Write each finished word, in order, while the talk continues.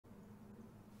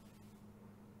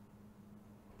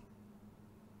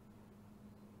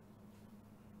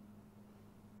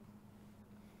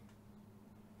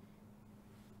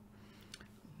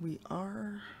We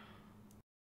are...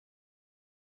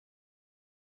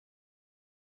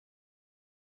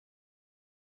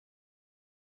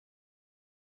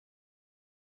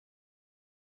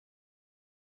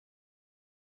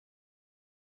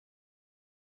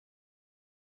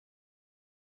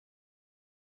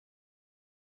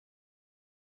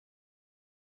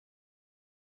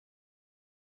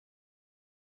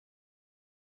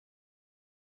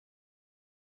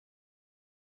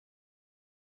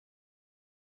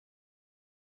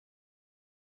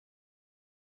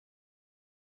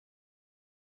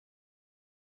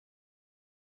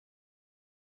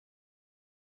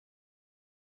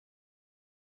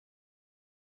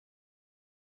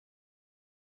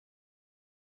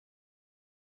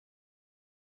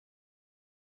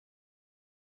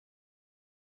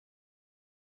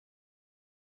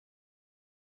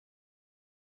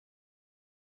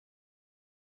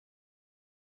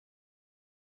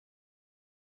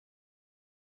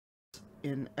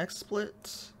 in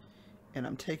XSplit, and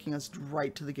I'm taking us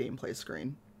right to the gameplay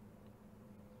screen.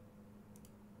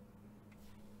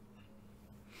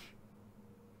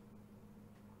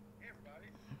 Hey everybody,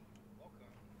 welcome.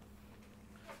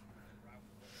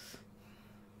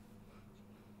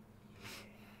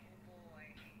 Oh boy.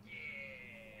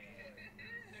 Yeah.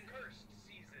 The cursed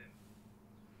season.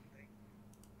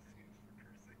 Excuse for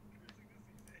cursing the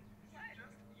season. What?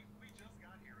 We just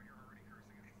got here and you're already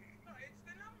cursing it. No, it's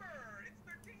the number. It's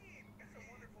 13. It's a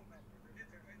wonderful number.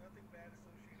 There's nothing bad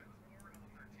associated with it. Or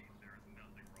 13. There is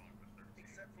nothing wrong with 13.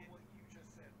 Except for what you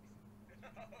just said.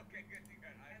 Okay, good.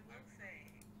 I will say,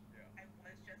 I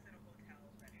was just in a hotel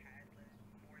that had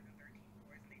more than 13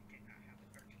 floors, and they did not have a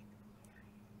 13th floor.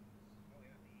 Oh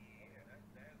yeah, that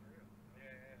is real.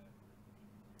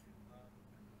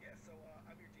 Yeah. So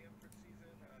I'm your DM for the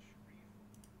season, Shareef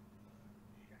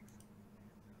Jackson.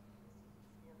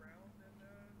 Let's go around and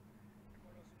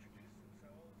everyone else introduce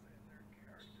themselves and their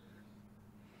characters.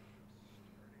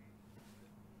 Starting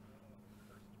with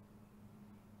Kirsten.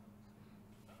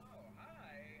 Oh,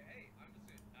 hi. Hey, I'm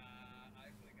Masood. I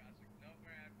play Gazrick,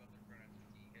 Nomrad, both their pronouns are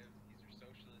he, him. He's your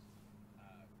socialist,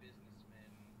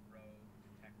 businessman, rogue,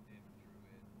 detective,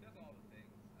 druid, does all the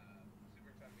things.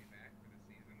 Super excited to be back for this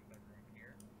season with everyone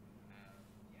here.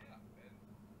 Yeah, and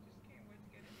just can't wait to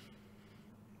get into it.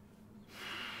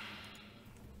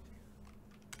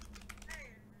 Hi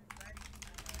everybody,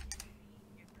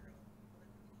 your girl,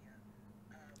 LaTia.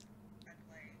 I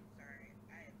play, sorry,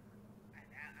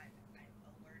 I'm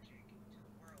allergic to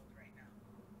the world right now.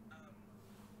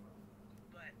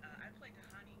 But I play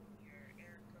Tahani, your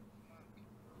Arakockra monk,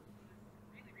 who's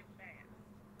really, really fast.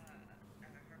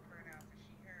 Her pronouns are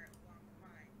she, her, along with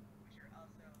mine, which are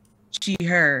also she,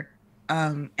 her.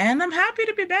 And I'm happy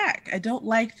to be back. I don't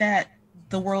like that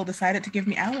the world decided to give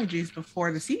me allergies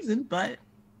before the season, but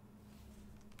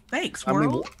thanks,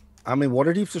 world. I mean,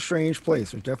 Waterdeep's a strange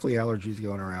place. There's definitely allergies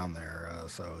going around there.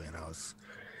 So, you know,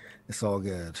 it's all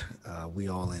good. We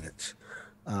all in it.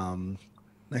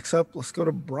 Next up, let's go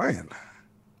to Brian.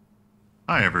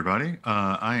 Hi, everybody.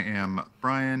 I am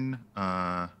Brian.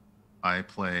 I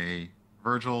play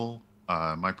Virgil.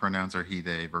 My pronouns are he,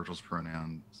 they. Virgil's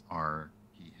pronouns are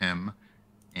he, him.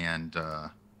 And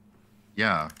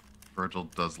yeah, Virgil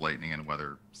does lightning and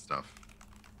weather stuff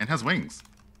and has wings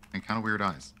and kind of weird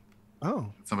eyes.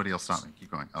 Oh. Somebody else stop me. Keep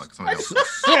going. Alex, somebody else.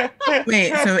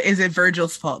 Wait, so is it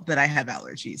Virgil's fault that I have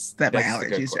allergies? That my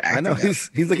allergies are acting I know, up?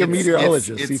 he's like a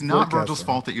meteorologist. It's not Virgil's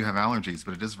fault that you have allergies,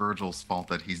 but it is Virgil's fault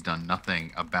that he's done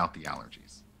nothing about the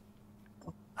allergies.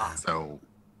 So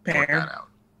work that out.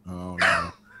 Oh,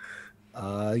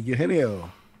 no.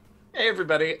 Eugenio. Hey,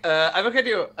 everybody. I'm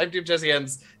Eugenio. I'm Duke Jesse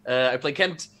Ends. I play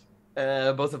Kent.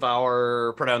 Both of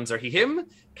our pronouns are he, him.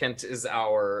 Kent is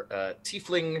our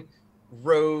Tiefling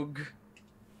rogue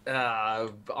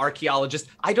archaeologist.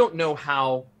 I don't know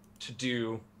how to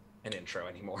do an intro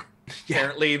anymore.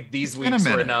 Apparently, these weeks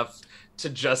were enough to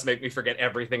just make me forget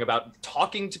everything about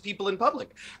talking to people in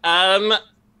public.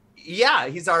 Yeah,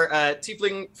 he's our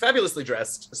Tiefling, fabulously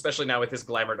dressed, especially now with his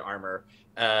glamored armor,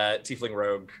 Tiefling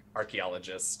rogue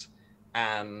archaeologist.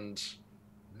 And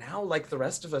now, like the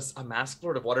rest of us, a Masked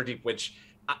Lord of Waterdeep, which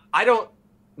I don't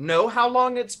know how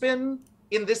long it's been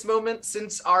in this moment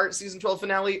since our season 12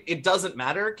 finale. It doesn't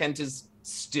matter. Kent is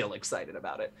still excited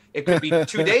about it. It could be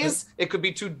 2 days, it could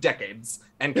be 2 decades,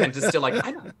 and Kent is still like,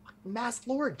 I'm a Masked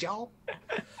Lord, y'all.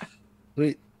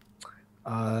 Sweet.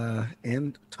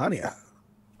 And Tanya.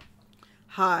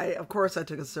 Hi. Of course, I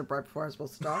took a sip right before I was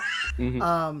supposed to talk.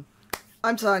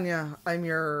 I'm Tanya. I'm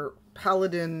your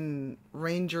Paladin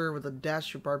Ranger with a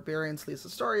dash of Barbarian, Selise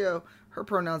Astorio. Her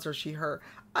pronouns are she, her.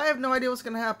 I have no idea what's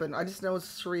going to happen. I just know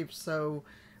it's Shareef, so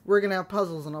we're going to have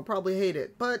puzzles and I'll probably hate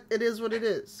it, but it is what it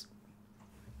is.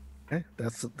 Okay,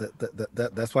 that's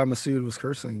why Masood was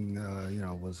cursing,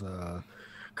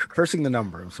 cursing the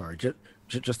number. I'm sorry,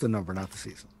 just the number, not the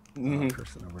season.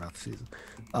 Curse the number, not the season.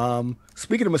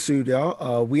 Speaking of Masood,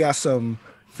 y'all, we got some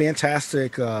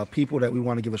fantastic people that we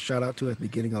want to give a shout out to at the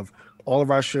beginning of all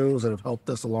of our shows that have helped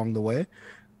us along the way.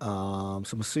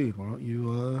 So Masood, why don't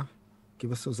you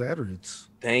give us those ad reads?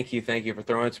 Thank you for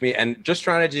throwing it to me, and just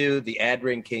trying to do the ad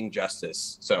ring king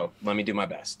justice. So let me do my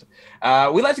best.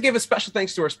 We'd like to give a special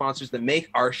thanks to our sponsors that make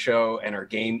our show and our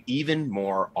game even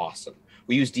more awesome.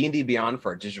 We use D&D Beyond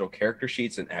for our digital character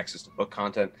sheets and access to book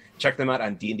content. Check them out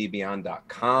on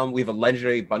dndbeyond.com. We have a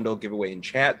legendary bundle giveaway in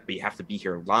chat, but you have to be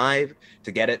here live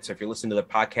to get it. So if you're listening to the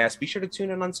podcast, be sure to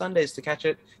tune in on Sundays to catch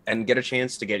it and get a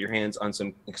chance to get your hands on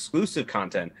some exclusive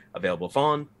content available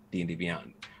on D&D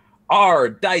Beyond. Our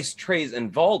dice, trays,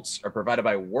 and vaults are provided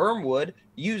by Wormwood.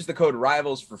 Use the code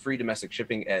RIVALS for free domestic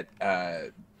shipping at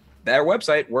their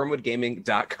website,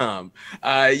 wormwoodgaming.com.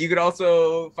 You could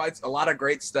also find a lot of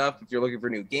great stuff if you're looking for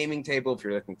a new gaming table, if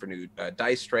you're looking for a new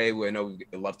dice tray. We know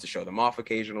we love to show them off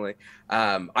occasionally.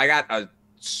 I got a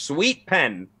sweet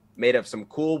pen made of some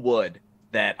cool wood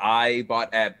that I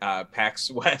bought at PAX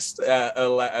West,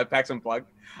 PAX Unplugged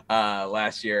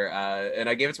last year. And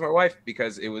I gave it to my wife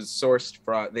because it was sourced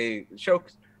from, they showed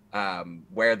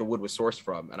where the wood was sourced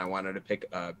from. And I wanted to pick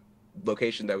a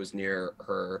location that was near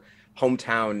her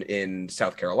hometown in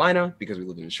South Carolina because we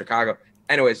live in Chicago.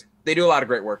 Anyways, they do a lot of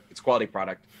great work. It's a quality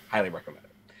product. Highly recommend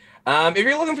it. If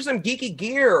you're looking for some geeky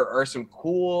gear or some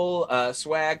cool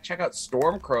swag, check out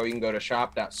Stormcrow. You can go to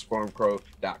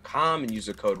shop.stormcrow.com and use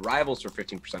the code RIVALS for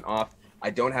 15% off. I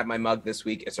don't have my mug this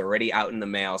week. It's already out in the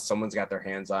mail. Someone's got their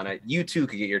hands on it. You too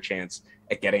could get your chance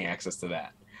at getting access to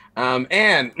that.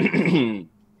 And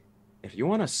if you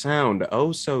want to sound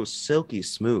oh so silky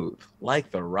smooth like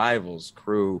the Rivals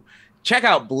crew, check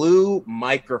out Blue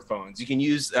Microphones. You can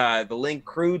use the link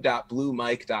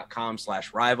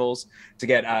crew.bluemic.com/rivals to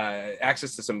get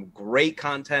access to some great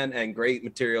content and great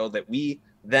material that we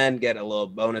then get a little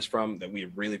bonus from that. We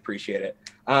really appreciate it.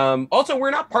 Also, we're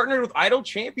not partnered with Idle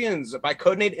Champions by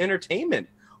Codename Entertainment.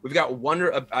 We've got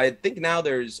I think now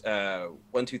there's 1,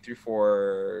 2, 3,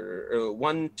 4,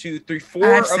 1, 2, 3, 4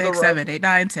 5, of 6, the 7, 8,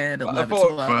 9, 10, 11,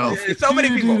 12. So many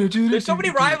people. There's so many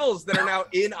rivals that are now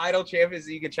in Idle Champions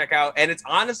that you can check out, and it's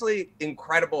honestly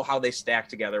incredible how they stack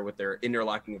together with their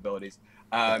interlocking abilities.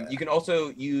 You can also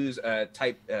use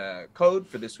type code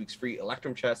for this week's free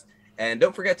Electrum chest, and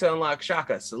don't forget to unlock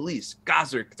Shaka, Selise,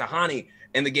 Gazrick, Tahani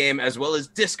in the game, as well as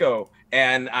Disco.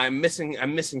 And I'm missing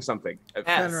something.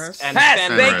 Fenris.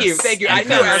 Thank you. I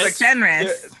knew. I was like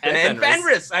Fenris. And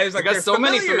Fenris. I was like, there's so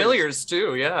many familiars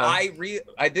too. Yeah. I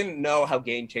didn't know how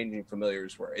game changing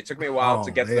familiars were. It took me a while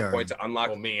to get to the point to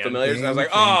unlock familiars. And I was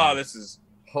like, this is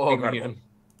incredible. Man.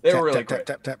 They were really great.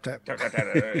 Tap.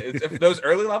 Those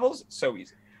early levels, so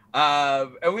easy.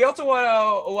 And we also want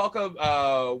to welcome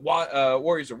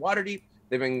Warriors of Waterdeep.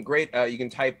 They've been great. You can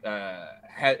type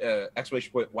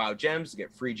exclamation point WoW gems to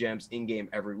get free gems in game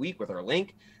every week with our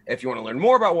link. If you want to learn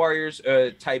more about Warriors,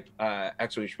 type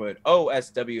exclamation point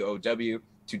OSWOW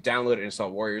to download and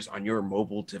install Warriors on your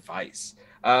mobile device.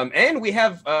 And we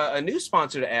have a new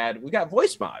sponsor to add. We got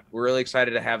VoiceMod. We're really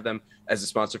excited to have them as a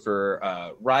sponsor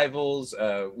for Rivals.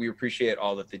 We appreciate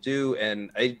all that they do. And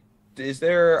is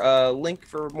there a link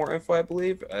for more info? I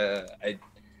believe there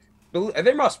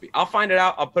must be. I'll find it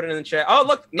out. I'll put it in the chat. Oh,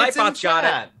 look, Nightbot's got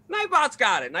it. Nightbot's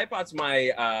got it. Nightbot's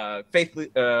my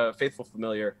faithful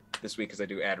familiar this week as I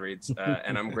do ad reads,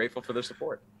 and I'm grateful for their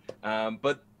support.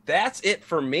 But that's it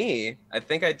for me. I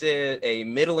think I did a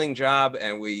middling job,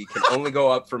 and we can only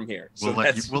go up from here. So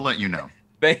we'll let you know.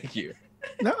 Thank you.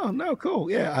 No,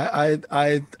 cool. Yeah,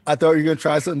 I thought you were gonna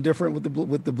try something different with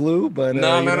the blue, but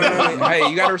no. Hey,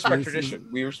 you gotta respect tradition.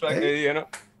 We respect it, you know.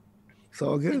 It's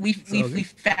all good. We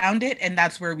found it, and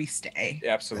that's where we stay.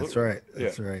 Absolutely.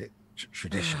 That's right.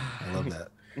 Tradition. I love that.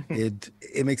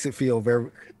 It makes it feel very,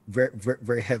 very, very,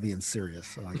 very heavy and serious.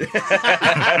 So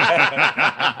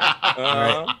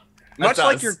right. Much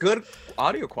like your good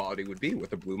audio quality would be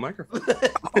with a blue microphone.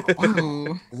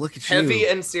 Look at you. Heavy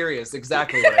and serious.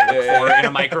 Exactly what I look for in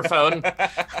a microphone.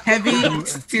 Heavy,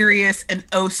 serious, and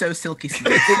oh so silky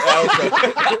smooth.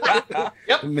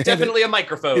 Yep, definitely a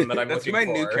microphone that I'm looking for. That's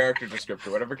my new character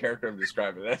descriptor. Whatever character I'm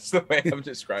describing, that's the way I'm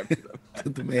describing them.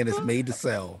 The man is made to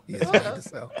sell. He is made to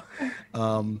sell.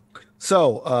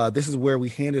 So this is where we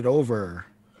hand it over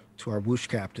to our whoosh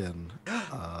captain,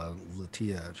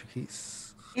 LaTia Jacquise.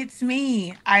 It's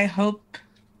me. I hope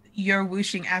your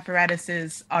whooshing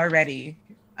apparatuses are ready.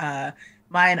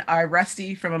 Mine are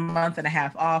rusty from a month and a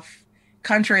half off,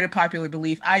 contrary to popular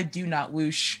belief, I do not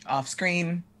whoosh off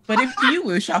screen. But if you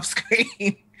whoosh off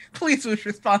screen, please whoosh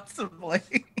responsibly.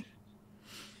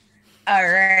 All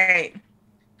right.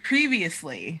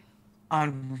 Previously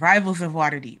on Rivals of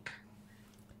Waterdeep.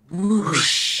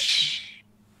 Whoosh.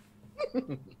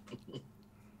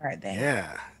 Right there.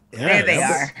 Yeah. There they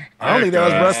are. I don't think that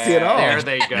was rusty at all. There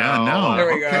they go. Yeah, no.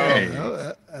 There we go. Okay. No,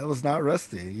 that was not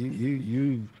rusty.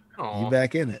 You Aw.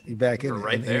 back in it. You back in You're it.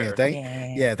 right And,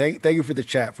 there. thank you for the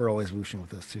chat for always whooshing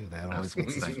with us too. That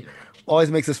Thank you.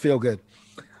 always makes us feel good.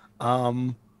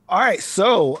 All right,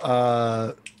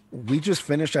 so we just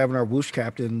finished having our whoosh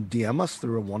captain DM us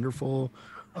through a wonderful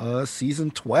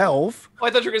season 12. Oh, I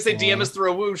thought you were going to say DM us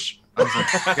through a whoosh. I was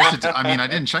like, I mean, I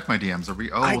didn't check my DMs. Are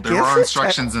we? I Oh, there guess are it's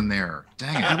instructions in there.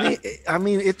 Dang it. I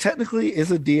mean, it technically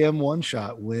is a DM one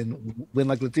shot when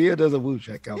like LaTia does a whoosh,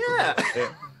 that counts.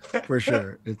 Yeah. For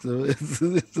sure. It's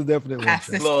a definite one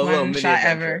Fastest shot. Little one mini shot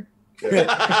adventure.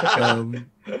 ever.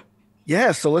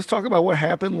 Yeah, so let's talk about what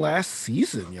happened last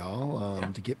season, y'all,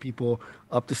 to get people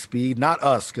up to speed. Not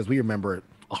us, because we remember it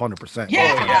 100%.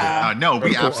 Yeah. No,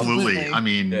 we Cool. absolutely. Absolutely. I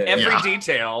mean, Every yeah.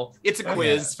 detail. It's a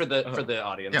quiz for the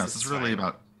audience. Yeah, this is really fine.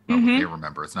 about what they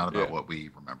remember. It's not about Yeah. what we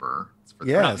remember. It's for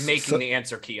We're Yeah. not making so- the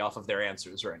answer key off of their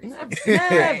answers or anything.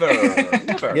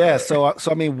 Never. Yeah, so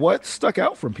I mean, what stuck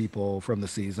out from people from the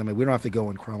season? I mean, we don't have to go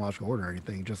in chronological order or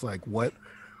anything. Just like what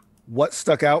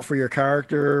stuck out for your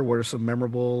character? What are some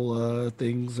memorable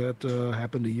things that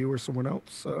happened to you or someone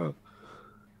else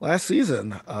last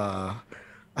season?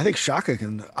 I think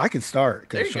I can start.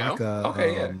 'Cause There you go. Shaka,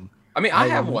 Okay, yeah. I mean, I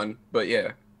have um, one, but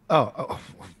yeah, Oh,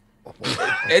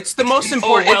 it's the most Oh,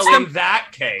 important. well, it's, in the, that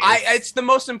case. it's the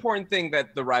most important thing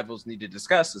that the rivals need to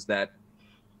discuss is that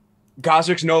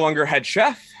Gazrick's no longer head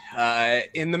chef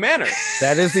in the manor.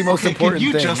 that is the most Okay, can important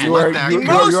you thing. just You let are- that you- go? you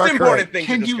are Most correct. important thing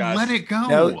Can to you discuss. let it go?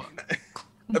 That-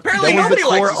 Apparently, That was the nobody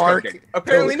likes core his arc. cooking.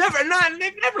 Apparently,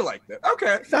 they've never liked it.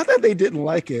 Okay. It's not that they didn't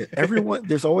like it. Everyone,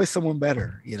 there's always someone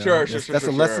better. You know, Sure, that's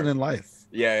a lesson in life.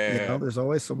 Yeah, You know, there's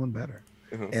always someone better.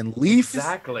 Mhm. And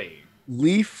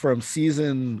Leaf from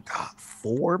season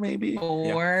 4, maybe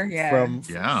 4, yeah.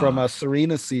 from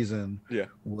Serena's season, Yeah.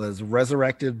 was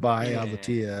resurrected by Yeah.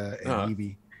 LaTia, and Uh-huh. he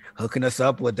be hooking us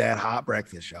up with that hot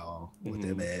breakfast, y'all, with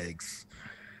them Mm-hmm. eggs.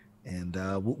 And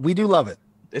we do love it.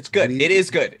 It's good. We- It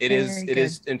is good. It Very is. It good.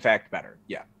 is in fact better.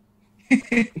 Yeah.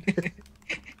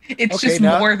 It's Okay, just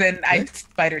now- more than ice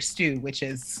spider stew, which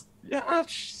is Yeah.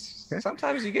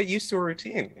 Sometimes you get used to a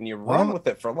routine and you run Well- with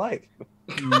it for life.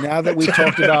 Now that we've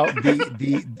talked about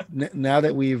now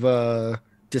that we've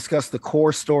discussed the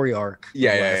core story arc. of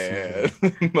last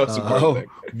season, Most important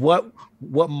thing.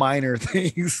 what minor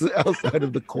things outside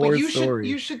of the core Well, you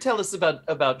story? should tell us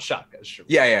about Shaka.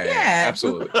 Yeah.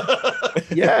 Absolutely.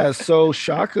 Yeah, so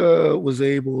Shaka was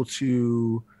able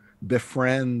to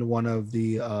befriend one of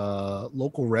the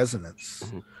local residents.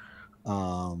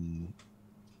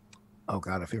 Oh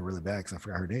God, I feel really bad because I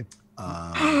forgot her name.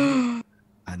 I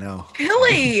know.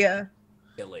 Tilly.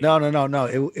 No.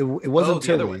 It wasn't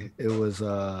the other Tilly. one. It was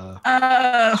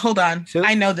Hold on. Tilly?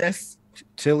 I know this.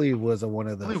 Tilly was one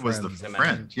of the Tilly was the friends.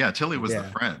 friend. Yeah, Tilly was Yeah. the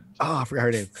friend. Oh, I forgot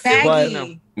her name. Maggie.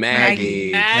 no.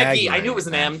 Maggie. Maggie. I Maggie. knew it was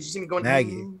an M. Just going.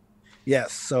 Maggie.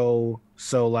 Yes. So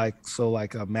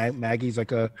Maggie's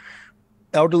like a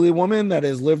elderly woman that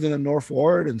has lived in the North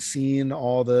Ward and seen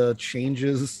all the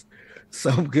changes,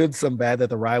 some good, some bad, that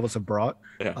the rivals have brought.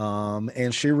 Yeah.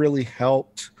 And she really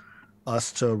helped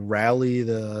us to rally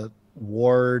the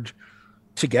ward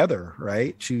together,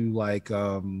 right? To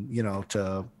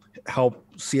to help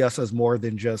see us as more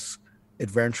than just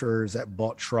adventurers that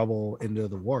brought trouble into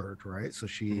the ward, right? So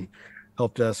she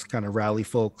helped us kind of rally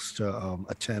folks to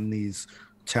attend these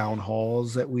town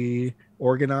halls that we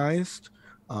organized,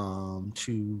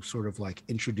 to sort of like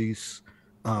introduce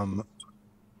Kent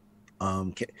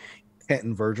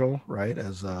and Virgil, right,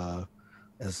 as the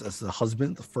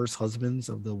the first husbands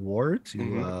of the ward,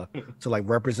 to like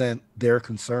represent their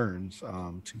concerns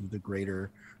to the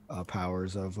greater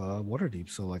powers of Waterdeep.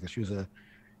 So like she was a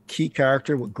key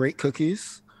character with great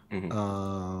cookies,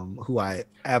 who I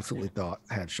absolutely thought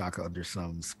had Shaka under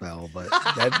some spell, but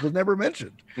that was never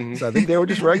mentioned. So I think they were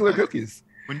just regular cookies.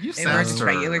 When you They were sassed just her,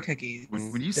 regular cookies.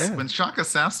 when Shaka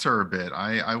sassed her a bit,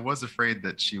 I was afraid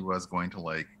that she was going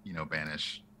to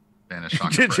banish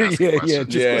Shaka for asking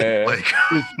questions.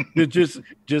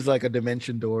 Just like a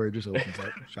dimension door, it just opens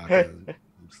up. Shaka.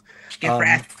 Get for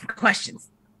asking questions.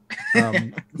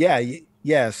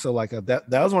 Yeah. So like that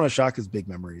was one of Shaka's big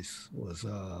memories, was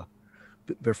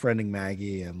befriending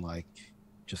Maggie and like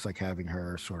just like having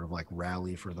her sort of like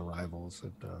rally for the rivals.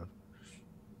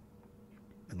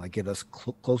 and like get us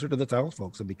closer to the town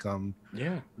folks and become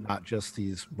not just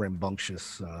these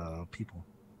rambunctious people.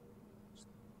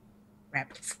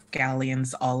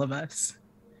 Rapscallions, all of us.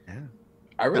 Yeah,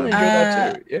 I really enjoyed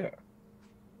that too. Yeah,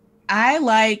 I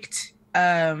liked.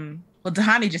 Well,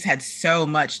 Dahani just had so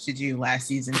much to do last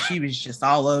season. She was just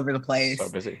all over the place. So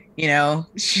busy. You know,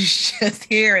 she's just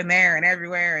here and there and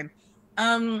everywhere.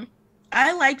 And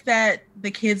I like that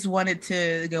the kids wanted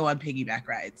to go on piggyback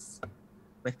rides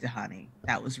with Dahani.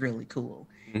 That was really cool.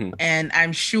 Mm-hmm. And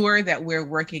I'm sure that we're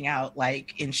working out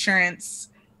like insurance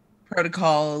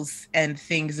protocols and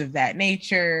things of that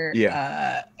nature.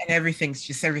 Yeah. And everything's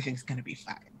going to be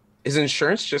fine. Is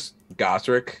insurance just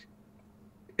Gazrick?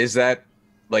 Is that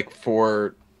like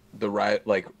for the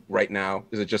right now?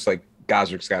 Is it just like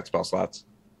Gazrick's got spell slots?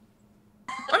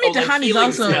 I mean, Dahani's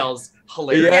also smells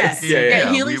hilarious.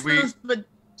 Yeah. Healing spells, but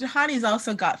Dahani's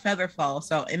also got Featherfall.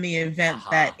 So in the event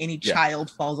that any child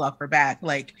falls off her back,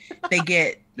 like they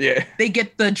get they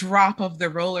get the drop of the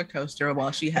roller coaster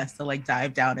while she has to like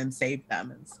dive down and save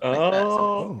them. And stuff like that.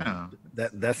 So,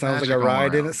 that sounds like a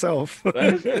ride in itself. Oh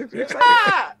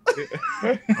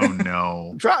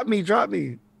no! Drop me!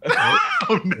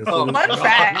 Oh no!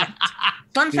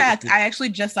 Fun fact. I actually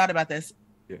just thought about this.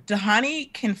 Yeah.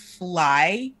 Dahani can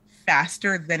fly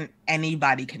faster than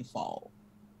anybody can fall.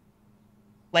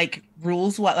 Like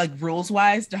rules wise,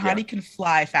 Dahani can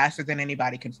fly faster than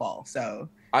anybody can fall. So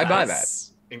I buy that.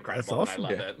 Incredible. That's awesome. I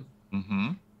love it.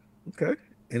 Mm-hmm. Okay.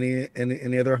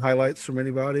 Any other highlights from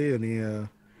anybody? Any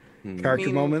character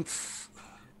moments?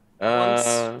 No,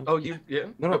 well,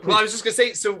 I was just gonna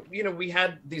say. So we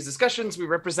had these discussions. We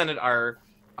represented our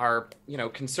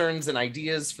concerns and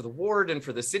ideas for the ward and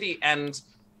for the city, and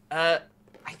I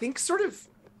think sort of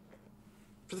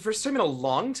for the first time in a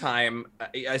long time,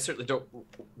 I certainly don't.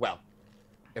 Well,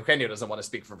 Eugenio doesn't want to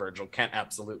speak for Virgil. Kent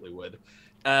absolutely would.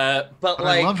 But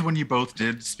like, I loved when you both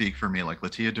did speak for me. Like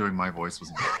LaTia doing my voice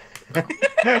was. That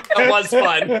was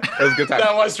fun. That was a good time.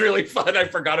 That was really fun. I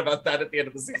forgot about that at the end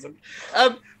of the season.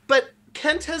 But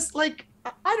Kent has like,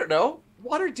 I don't know,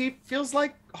 Waterdeep feels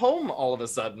like home all of a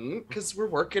sudden because we're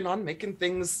working on making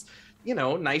things,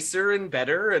 nicer and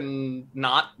better and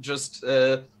not just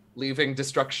leaving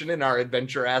destruction in our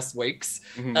adventure ass wakes.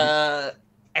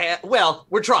 Mm-hmm. Well,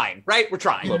 we're trying, right? We're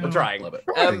trying. We're trying. Love it.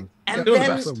 And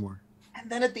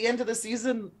then at the end of the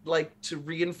season, like to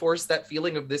reinforce that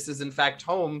feeling of this is in fact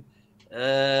home,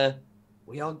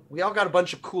 we all got a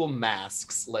bunch of cool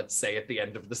masks, let's say, at the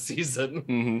end of the season.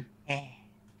 Mm-hmm.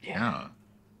 Yeah.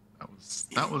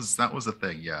 That was a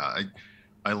thing. Yeah.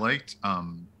 I liked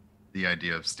the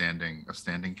idea of standing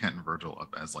Kent and Virgil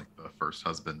up as like the first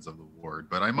husbands of the ward,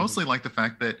 but I mostly like the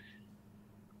fact that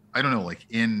I don't know, like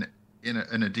in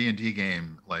a D&D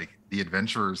game, like the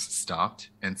adventurers stopped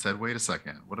and said, wait a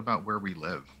second, what about where we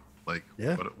live? Like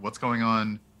what's going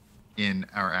on in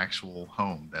our actual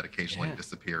home that occasionally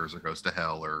disappears or goes to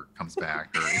hell or comes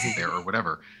back or isn't there or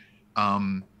whatever.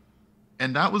 And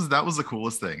that was the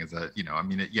coolest thing is that,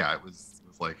 it was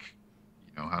like,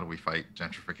 how do we fight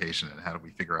gentrification and how do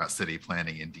we figure out city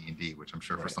planning in D&D, which I'm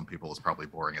sure for some people is probably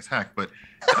boring as heck, but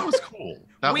that was cool.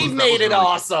 We made it really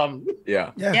awesome. Cool.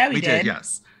 Yeah, we did.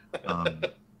 Yes.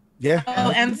 Yeah.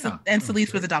 Oh, and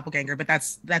Selise was a doppelganger, but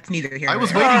that's neither here. I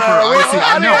was waiting for. I was giving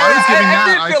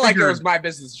that. I didn't feel like it was my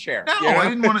business to share. No, I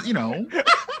didn't want to.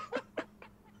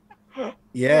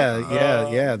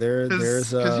 Yeah.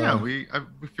 There's. I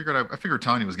figured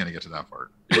Tanya was going to get to that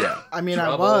part. Yeah. I mean,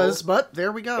 I was, but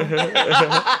there we go.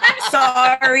 I'm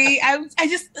sorry. I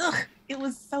just. It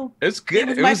was so. It's good.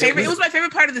 It was my favorite. It was my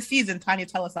favorite part of the season. Tanya,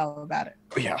 tell us all about it.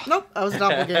 Yeah. Nope, I was a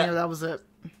doppelganger. That was it.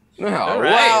 No,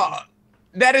 well,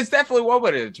 that is definitely one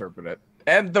way to interpret it,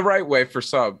 and the right way for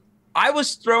some. I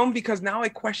was thrown because now I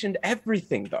questioned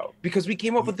everything, though, because we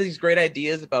came up with these great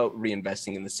ideas about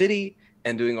reinvesting in the city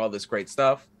and doing all this great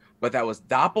stuff, but that was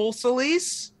doppel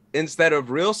Selise instead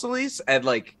of real Selise, and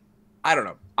like, I don't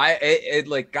know.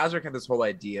 Like Gazrick had this whole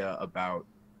idea about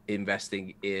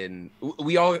investing in.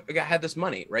 We all had this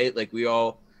money, right? Like we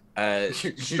all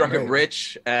struck it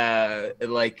rich,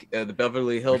 like the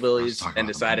Beverly Hillbillies, and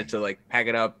decided to like pack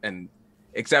it up and.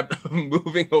 Except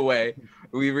moving away,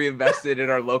 we reinvested in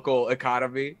our local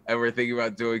economy and we're thinking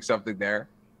about doing something there.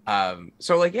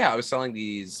 So like, I was selling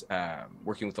these,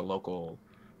 working with the local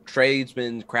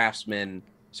tradesmen, craftsmen,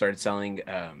 started selling,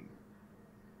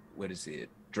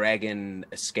 dragon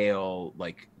scale,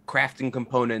 like crafting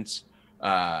components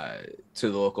to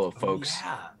the local folks.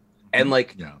 And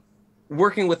like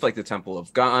working with like the Temple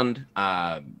of Gond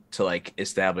to like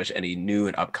establish any new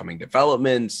and upcoming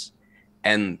developments.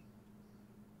 And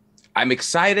I'm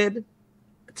excited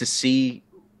to see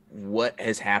what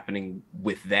is happening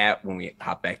with that when we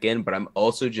hop back in, but I'm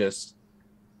also just,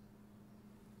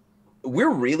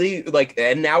 we're really like,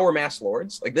 and now we're Masked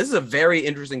Lords. Like, this is a very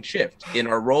interesting shift in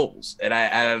our roles, and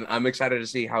I'm excited to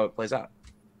see how it plays out.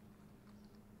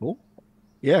 Cool.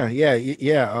 Yeah.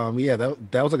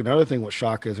 That was like another thing with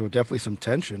Shaka, is there was definitely some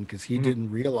tension because he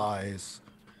didn't realize,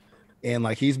 and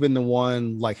like he's been the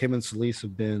one, like him and Selise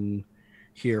have been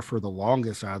here for the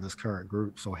longest out of this current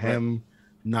group. So him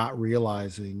not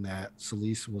realizing that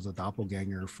Selise was a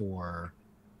doppelganger for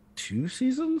 2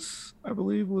 seasons, I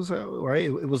believe, was that right?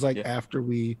 It was like after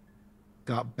we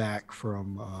got back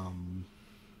from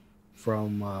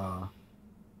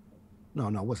no,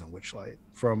 it wasn't Witchlight.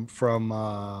 From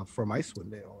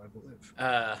Icewind Dale, I believe.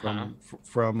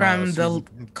 From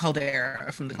the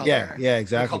Caldera. From the Caldera. Yeah,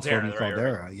 exactly. Caldera, from the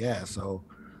Caldera. Right. Yeah. So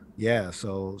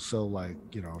like,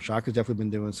 you know, Shaka's definitely been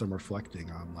doing some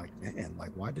reflecting on like, man,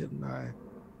 like why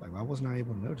wasn't I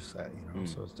able to notice that? You know,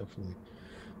 so it's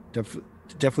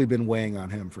definitely been weighing on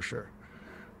him for sure.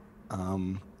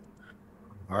 All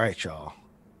right, y'all.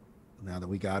 Now that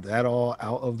we got that all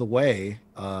out of the way,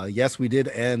 yes, we did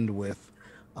end with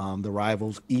the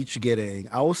rivals each getting,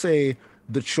 I will say,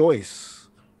 the choice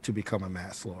to become a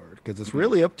Masked Lord, because it's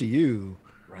really up to you,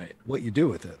 right, what you do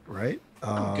with it, right?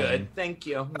 I'm good, thank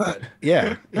you. I'm good.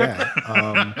 Yeah.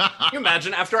 Can you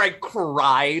imagine after I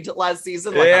cried last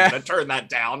season, like I'm gonna turn that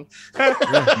down?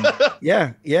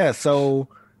 Yeah. So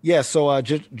just so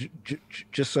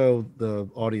the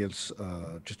audience,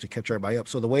 just to catch everybody up.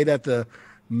 So the way that the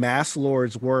Masked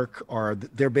Lords work are,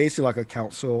 they're basically like a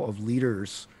council of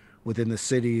leaders within the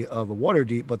city of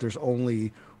Waterdeep, but there's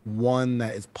only one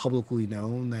that is publicly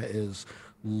known, that is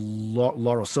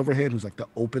Laurel Silverhand, who's like the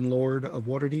open lord of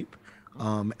Waterdeep.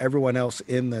 Everyone else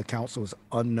in the council is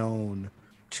unknown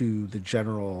to the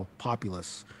general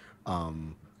populace.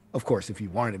 Of course, if you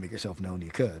wanted to make yourself known,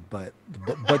 you could, but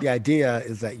the idea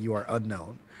is that you are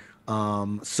unknown.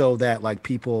 So that like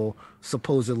people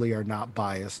supposedly are not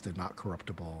biased and not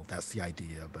corruptible. That's the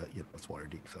idea, but you know, it's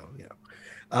Waterdeep, so you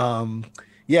know.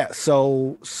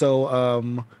 So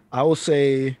I will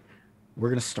say we're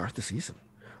gonna start the season.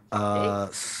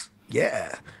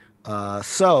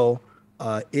 So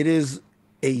it is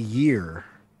a year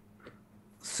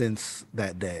since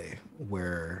that day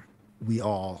where we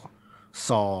all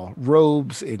saw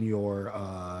robes in your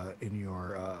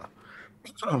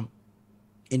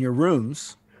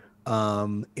rooms,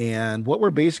 and what we're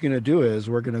basically going to do is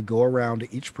we're going to go around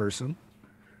to each person,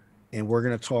 and we're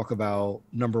going to talk about,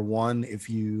 number one, if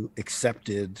you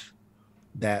accepted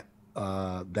that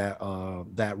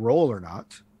role or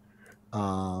not,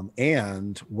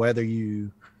 and whether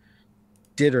you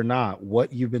did or not,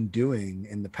 what you've been doing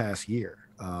in the past year.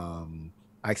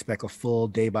 I expect a full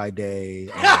day by day.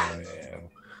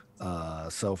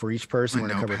 So for each person, we're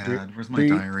going to cover where's my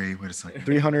diary? Wait a second.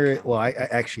 300. Well, I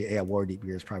actually, Waterdeep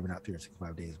year is probably not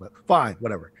 365 days, but fine,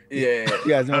 whatever. Yeah. You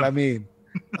guys know what I mean.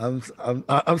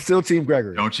 I'm still Team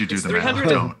Gregory. Don't you do the math?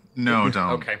 Don't.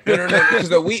 Okay. No. Because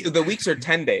the weeks are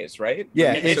 10 days, right?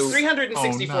 Yeah. It's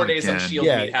 364 days on Shield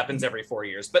Meet. Happens every 4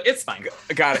 years, but it's fine.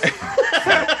 Got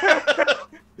it.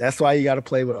 That's why you got to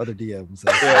play with other DMs.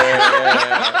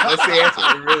 Yeah. That's the answer.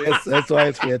 It really is. That's why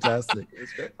it's fantastic.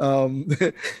 Now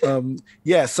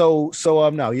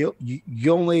you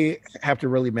only have to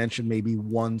really mention maybe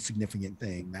one significant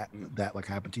thing that like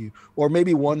happened to you, or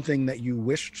maybe one thing that you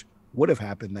wished would have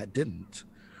happened that didn't.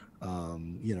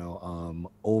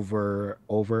 Over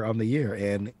on the year,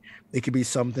 and it could be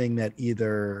something that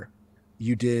either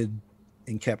you did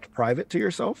and kept private to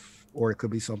yourself, or it could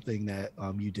be something that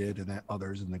you did and that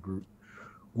others in the group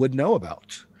would know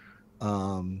about.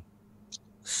 I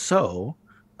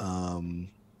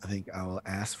think I will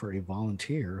ask for a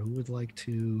volunteer who would like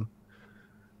to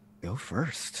go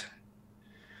first.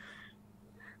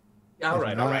 All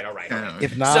right.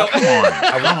 If not,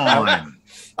 come on.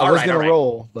 I was gonna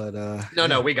roll, but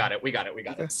no, we got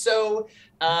it. So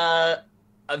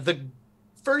the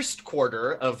first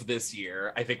quarter of this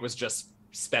year, I think, was just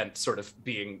spent sort of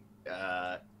being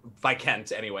by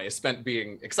Kent anyway, spent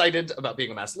being excited about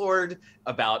being a Masked Lord,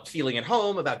 about feeling at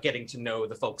home, about getting to know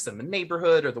the folks in the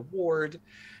neighborhood or the ward.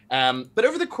 But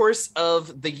over the course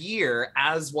of the year,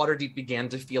 as Waterdeep began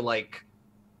to feel like,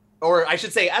 or I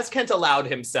should say, as Kent allowed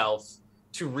himself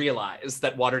to realize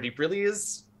that Waterdeep really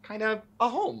is kind of a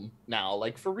home now,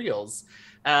 like for reals,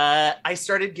 I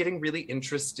started getting really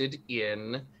interested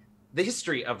in the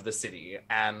history of the city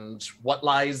and what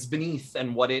lies beneath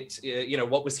and what it,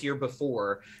 what was here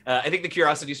before. I think the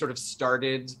curiosity sort of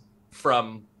started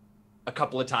from a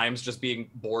couple of times just being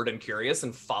bored and curious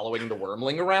and following the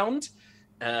Wormling around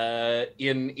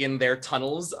in their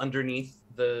tunnels underneath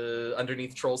the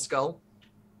underneath Troll Skull.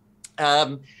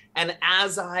 And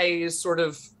as I sort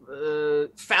of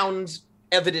found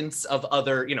evidence of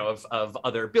other, of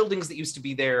other buildings that used to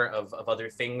be there, of other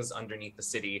things underneath the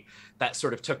city, that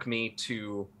sort of took me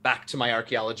back to my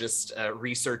archaeologist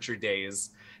researcher days.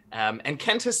 And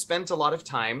Kent has spent a lot of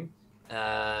time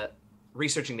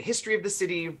researching the history of the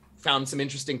city, found some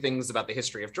interesting things about the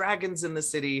history of dragons in the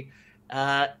city.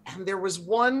 And there was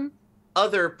one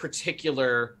other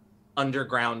particular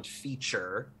underground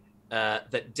feature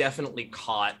that definitely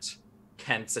caught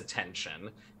Kent's attention.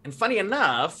 And funny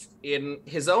enough, in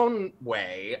his own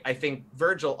way, I think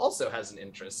Virgil also has an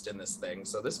interest in this thing.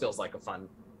 So this feels like a fun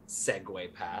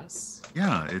segue pass.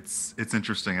 Yeah, it's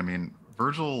interesting. I mean,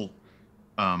 Virgil,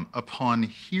 upon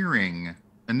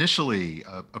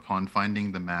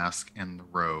finding the mask and the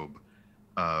robe,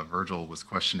 Virgil was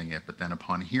questioning it. But then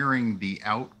upon hearing the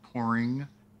outpouring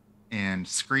and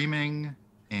screaming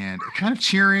and kind of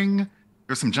cheering,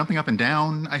 there's some jumping up and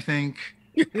down, I think.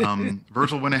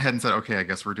 Virgil went ahead and said, okay, I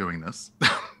guess we're doing this.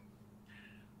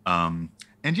 And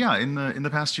yeah, in the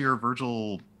past year,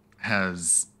 Virgil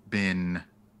has been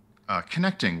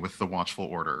connecting with the Watchful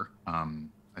Order.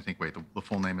 I think, the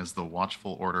full name is the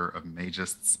Watchful Order of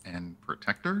Magists and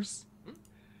Protectors.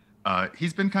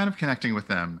 He's been kind of connecting with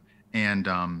them,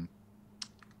 and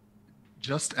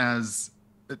just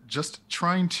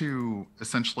trying to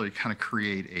essentially kind of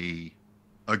create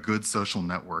a good social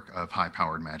network of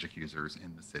high-powered magic users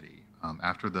in the city.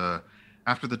 After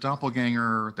the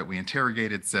doppelganger that we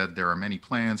interrogated said there are many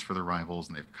plans for the rivals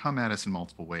and they've come at us in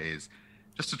multiple ways,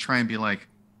 just to try and be like,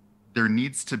 there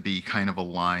needs to be kind of a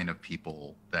line of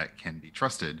people that can be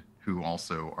trusted who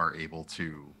also are able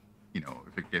to,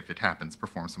 if it happens,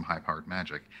 perform some high-powered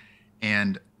magic.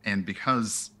 And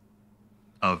because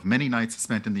of many nights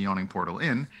spent in the Yawning Portal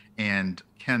Inn and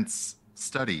Kent's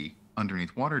study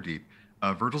underneath Waterdeep,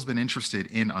 Virgil's been interested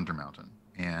in Undermountain,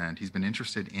 and he's been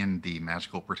interested in the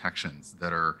magical protections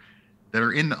that are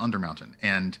in the Undermountain.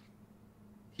 And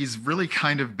he's really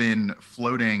kind of been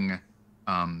floating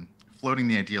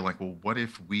the idea like, well, what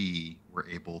if we were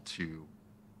able to,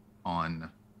 on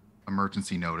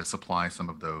emergency notice, apply some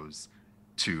of those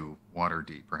to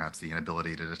Waterdeep, perhaps the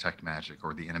inability to detect magic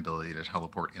or the inability to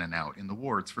teleport in and out in the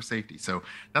wards for safety. So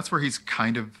that's where he's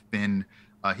kind of been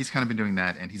doing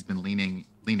that, and he's been leaning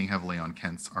heavily on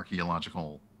Kent's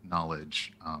archaeological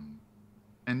knowledge,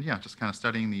 and yeah, just kind of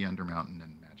studying the Undermountain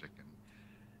and magic and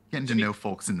getting to know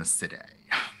folks in the city.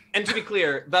 And to be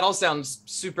clear, that all sounds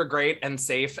super great and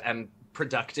safe and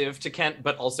productive to Kent,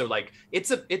 but also like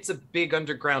it's a big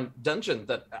underground dungeon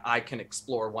that I can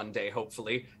explore one day,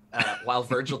 hopefully, while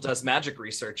Virgil does magic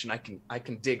research, and I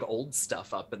can dig old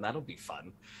stuff up, and that'll be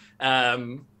fun.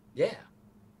 Yeah.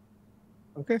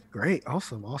 Okay, great,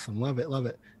 awesome, love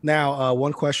it. Now,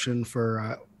 one question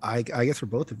for I guess for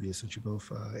both of you, since you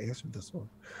both answered this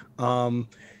one.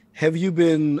 Have you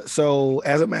been, so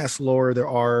as a Masked Lord, there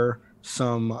are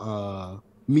some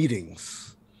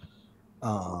meetings.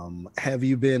 Have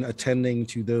you been attending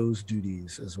to those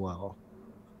duties as well?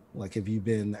 Like, have you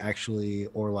been actually,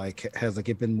 or like, has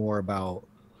it been more about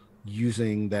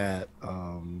using that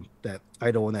that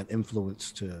idol and that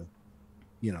influence to,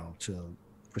 to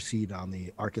proceed on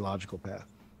the archaeological path?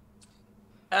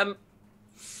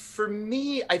 For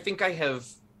me, I think Kent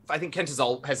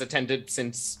has attended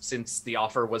since the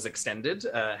offer was extended,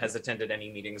 has attended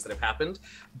any meetings that have happened,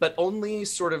 but only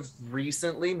sort of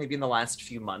recently, maybe in the last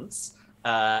few months,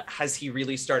 has he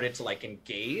really started to like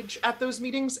engage at those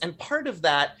meetings. And part of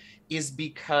that is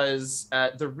because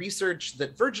the research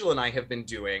that Virgil and I have been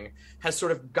doing has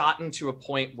sort of gotten to a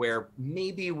point where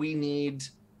maybe we need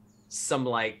some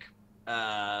like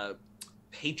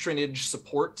patronage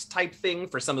support type thing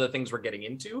for some of the things we're getting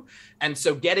into. And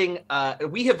so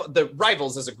we have the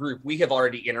rivals as a group, we have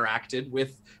already interacted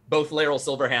with both Laeral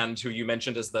Silverhand, who you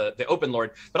mentioned as the Open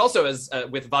Lord, but also as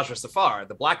with Vajra Safar,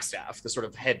 the Blackstaff, the sort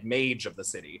of head mage of the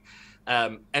city.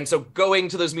 And so going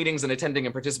to those meetings and attending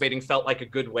and participating felt like a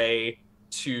good way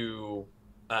to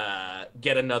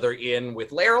get another in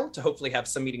with Laeral, to hopefully have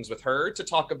some meetings with her to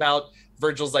talk about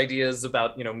Virgil's ideas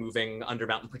about, moving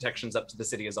Undermountain protections up to the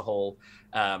city as a whole.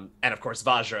 And of course,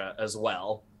 Vajra as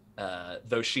well,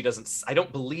 though I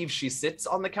don't believe she sits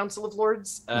on the Council of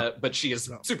Lords, but she is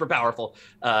super powerful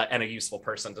and a useful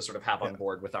person to sort of have on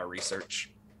board with our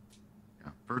research.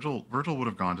 Yeah, Virgil would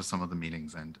have gone to some of the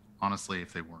meetings, and honestly,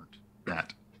 if they weren't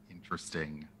that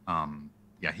interesting,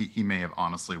 yeah, he may have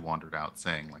honestly wandered out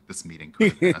saying, like, this meeting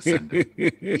could have been ascending.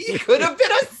 He could have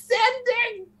been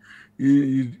ascending!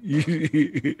 You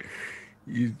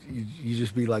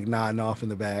just be like nodding off in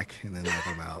the back, and then like,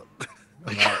 I'm out.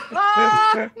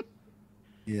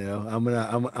 You know, I'm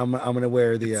gonna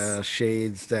wear the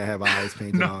shades that have eyes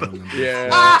painted on them.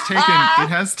 Yeah.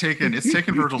 It's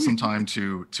taken Virgil some time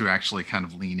to actually kind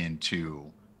of lean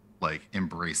into like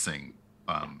embracing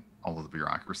all of the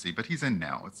bureaucracy, but he's in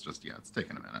now. It's just it's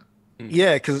taken a minute.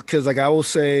 Yeah, because like I will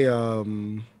say,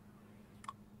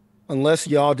 unless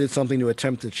y'all did something to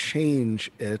attempt to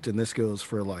change it, and this goes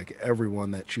for like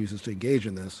everyone that chooses to engage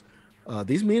in this,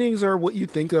 these meetings are what you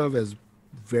think of as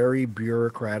very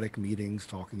bureaucratic meetings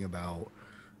talking about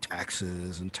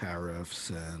taxes and tariffs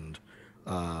and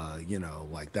you know,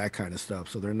 like that kind of stuff.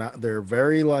 So they're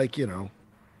very like, you know,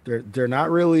 they're not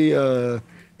really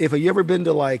if you ever been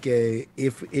to like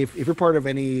if you're part of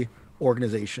any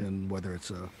organization, whether it's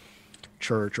a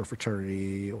church or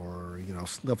fraternity or, you know,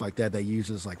 stuff like that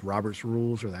uses like Robert's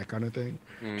rules or that kind of thing,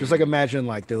 just like imagine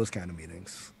like those kind of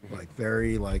meetings, like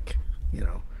very like, you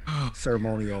know,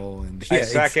 ceremonial and I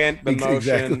second the motion.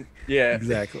 Exactly. Yeah,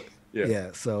 exactly.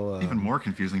 Yeah. So even more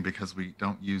confusing because we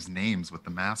don't use names with the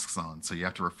masks on, so you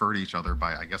have to refer to each other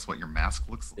by I guess what your mask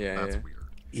looks like. That's weird.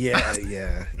 Yeah.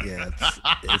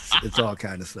 It's all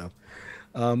kind of stuff.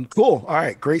 Cool. All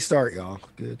right, great start, y'all.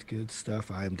 Good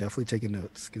stuff. I am definitely taking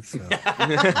notes. Good stuff.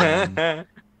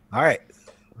 All right,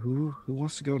 who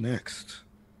wants to go next?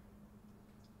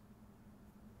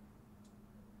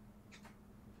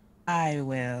 I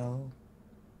will.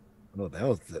 Oh, that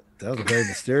was a very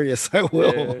mysterious. I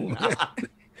will.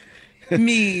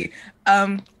 Me.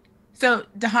 So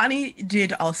Dahani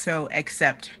did also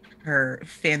accept her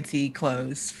fancy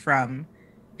clothes from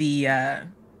the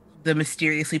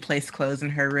mysteriously placed clothes in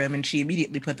her room, and she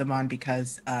immediately put them on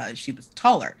because she was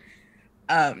taller.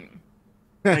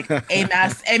 Like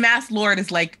a masked lord is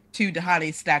like 2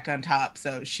 Dahani stacked on top,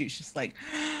 so she's just like,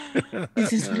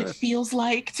 this is what it feels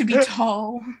like to be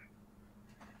tall.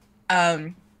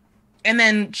 And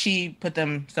then she put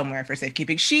them somewhere for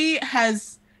safekeeping.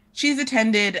 She's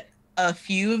attended a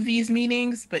few of these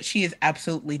meetings, but she is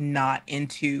absolutely not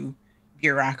into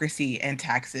bureaucracy and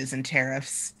taxes and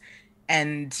tariffs.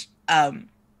 And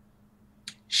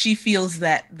she feels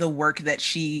that the work that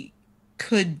she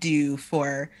could do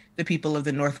for the people of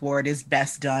the North Ward is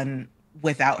best done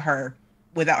without her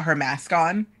mask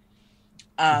on.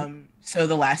 So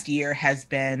the last year has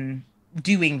been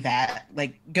doing that,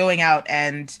 like going out,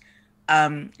 and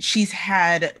she's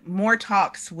had more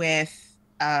talks with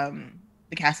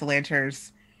the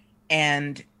Castellanters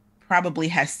and probably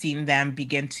has seen them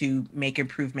begin to make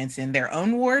improvements in their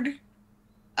own ward,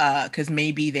 because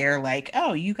maybe they're like,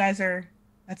 oh, you guys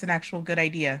that's an actual good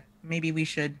idea, maybe we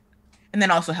should. And then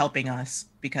also helping us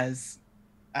because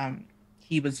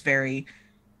he was very,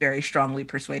 very strongly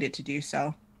persuaded to do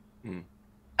so.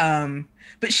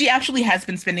 But she actually has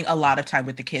been spending a lot of time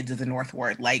with the kids of the North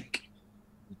Ward. Like,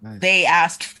 nice. They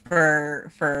asked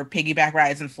for piggyback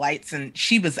rides and flights, and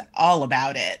she was all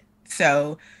about it.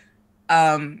 So,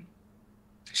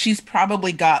 she's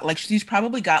probably got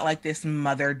like this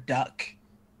mother duck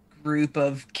group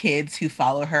of kids who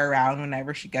follow her around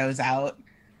whenever she goes out.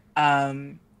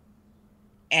 And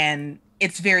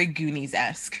it's very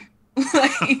Goonies-esque.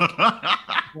 Like,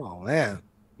 oh man.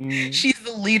 She's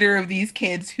the leader of these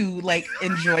kids who like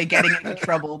enjoy getting into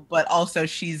trouble, but also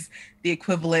she's the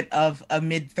equivalent of a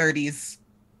mid-30s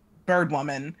bird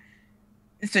woman.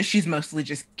 So she's mostly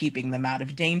just keeping them out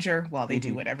of danger while they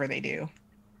do whatever they do.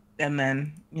 And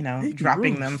then, you know,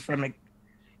 dropping them from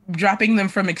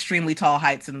extremely tall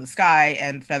heights in the sky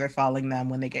and feather falling them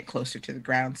when they get closer to the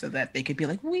ground so that they could be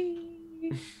like,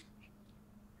 wee.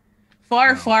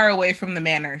 Far away from the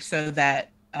manor so that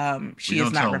she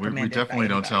is not reprimanded. We definitely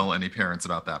don't tell any parents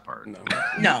about that part.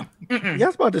 No. Yeah, I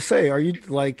was about to say, are you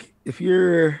like, if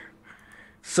you're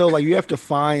so like you have to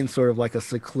find sort of like a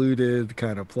secluded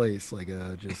kind of place, like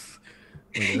just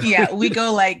yeah, we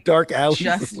go like dark alley.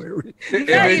 Just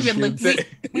not even like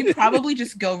we probably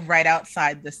just go right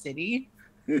outside the city.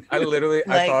 I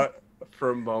thought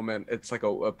for a moment it's like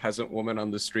a peasant woman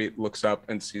on the street looks up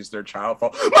and sees their child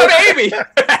fall. My baby!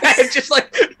 It's just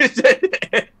like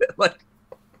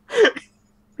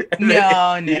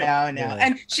No.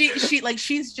 And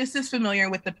she's just as familiar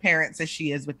with the parents as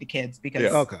she is with the kids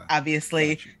because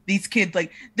obviously these kids,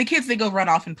 like the kids, they go run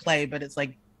off and play, but it's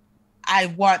like, I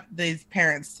want these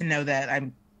parents to know that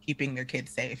I'm keeping their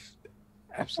kids safe.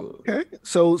 Absolutely. Okay.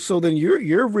 So then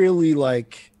you're really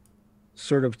like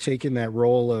sort of taking that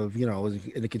role of, you know,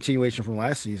 in a continuation from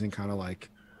last season, kind of like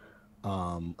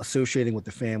associating with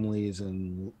the families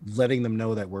and letting them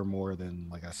know that we're more than,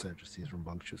 like I said, just these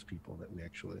rambunctious people, that we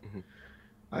actually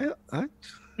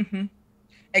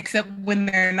except when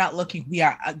they're not looking,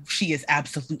 she is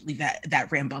absolutely that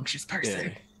rambunctious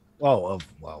person. Of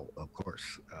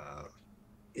course.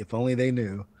 if only they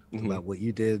knew about what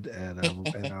you did at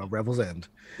Revel's End.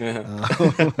 Oh,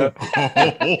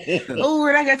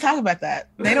 we're not gonna talk about that.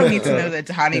 They don't need to know that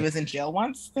Tahani was in jail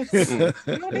once. They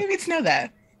don't need to know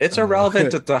that. It's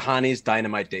irrelevant to Tahani's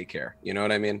dynamite daycare. You know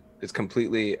what I mean? It's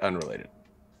completely unrelated.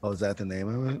 Oh, is that the name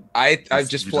of it? I've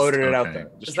just floated it out there.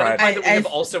 Does that imply that we have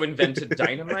also invented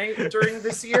dynamite during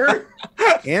this year?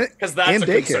 Because that's a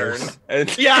concern. And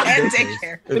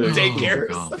daycare. And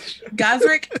daycares.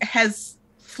 Gazrick has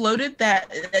floated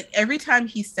that, like, every time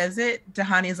he says it,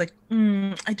 Tahani is like,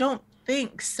 I don't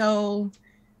think so.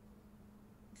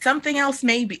 Something else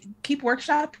maybe. Keep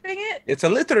workshopping it. It's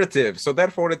alliterative, so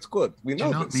therefore it's good. We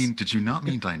know this. Did you not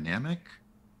mean dynamic?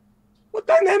 Well,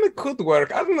 dynamic could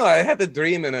work. I don't know. I had a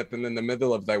dream in it, and in the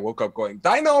middle of it, I woke up going,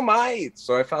 dynamite!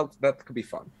 So I felt that could be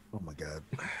fun. Oh my god.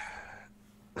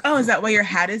 Oh, is that why your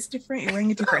hat is different? You're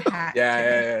wearing a different hat.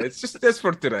 Yeah. It's just this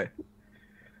for today.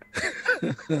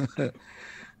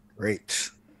 Great.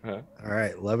 All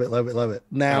right. Love it.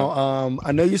 Now,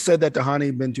 I know you said that Tahani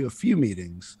had been to a few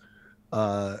meetings.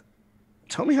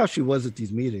 Tell me how she was at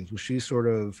these meetings. Was she sort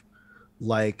of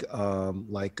like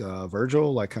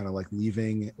Virgil, like kind of like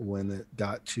leaving when it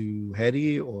got too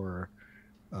heady, or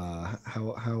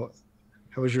how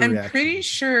was your reaction? I'm pretty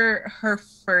sure her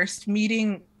first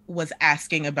meeting was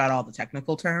asking about all the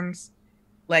technical terms.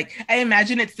 Like, I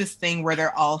imagine it's this thing where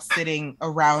they're all sitting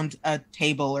around a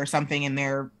table or something in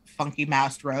their funky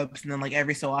masked robes, and then like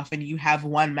every so often you have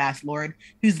one masked lord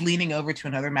who's leaning over to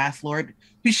another masked lord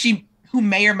who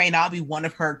may or may not be one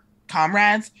of her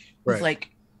comrades, who's like,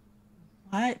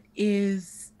 what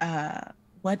is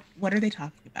what are they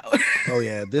talking about? Oh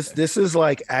yeah, this is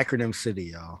like acronym city,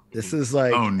 y'all. This is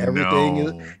like everything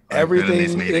in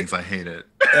these meetings. I hate it.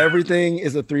 Everything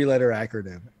is a 3-letter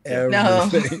acronym.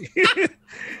 Everything.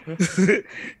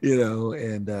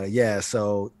 And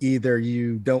so either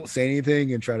you don't say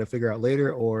anything and try to figure out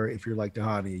later, or if you're like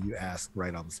Tahani, you ask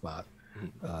right on the spot.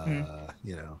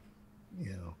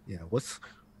 What's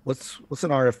an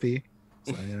RFP?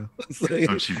 So,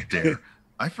 Don't you dare.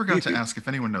 I forgot to ask if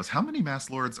anyone knows how many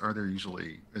Masked Lords are there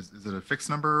usually. Is it a fixed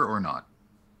number or not?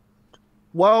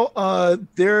 Well,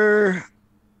 there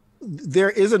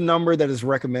is a number that is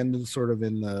recommended sort of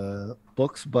in the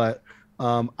books, but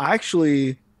I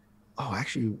actually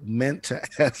meant to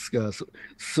ask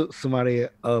somebody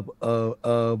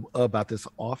about this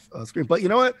off screen, but you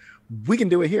know what? We can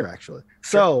do it here actually.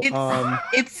 So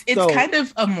it's kind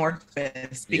of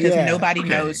amorphous because nobody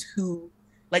knows who.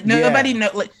 Like nobody know.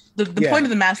 Like the point of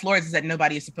the Masked Lords is that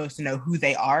nobody is supposed to know who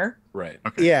they are. Right.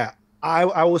 Okay. Yeah,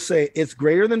 I will say it's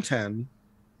greater than 10,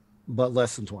 but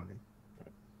less than 20.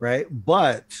 Right.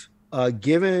 But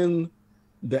given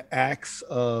the acts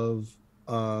of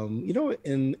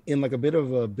in like a bit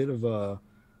of a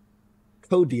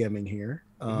co-DMing here.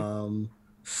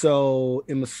 So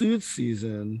in Masood's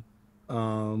season,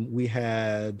 we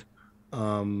had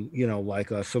some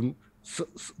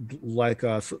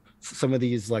of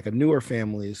these like a newer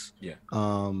families. Yeah.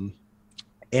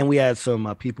 And we had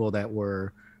some people that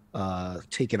were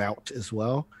taken out as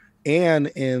well. And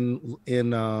in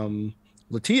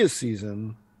LaTia's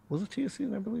season, was it LaTia's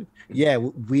season, I believe? Yeah,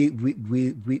 we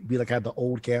like had the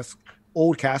old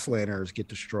Castellaners get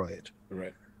destroyed.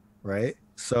 Right.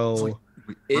 So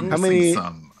how many?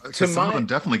 Some of them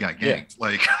definitely got ganked. Yeah.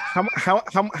 Like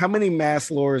how many Masked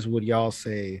Lords would y'all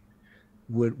say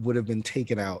would have been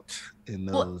taken out in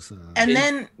those? And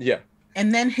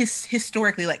then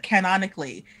historically, like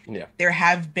canonically, there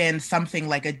have been something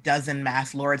like a dozen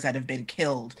Masked Lords that have been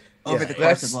killed over the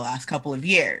course of the last couple of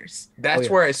years. That's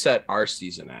where I set our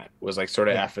season at, was like sort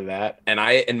of after that. And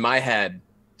I, in my head,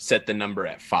 set the number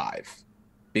at 5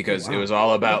 because it was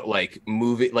all about like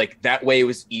moving, like that way it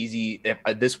was easy. If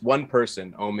this one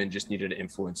person, Omen, just needed to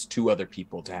influence 2 other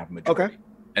people to have majority. Okay.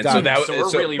 And so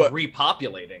we're really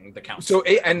repopulating the council.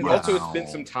 So also it's been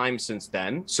some time since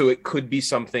then, so it could be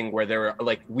something where there are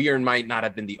like we might not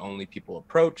have been the only people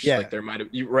approached. Like there might have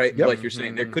like you're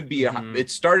saying there could be it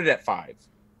started at 5.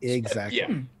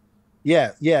 Exactly.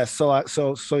 Yeah. So I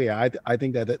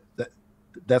think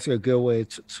that's a good way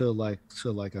to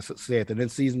say it. And in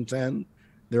season 10,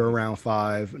 they're around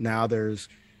 5. Now there's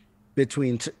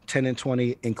between 10 and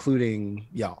 20, including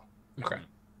y'all. Okay.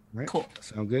 Right. Cool.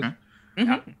 Sound good?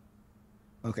 Mm-hmm.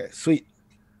 Okay. Sweet.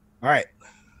 All right.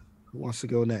 Who wants to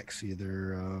go next?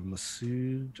 Either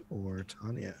Masood or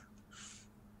Tanya.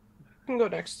 I can go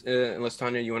next, unless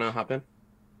Tanya, you want to hop in?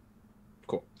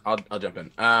 Cool. I'll jump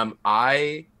in.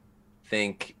 I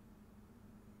think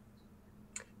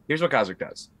here's what Gazrick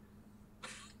does.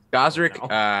 Gazrick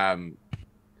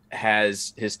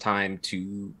has his time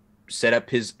to set up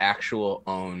his actual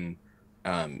own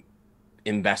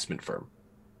investment firm.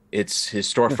 It's his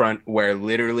storefront where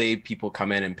literally people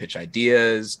come in and pitch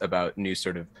ideas about new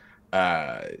sort of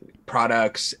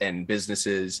products and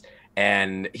businesses.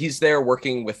 And he's there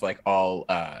working with like all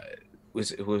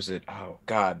was it? Oh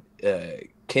God,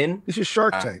 Kin. This is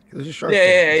Shark Tank. This is Shark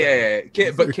Tank. Yeah.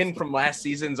 Kin, but Kin from last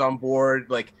season's on board,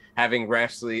 like having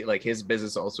vastly like his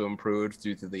business also improved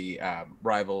due to the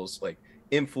rivals like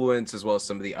influence, as well as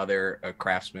some of the other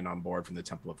craftsmen on board from the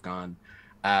Temple of Gon.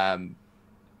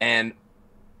 And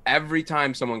every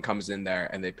time someone comes in there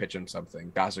and they pitch him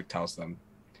something, Gazrick tells them,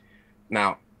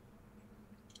 "Now,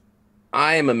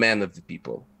 I am a man of the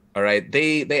people. All right.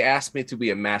 They asked me to be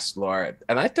a Masked Lord,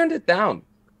 and I turned it down.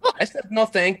 I said no,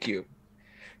 thank you."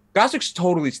 Gazrick's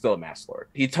totally still a Masked Lord.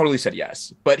 He totally said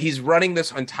yes, but he's running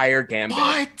this entire gambit.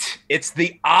 What? It's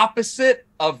the opposite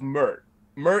of Mert.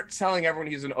 Mert telling everyone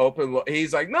he's an open.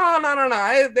 He's like,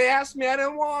 no. They asked me, I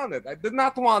didn't want it. I did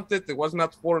not want it. It was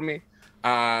not for me.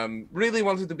 Really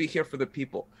wanted to be here for the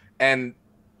people. And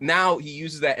now he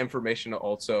uses that information to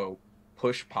also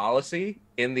push policy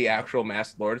in the actual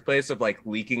Masked Lord place of like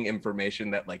leaking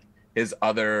information that like his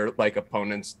other like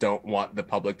opponents don't want the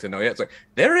public to know yet. It's like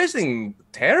they're raising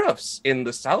tariffs in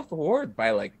the South Ward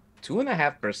by like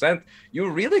 2.5%. You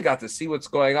really got to see what's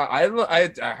going on. I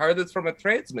heard it from a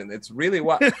tradesman. It's really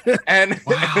what and,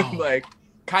 wow. and like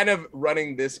kind of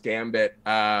running this gambit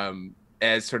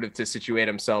as sort of to situate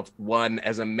himself one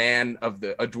as a man of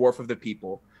a dwarf of the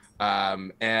people,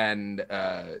 and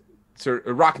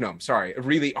rock gnome. Sorry,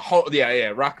 really.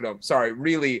 Rock gnome. Sorry,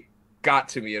 really got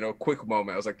to me in a quick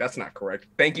moment. I was like, that's not correct.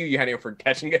 Thank you, Eugenio, for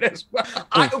catching it as well.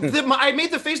 I made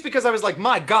the face because I was like,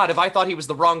 my God, if I thought he was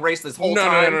the wrong race this whole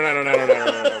time.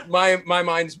 No. My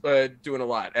mind's doing a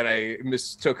lot, and I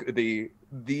mistook the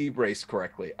race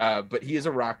correctly. But he is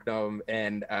a rock gnome,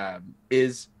 and I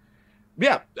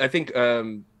think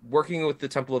working with the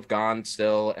Temple of Gon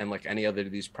still, and like any other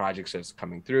of these projects that's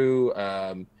coming through.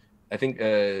 I think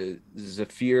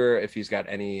Zephyr, if he's got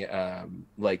any, had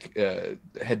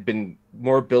been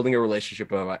more building a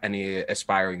relationship with any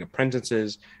aspiring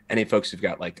apprentices, any folks who've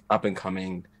got like up and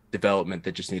coming development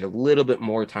that just need a little bit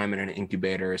more time in an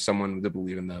incubator, someone to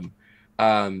believe in them,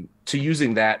 to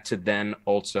using that to then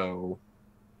also,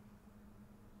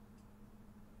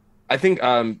 I think,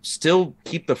 still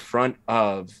keep the front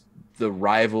of the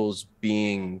rivals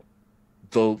being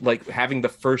having the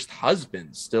first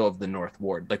husband still of the North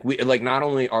Ward. Like not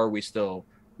only are we still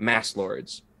Masked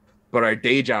Lords, but our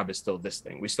day job is still this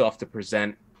thing. We still have to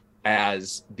present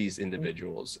as these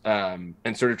individuals, and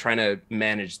sort of trying to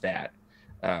manage that.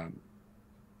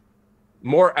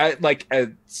 More like a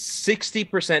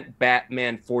 60%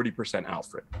 Batman, 40%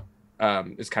 Alfred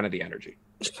is kind of the energy.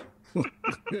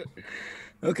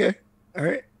 Okay. All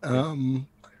right.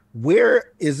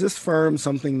 Where is this firm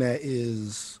something that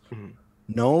is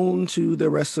known to the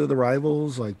rest of the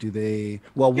rivals? Like, do they,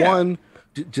 one,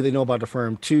 do they know about the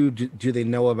firm? Two, do they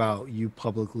know about you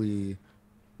publicly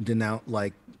denouncing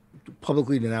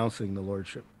the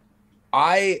lordship?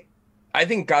 I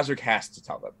think Gazrick has to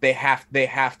tell them. They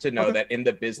have to know that in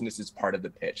the business is part of the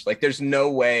pitch. Like, there's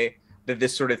no way that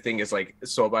this sort of thing is like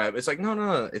so by. It's like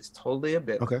no, it's totally a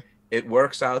bit. Okay. It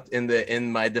works out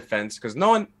in my defense because no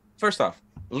one. First off,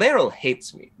 Laryl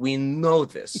hates me. We know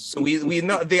this. So we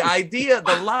know the idea,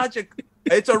 the logic,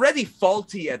 it's already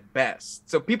faulty at best.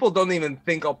 So people don't even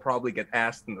think I'll probably get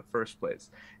asked in the first place.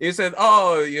 You said,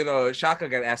 Shaka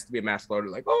got asked to be a Masked Lord.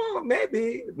 Like, oh,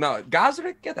 maybe. No,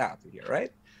 Gazrick, get out of here, right?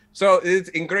 So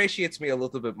it ingratiates me a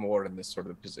little bit more in this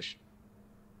sort of position.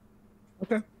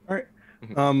 Okay, all right.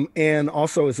 And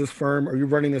also, is this firm, are you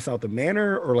running this out the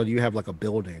manor, or do you have like a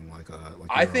building?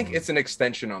 I think it's an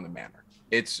extension on the manor.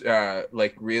 It's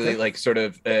really sort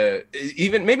of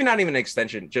even maybe not even an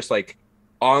extension, just like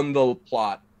on the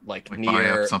plot, like near buy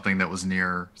up something that was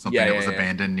near something that was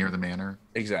abandoned near the manor.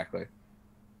 Exactly.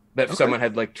 That someone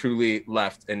had like truly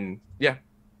left, and yeah.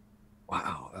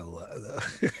 Wow, I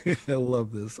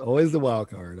love this. Always the wild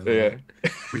card.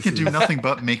 We can do nothing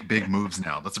but make big moves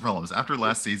now. That's the problem. Is after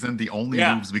last season, the only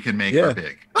moves we can make are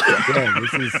big.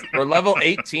 We're level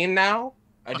 18 now.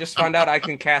 I just found out I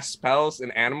can cast spells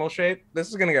in animal shape. This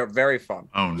is gonna get very fun.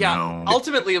 Oh no!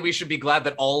 Ultimately, we should be glad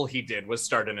that all he did was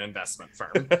start an investment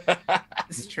firm.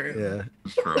 It's true. Yeah,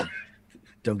 it's true.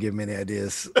 Don't give him any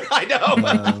ideas. I know.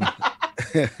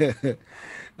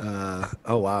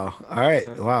 Oh wow. All right.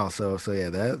 Wow. So yeah,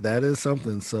 that is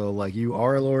something. So like you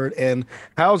are a lord. And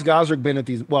how's Gazrick been at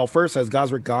these? Well, first, has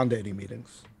Gazrick gone to any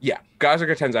meetings? Yeah,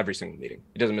 Gazrick attends every single meeting.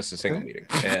 He doesn't miss a single meeting.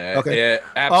 Okay.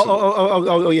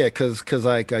 Absolutely. Yeah, because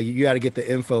like you got to get the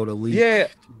info to leak. Yeah.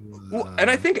 Well, and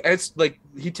I think it's like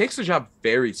he takes the job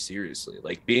very seriously.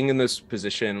 Like being in this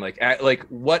position, like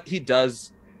what he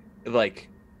does, like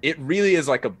it really is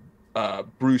like a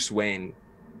Bruce Wayne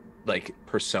like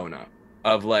persona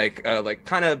of like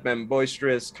kind of been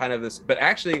boisterous, kind of this, but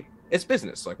actually it's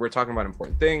business. Like we're talking about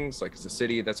important things. Like it's a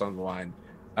city that's on the line.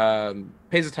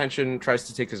 Pays attention, tries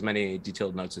to take as many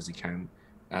detailed notes as he can.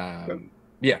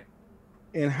 Yeah.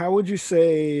 And how would you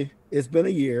say it's been a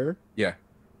year? Yeah.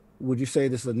 Would you say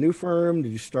this is a new firm?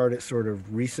 Did you start it sort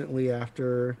of recently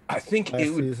after I think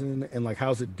last season? And like,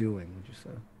 how's it doing, would you say?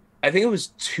 I think it was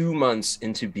 2 months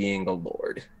into being a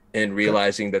lord and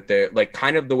realizing that they're like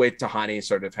kind of the way Tahani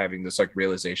sort of having this like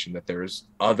realization that there's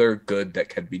other good that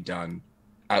can be done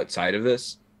outside of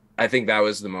this. I think that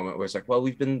was the moment where it's like, well,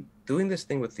 we've been doing this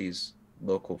thing with these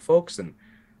local folks, and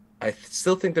I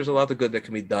still think there's a lot of good that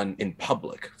can be done in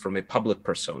public from a public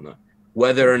persona.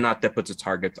 Whether or not that puts a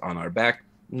target on our back,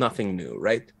 nothing new,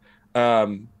 right?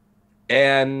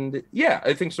 And yeah,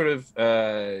 I think sort of,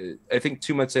 I think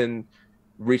 2 months in,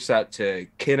 reached out to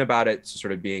Kin about it, so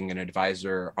sort of being an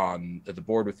advisor on the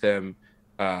board with him.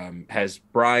 Has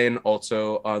Brian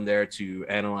also on there to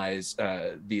analyze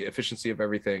the efficiency of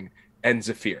everything, and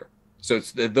Zephyr. So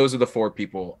it's those are the 4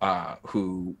 people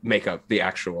who make up the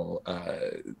actual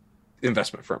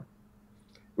investment firm.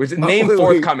 Was it name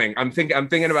forthcoming? I'm thinking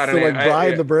about it. So like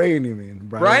Brian the Brain, you mean?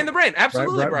 Brian the Brain,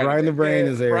 absolutely. Brian the Brain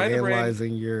is there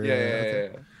analyzing your. Yeah.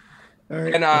 All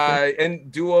right.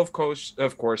 And Duo of course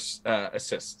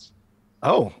assists.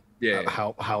 Oh. Yeah.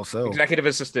 How so? Executive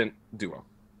assistant Duo.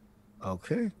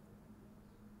 Okay.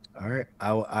 All right,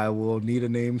 I will need a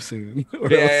name soon.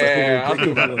 I'll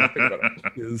think about it.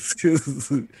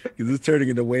 Because it's turning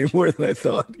into way more than I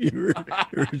thought you were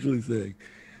originally saying.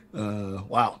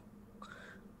 Wow.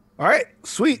 All right,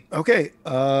 sweet. Okay.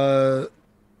 Tanya,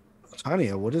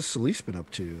 what has Selise been up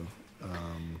to?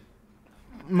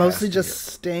 Mostly just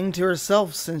staying to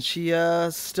herself, since she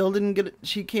still didn't get it.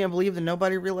 She can't believe that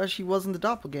nobody realized she wasn't the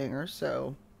doppelganger,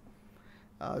 so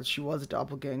she was a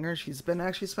doppelganger. She's been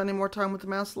actually spending more time with the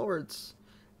Masked Lords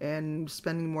and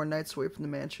spending more nights away from the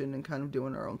mansion and kind of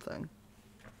doing her own thing.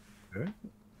 Okay.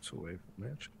 It's away from the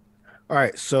mansion. All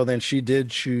right, so then she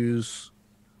did choose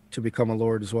to become a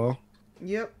lord as well?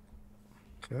 Yep.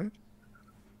 Okay.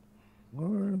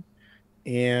 Lord.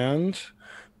 And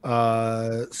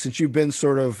since you've been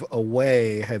sort of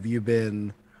away, have you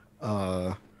been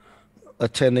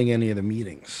attending any of the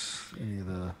meetings?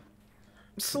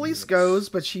 Selise goes,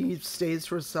 but she stays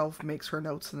to herself, makes her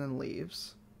notes, and then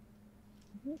leaves.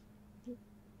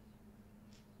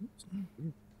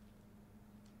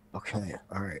 Okay.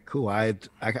 All right. Cool. I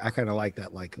kind of like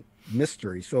that, like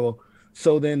mystery. So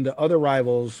then the other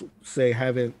rivals say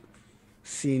haven't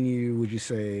seen you. Would you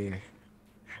say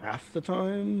half the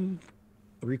time,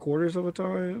 3/4 of the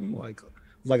time,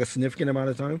 like a significant amount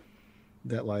of time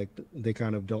that like they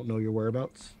kind of don't know your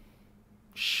whereabouts?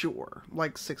 Sure,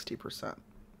 like 60%.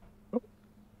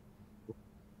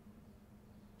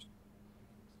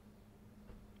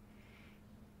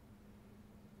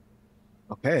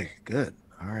 Okay, good.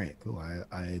 All right, cool.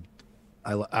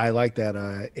 I like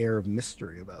that air of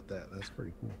mystery about that. That's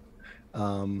pretty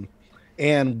cool.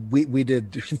 And we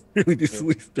did really do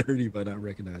Selise dirty by not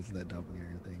recognizing that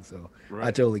doppelganger thing. So right.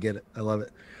 I totally get it. I love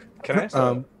it. Can I ask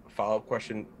a follow-up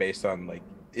question based on like,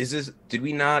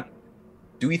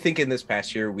 do we think in this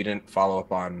past year we didn't follow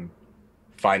up on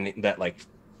finding that like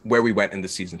where we went in the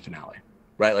season finale,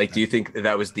 right? Like, do you think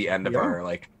that was the end of our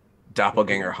like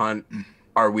doppelganger hunt?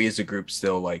 Are we as a group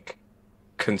still like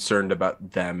concerned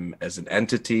about them as an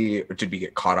entity, or did we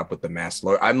get caught up with the Masked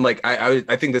Lord? I'm like, I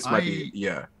think this might be,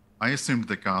 yeah. I assumed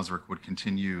that Gazrick would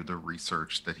continue the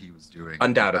research that he was doing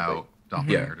undoubtedly about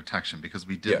doppelganger detection, because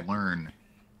we did learn,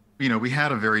 we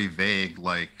had a very vague,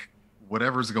 like,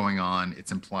 whatever's going on,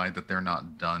 it's implied that they're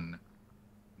not done.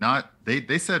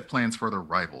 They said plans for their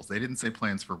rivals. They didn't say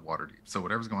plans for Waterdeep. So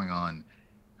whatever's going on,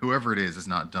 whoever it is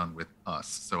not done with us.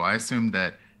 So I assumed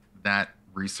that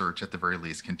research at the very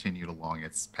least continued along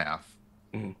its path.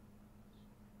 Mm-hmm.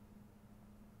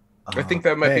 I think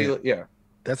that might be, yeah.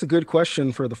 That's a good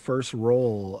question for the first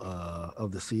roll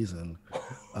of the season.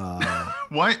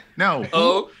 What? No.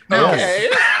 Oh, no. Okay.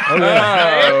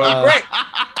 Great.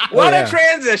 What a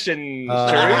transition.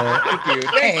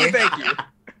 Thank you.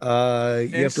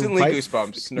 You Instantly have to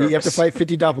fight, goosebumps. You have to fight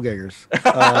 50 doppelgangers.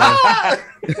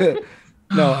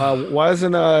 No, why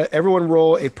doesn't everyone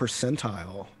roll a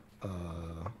percentile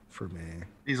for me?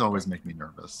 These always make me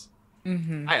nervous.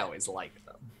 I always like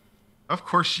them. Of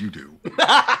course you do.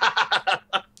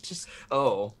 Just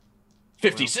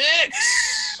 56.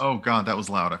 Oh God, that was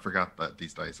loud. I forgot that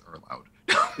these dice are loud.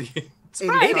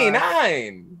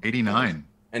 89. 89.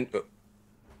 And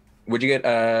what'd you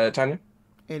get, Tanya?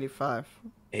 85.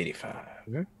 85.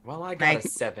 Well, I got a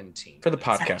 17 For the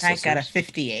podcast. I got a listeners.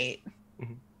 58.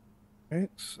 Right,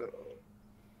 so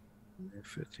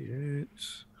 58,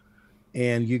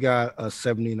 and you got a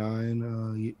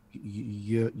 79.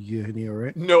 Eugenio,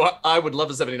 right? No, I would love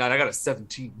a 79. I got a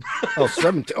 17. Oh,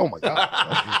 17. Oh my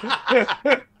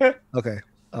god. Okay.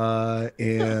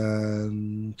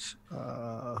 And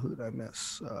who did I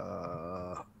miss?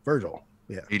 Virgil.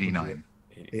 Yeah. 89.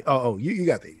 Oh, you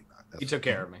got the 89. You took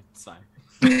care of me. It's fine.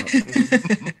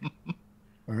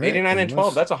 All right, 89 and 12.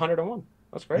 let's- That's 101.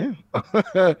 That's great.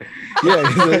 Yeah.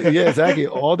 yeah, exactly.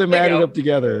 All them There you added go. up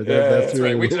together. Yeah, that's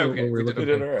right. We did okay. what we're We did looking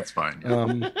okay. for. That's fine.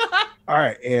 Yeah. All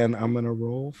right, and I'm gonna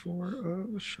roll for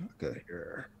Shaka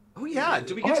here. Oh, yeah.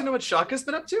 Do we get to know what Shaka's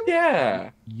been up to? Yeah.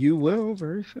 You will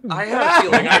very soon. I have a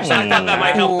feeling. Actually, I thought that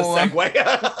might help the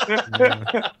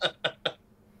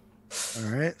segue. All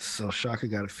right, so Shaka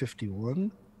got a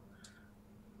 51.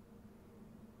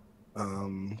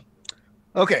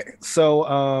 Okay,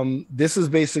 so this is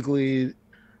basically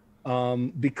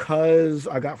because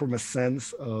I got from a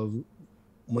sense of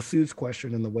Masood's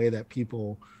question and the way that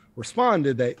people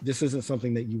responded that this isn't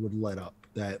something that you would let up,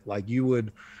 that like you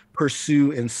would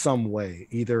pursue in some way,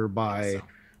 either by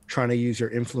trying to use your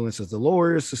influence as the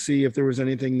lawyers to see if there was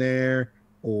anything there,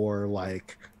 or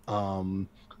like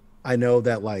I know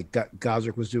that like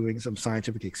Gazrick was doing some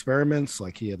scientific experiments,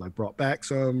 like he had like brought back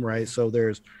some, right? So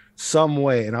there's some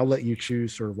way, and I'll let you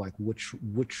choose sort of like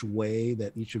which way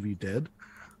that each of you did.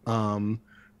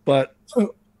 But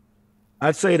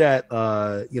I'd say that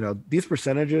these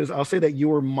percentages, I'll say that you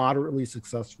were moderately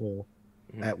successful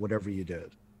at whatever you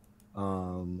did.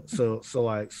 So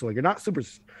you're not super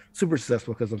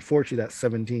successful, because unfortunately that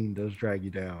 17 does drag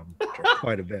you down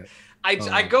quite a bit.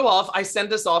 I go off. I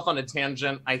send us off on a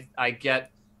tangent. I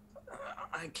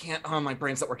can't. Oh, my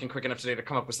brain's not working quick enough today to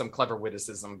come up with some clever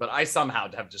witticism. But I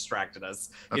somehow have distracted us.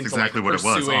 That's into, exactly like, what it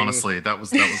was. pursuing- Honestly, that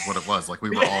was what it was. Like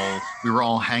we were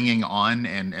all hanging on,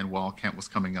 and while Kent was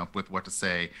coming up with what to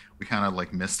say, we kind of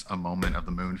like missed a moment of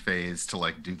the moon phase to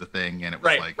like do the thing, and it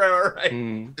was Right.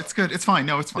 it's good. It's fine.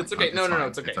 No, it's fine. It's okay. No, fine.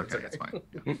 it's okay. It's fine.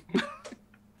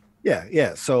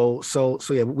 Yeah. So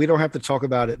yeah, we don't have to talk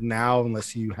about it now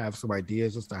unless you have some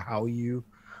ideas as to how you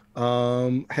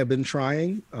have been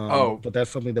trying. But that's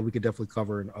something that we could definitely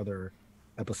cover in other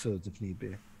episodes if need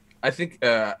be. I think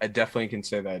I definitely can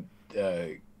say that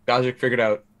Gazrick figured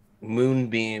out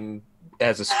Moonbeam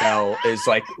as a spell is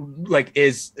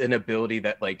is an ability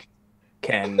that like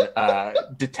can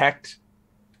detect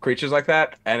creatures like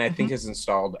that, and I think has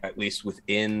installed, at least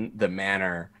within the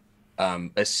Manor,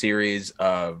 a series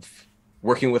of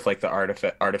working with like the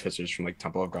artificers from like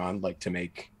Temple of God, like to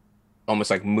make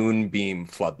almost like moonbeam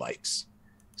floodlights.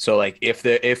 So like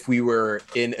if we were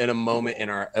in a moment in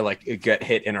our get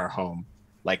hit in our home,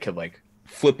 like could like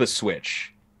flip a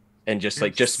switch and just to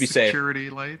be safe. Security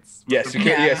lights.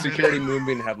 Security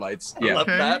moonbeam headlights. I love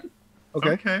that.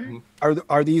 Okay.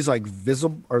 Are these like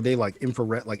visible? Are they like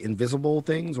infrared, like invisible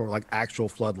things, or like actual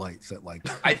floodlights that like?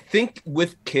 I think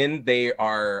with Kin they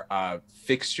are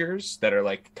fixtures that are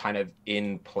like kind of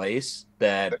in place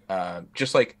that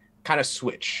just like kind of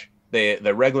switch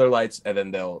the regular lights, and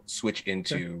then they'll switch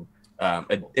into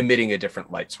emitting a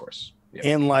different light source. Yeah.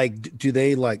 And like, do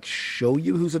they like show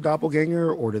you who's a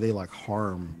doppelganger, or do they like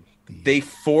harm? They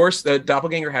force the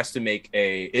doppelganger has to make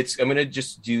I'm gonna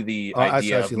just do the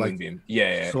idea of moonbeam.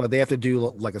 Yeah. So they have to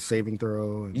do like a saving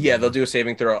throw. They'll do a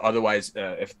saving throw. Otherwise,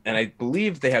 and I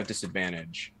believe they have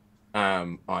disadvantage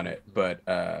on it. But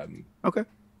okay.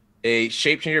 A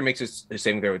shapechanger makes a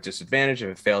saving throw with disadvantage. If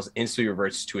it fails, instantly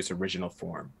reverts to its original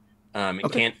form.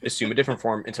 It can't assume a different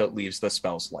form until it leaves the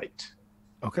spell's light.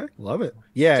 Okay, love it.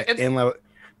 Yeah,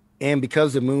 and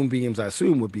because the moonbeams, I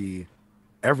assume, would be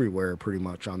everywhere pretty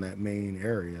much on that main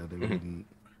area, they wouldn't.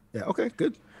 Yeah. Okay.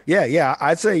 Good. Yeah.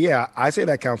 I'd say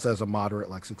that counts as a moderate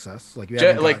like success. Like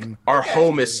our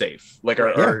home is safe. Like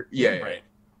our Right.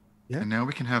 Yeah. And now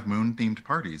we can have moon themed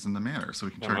parties in the Manor, so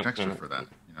we can charge extra for that.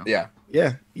 You know?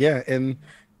 Yeah. And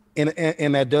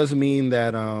that does mean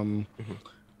that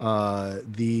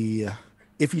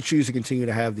if you choose to continue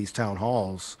to have these town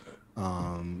halls,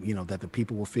 that the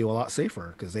people will feel a lot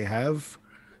safer, because they have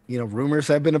rumors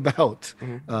have been about,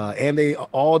 and they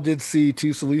all did see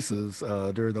two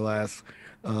Selises during the last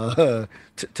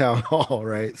town hall,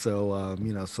 right? So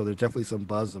so there's definitely some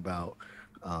buzz about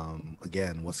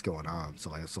again what's going on. So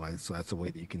that's a way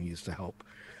that you can use to help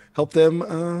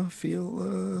them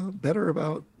feel better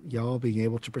about y'all being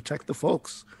able to protect the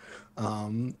folks.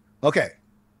 Okay,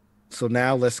 so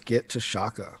now let's get to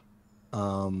Shaka.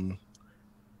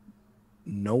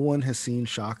 No one has seen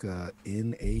Shaka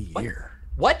in a year.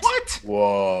 What?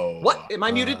 Whoa. What? Am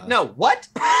I muted? No. What?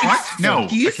 What? No.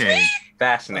 Excuse Okay. me?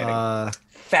 Fascinating.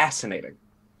 Fascinating.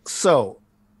 So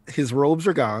his robes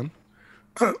are gone.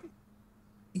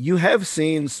 You have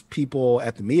seen people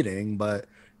at the meeting, but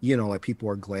like people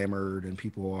are glamored and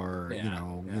people are, they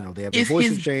have their Is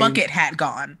voices his changed. bucket hat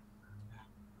gone?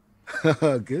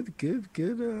 Good.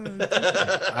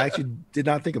 I actually did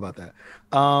not think about that.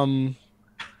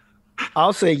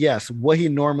 I'll say yes. What he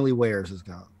normally wears is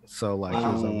gone. So like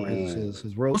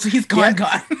his robe. So he's gone.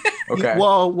 Okay.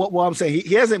 Well, I'm saying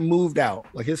he hasn't moved out.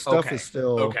 Like his stuff is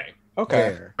still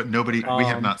there. But nobody, we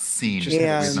have not seen. We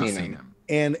have not seen him.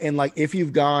 And like if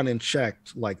you've gone and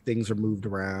checked, like things are moved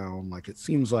around. Like it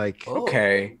seems like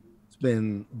it's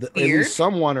been at least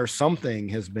someone or something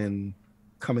has been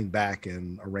coming back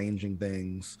and arranging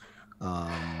things.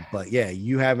 But yeah,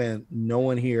 you haven't. No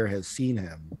one here has seen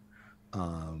him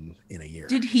in a year.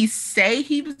 Did he say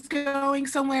he was going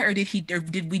somewhere, or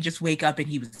did we just wake up and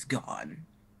he was gone?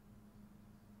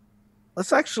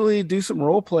 Let's actually do some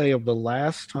role play of the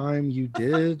last time you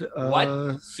did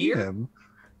see him.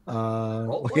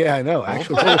 Yeah, I know.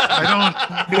 Actually,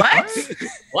 I don't.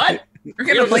 What? We're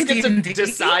gonna play just get to D&D?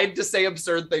 decide to say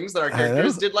absurd things that our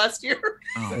characters did last year.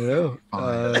 I know.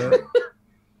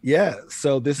 Yeah.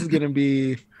 So this is gonna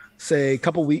be, say, a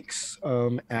couple weeks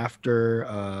after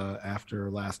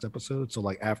last episode. So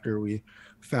like after we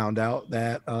found out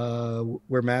that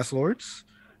we're Masked Lords,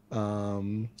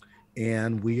 and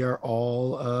we are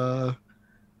all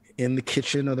in the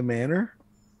kitchen of the manor.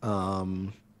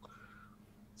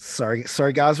 Sorry,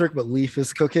 Gazrick, but Leaf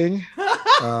is cooking.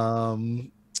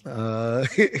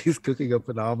 He's cooking a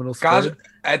phenomenal spread.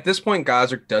 At this point,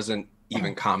 Gazrick doesn't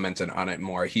even comment on it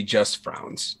more. He just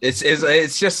frowns. It's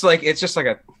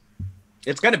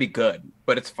gonna be good,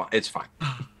 but it's fine. It's fine.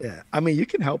 Yeah, I mean, you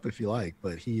can help if you like,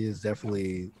 but he is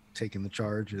definitely taking the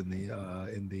charge in the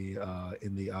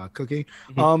cooking.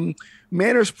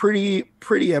 Manor's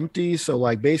pretty empty, so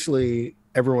like basically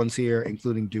everyone's here,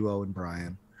 including Duo and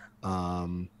Brian.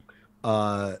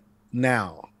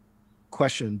 Now,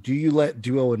 question: do you let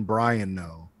Duo and Brian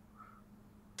know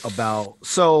about?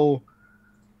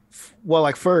 Well,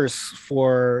 like first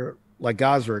for like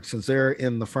Gazrick, since they're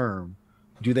in the firm,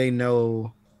 do they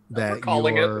know that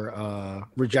your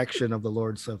rejection of the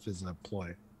Lord stuff is a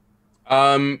ploy?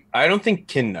 I don't think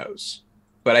Kin knows,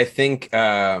 but I think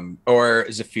or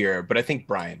Zafir, but I think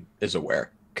Brian is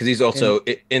aware because he's also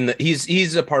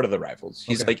he's a part of the rivals.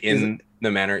 He's like in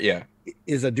the manor. Yeah,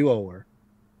 is a Duo aware?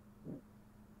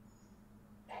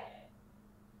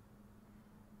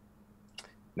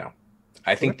 No,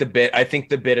 I think the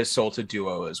bit is sold to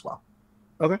Duo as well.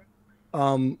 Okay.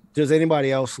 Does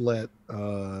anybody else let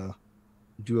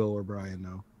Duo or Brian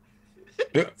know?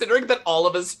 Considering that all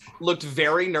of us looked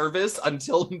very nervous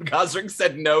until Gazrick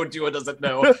said no, Duo doesn't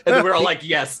know, and then we were all like,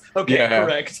 "Yes, okay,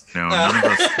 correct." No,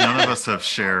 none of us have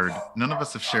shared. None of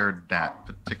us have shared that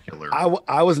particular.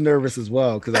 I was nervous as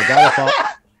well because I gotta follow.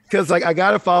 Because like I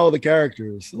gotta follow the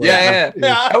characters. Like, yeah.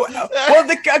 Well,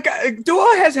 the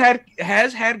Duo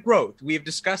has had growth. We've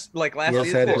discussed like last year.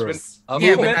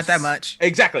 Yeah, but not that much.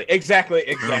 Exactly.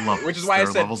 Which is why I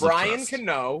said Brian can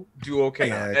know, Duo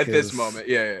cannot at this moment.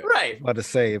 Yeah. Right. About to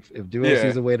say if Duo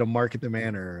sees a way to market the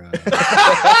manor,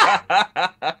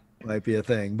 might be a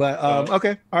thing. But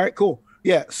okay, all right, cool.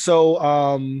 Yeah.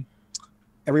 So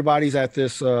everybody's at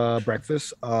this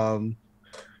breakfast.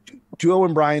 Duo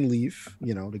and Brian leave,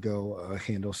 to go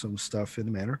handle some stuff in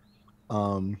the manor.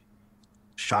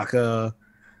 Shaka,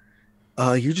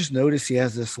 you just notice he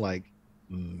has this like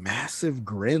massive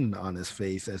grin on his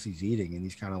face as he's eating, and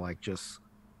he's kind of like just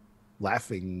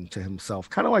laughing to himself,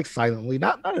 kind of like silently,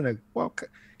 not in a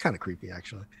kind of creepy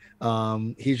actually.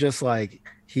 He's just like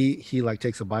he like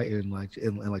takes a bite and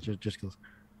just goes,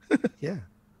 yeah,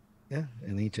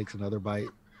 and he takes another bite,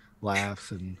 laughs,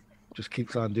 and just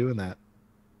keeps on doing that.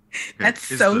 That's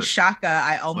Shaka.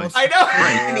 I know. Right.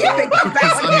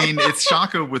 Because I mean, it's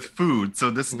Shaka with food,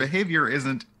 so this behavior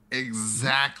isn't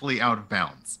exactly out of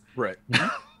bounds. Right.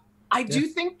 I do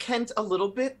think Kent a little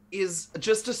bit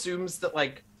just assumes that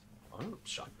like,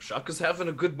 Shuck is having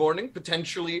a good morning,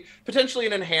 potentially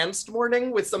an enhanced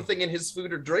morning with something in his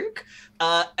food or drink.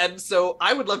 And so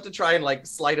I would love to try and like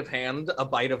sleight of hand a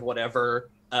bite of whatever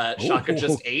Shaka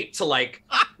just ate to like,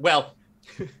 well,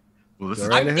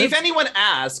 if anyone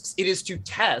asks, it is to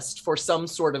test for some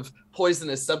sort of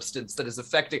poisonous substance that is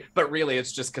affecting, but really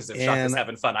it's just because if Shaka's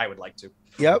having fun, I would like to.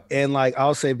 Yep. And like,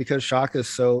 I'll say because Shaka's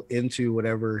so into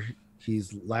whatever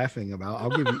he's laughing about, I'll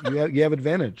give you have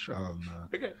advantage on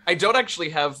Okay. I don't actually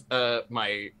have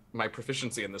my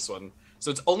proficiency in this one, so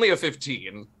it's only a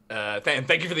 15. And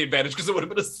thank you for the advantage because it would have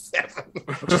been a 7.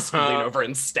 Just lean over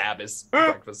and stab his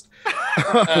breakfast.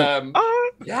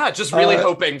 Just really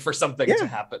hoping for something to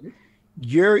happen.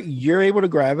 You're able to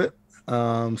grab it.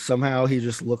 Somehow he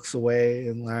just looks away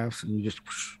and laughs, and you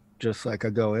just like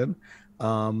a go in.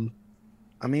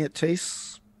 I mean, it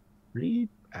tastes pretty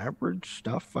average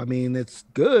stuff. I mean, it's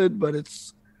good, but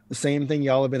it's the same thing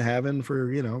y'all have been having for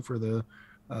the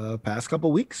past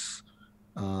couple weeks.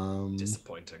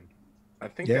 Disappointing. I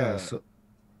think. I'd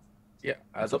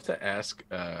love to ask.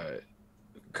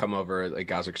 Come over, like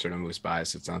Gazrick sort of moves by.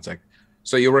 So it sounds like.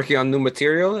 So you're working on new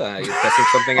material. You're testing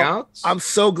something out. I'm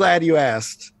so glad you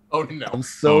asked. Oh no! I'm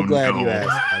so glad you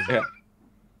asked. Yeah.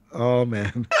 Oh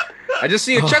man. I just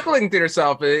see you chuckling to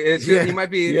yourself. You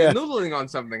might be noodling on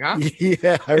something, huh?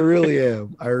 Yeah, I really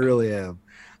am.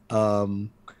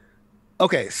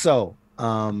 Okay, so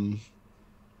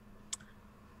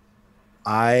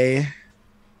I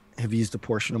have used a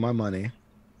portion of my money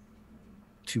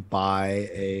to buy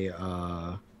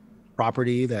a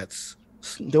property that's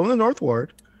still in the North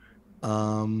Ward.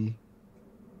 And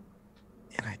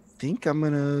I think I'm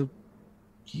gonna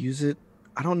use it.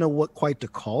 I don't know what quite to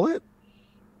call it,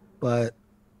 but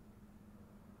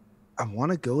I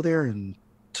want to go there and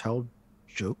tell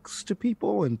jokes to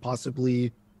people and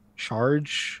possibly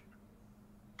charge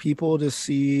people to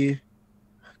see.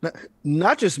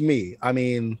 Not just me. I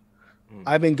mean,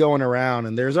 I've been going around,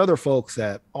 and there's other folks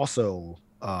that also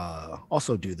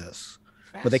do this,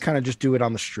 but they kind of just do it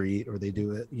on the street, or they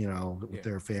do it, with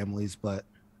their families. But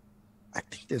I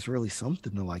think there's really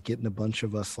something to like getting a bunch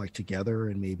of us like together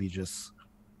and maybe just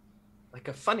like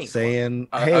a funny saying,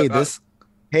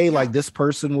 like this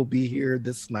person will be here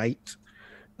this night.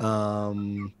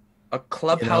 A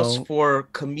clubhouse for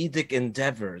comedic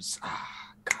endeavors.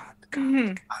 God.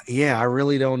 Yeah, I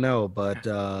really don't know, but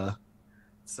I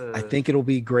think it'll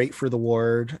be great for the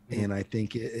ward, and I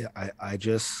think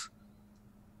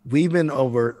we've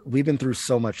been through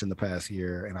so much in the past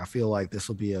year, and I feel like this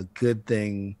will be a good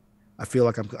thing. I feel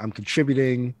like I'm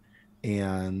contributing,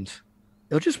 and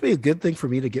it'll just be a good thing for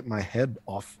me to get my head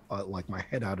off, my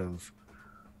head out of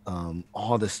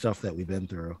all this stuff that we've been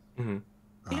through.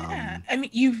 Yeah, I mean,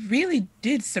 you really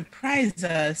did surprise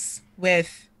us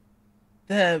with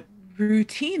the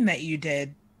routine that you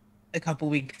did a couple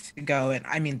weeks ago, and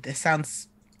I mean, this sounds,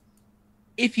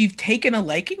 if you've taken a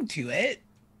liking to it,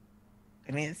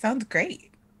 I mean, it sounds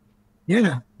great.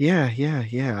 Yeah. I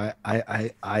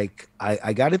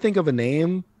got to think of a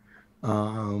name,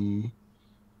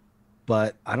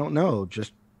 but I don't know,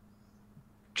 just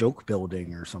joke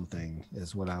building or something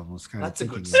is what I was kind of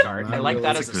thinking. That's a good start. I like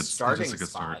that as a starting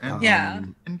spot.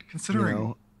 And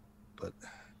considering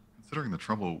considering the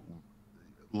trouble,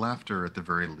 laughter at the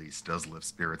very least does lift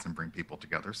spirits and bring people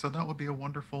together. So that would be a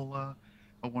wonderful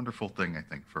thing, I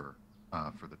think, for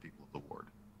the people of the ward.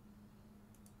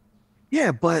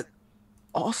 Yeah, but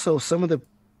also some of the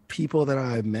people that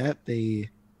I met,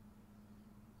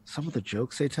 some of the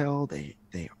jokes they tell, they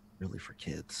are really for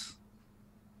kids.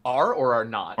 Are or are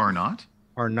not? Are not?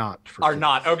 Are not for are kids.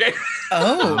 not. Okay.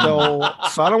 Oh.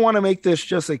 So I don't want to make this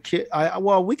just a kid.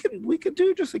 We could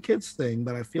do just a kids thing,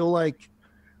 but I feel like,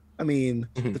 I mean,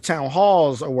 the town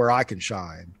halls are where I can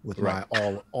shine with my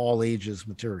all ages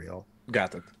material.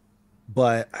 Got it.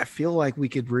 But I feel like we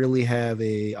could really have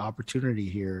a opportunity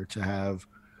here to have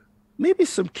maybe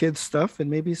some kids stuff and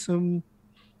maybe some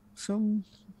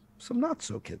not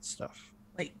so kids stuff.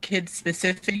 Like kids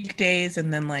specific days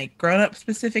and then like grown up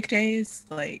specific days,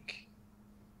 like.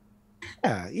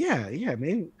 Yeah.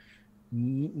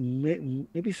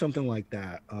 Maybe something like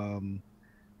that.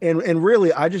 And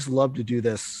really, I just love to do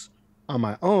this on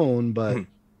my own, but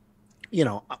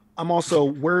I'm also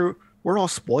we're all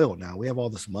spoiled now. We have all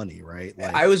this money, right?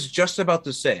 Like, I was just about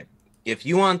to say, if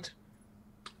you want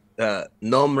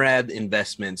Nomrad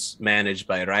investments managed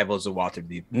by Rivals of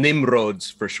Waterdeep,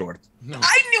 Nimrods for short. No.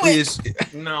 I knew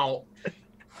it. No.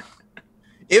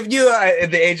 If you at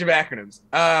the age of acronyms,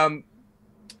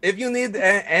 if you need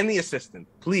any assistance,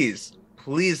 please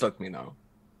let me know.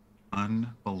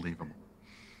 Unbelievable.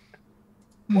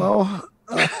 well,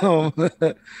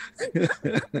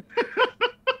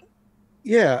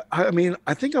 Yeah, I mean,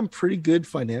 I think I'm pretty good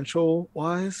financial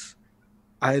wise.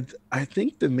 I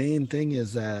think the main thing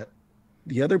is that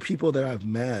the other people that I've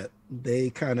met,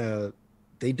 they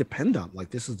depend on, like,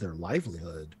 this is their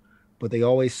livelihood, but they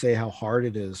always say how hard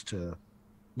it is to,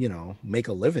 make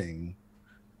a living,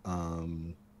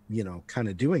 kind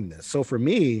of doing this. So for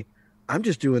me, I'm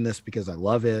just doing this because I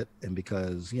love it and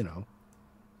because,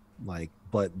 like,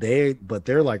 but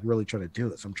they're like really trying to do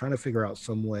it. So I'm trying to figure out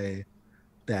some way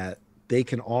that they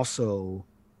can also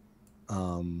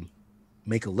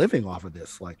make a living off of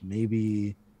this. Like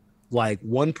maybe like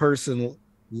one person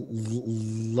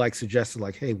like suggested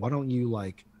like, hey, why don't you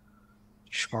like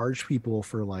charge people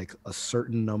for like a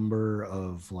certain number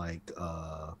of like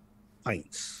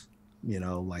pints,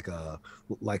 like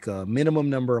a minimum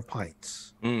number of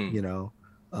pints,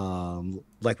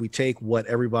 like we take what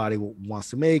everybody wants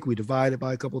to make, we divide it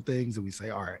by a couple of things, and we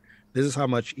say, all right, this is how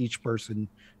much each person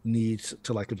needs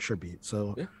to like contribute.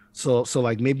 So yeah. So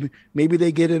like maybe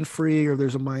they get in free, or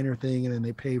there's a minor thing, and then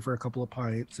they pay for a couple of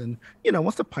pints, and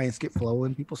once the pints get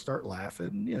flowing, people start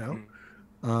laughing,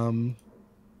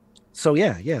 so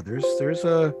yeah, there's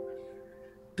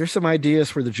some ideas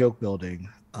for the joke building,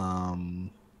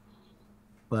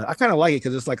 but I kind of like it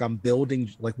because it's like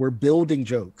we're building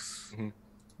jokes,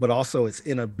 but also it's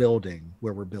in a building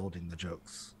where we're building the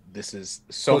jokes. This is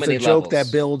so many it's a levels. Joke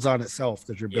that builds on itself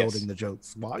because you're building the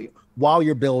jokes while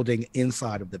you're building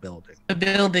inside of the building. The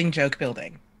building joke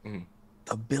building.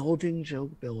 The building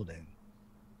joke building.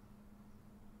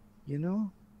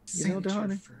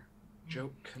 Donnie?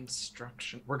 Joke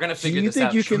construction. We're gonna figure this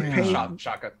out. Do you think you can paint?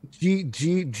 Shaka. Do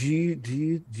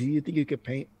you think you could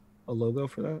paint a logo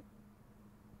for that?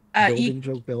 Building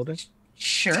joke building.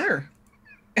 Sure.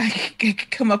 I could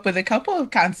come up with a couple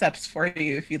of concepts for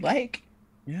you if you'd like.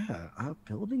 Yeah,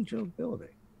 building joke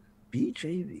building,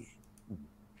 BJV.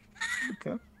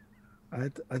 Okay,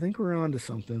 I think we're on to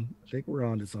something.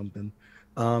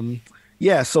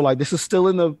 Yeah, so like this is still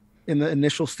in the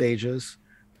initial stages,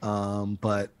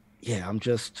 but yeah, I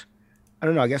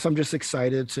don't know. I guess I'm just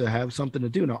excited to have something to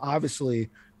do. Now, obviously,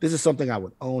 this is something I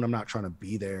would own. I'm not trying to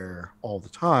be there all the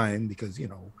time because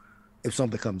if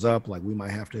something comes up, like we might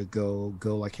have to go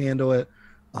like handle it.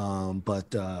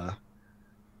 But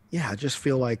yeah, I just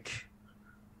feel like,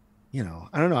 I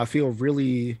don't know. I feel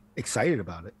really excited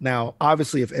about it. Now,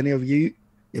 obviously, if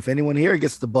anyone here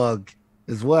gets the bug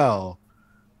as well,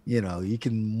 you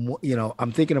can,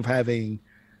 I'm thinking of having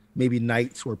maybe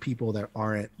nights where people that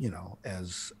aren't,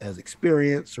 as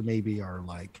experienced or maybe are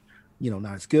like,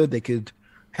 not as good, they could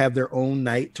have their own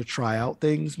night to try out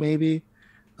things maybe.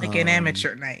 Like an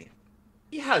amateur night.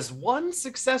 He has one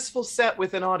successful set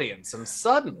with an audience, and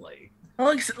suddenly...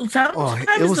 Well,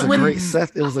 sometimes it was a great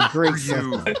set. It was a great set.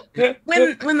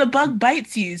 When the bug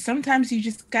bites you, sometimes you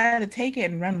just gotta take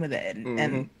it and run with it,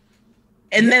 and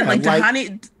then like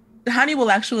Tahani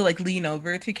will actually like lean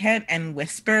over to Kent and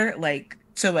whisper like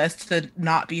so as to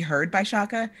not be heard by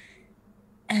Shaka,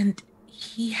 and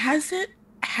he hasn't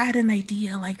had an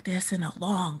idea like this in a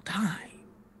long time.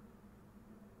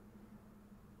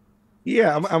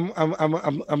 Yeah,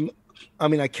 I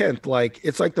mean, I can't, like,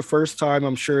 it's like the first time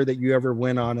I'm sure that you ever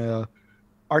went on a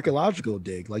archaeological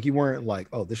dig. Like you weren't like,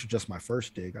 oh, this is just my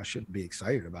first dig, I shouldn't be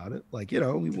excited about it. Like,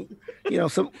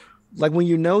 so like when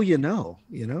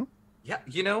Yeah,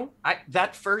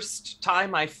 that first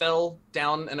time I fell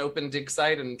down an open dig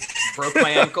site and broke my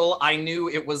ankle, I knew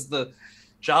it was the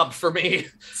job for me.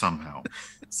 Somehow.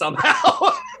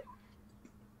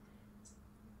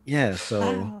 Yeah,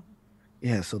 so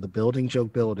the building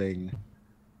joke building.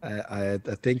 I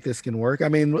think this can work. I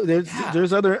mean,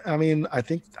 there's other. I mean, I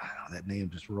think that name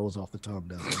just rolls off the tongue,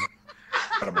 doesn't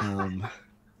it?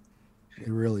 It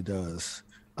really does.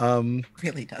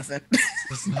 Really doesn't.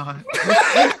 It's not.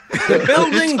 The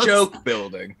building joke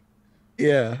building.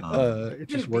 Yeah, it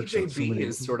just works. BJB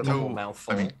is sort of a whole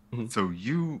mouthful. I mean, so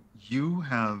you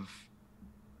have,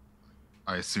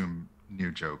 I assume,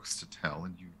 new jokes to tell,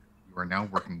 and you are now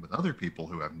working with other people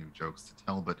who have new jokes to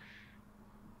tell, but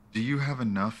do you have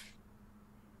enough,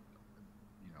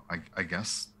 I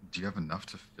guess, do you have enough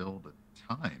to fill the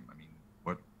time? I mean,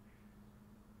 what?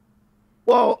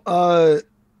 Well,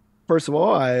 first of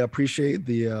all, I appreciate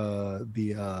the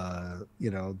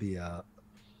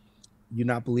you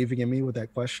not believing in me with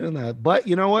that question. But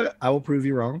you know what? I will prove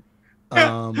you wrong.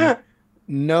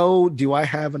 No, do I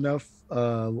have enough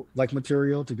like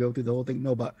material to go through the whole thing?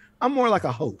 No, but I'm more like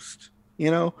a host.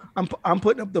 I'm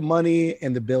putting up the money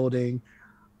and the building.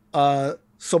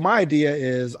 So my idea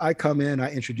is I come in,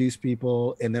 I introduce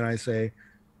people, and then I say,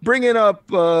 bringing up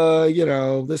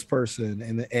this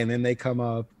person, and then they come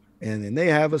up, and then they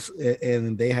have I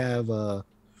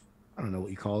don't know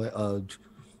what you call it,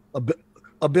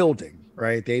 a building,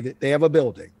 right? They have a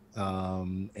building,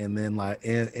 and then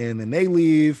and then they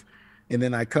leave, and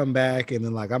then I come back, and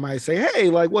then I might say, hey,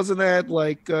 wasn't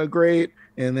that great?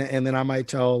 And then I might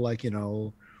tell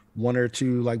one or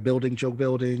two joke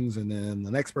buildings, and then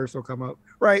the next person will come up,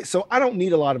 right? So I don't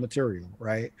need a lot of material,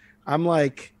 right? I'm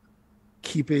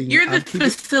keeping. You're the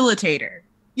facilitator.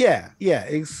 Yeah,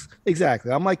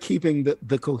 exactly. I'm keeping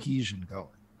the cohesion going.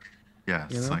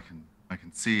 Yes, I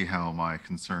can see how my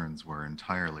concerns were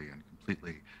entirely and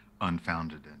completely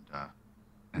unfounded.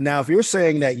 And now, if you're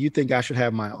saying that you think I should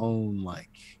have my own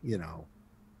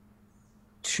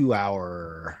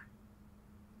 2-hour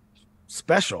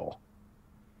special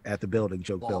at the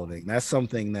joke building, that's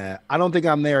something that I don't think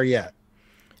I'm there yet.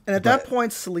 And at that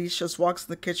point, Selise just walks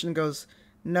in the kitchen and goes,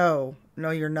 no,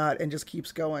 you're not, and just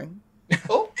keeps going.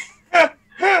 Oh.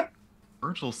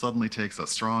 Virgil suddenly takes a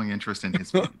strong interest in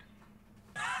his food.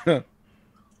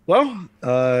 Well,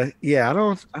 yeah, I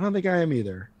don't think I am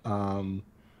either.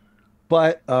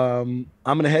 But I'm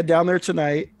gonna head down there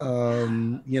tonight.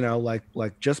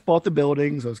 Just bought the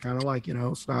building, so it's kind of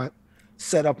it's not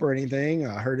set up or anything.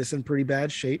 I heard it's in pretty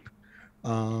bad shape.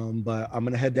 But I'm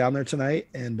gonna head down there tonight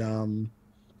and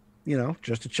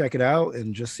just to check it out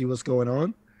and just see what's going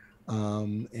on.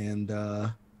 I'm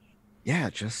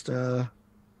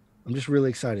just really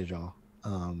excited, y'all.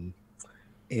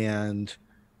 And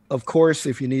of course,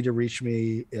 if you need to reach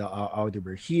me, I'll either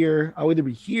be here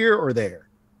or there,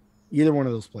 either one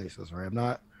of those places. Right? I'm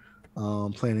not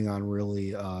planning on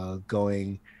really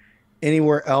going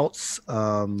anywhere else.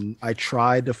 I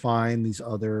tried to find these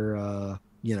other,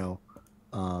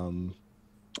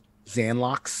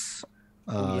 Zanlocks.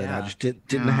 And I just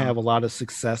didn't have a lot of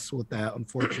success with that,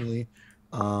 unfortunately.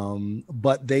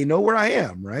 But they know where I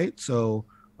am, right? So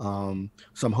I'm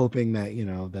hoping that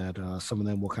that some of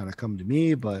them will kind of come to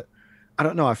me, but I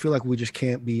don't know. I feel like we just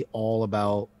can't be all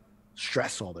about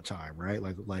stress all the time, right?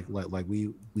 Like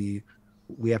we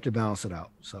have to balance it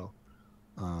out. So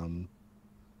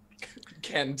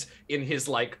Kent in his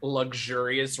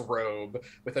luxurious robe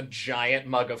with a giant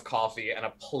mug of coffee and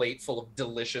a plate full of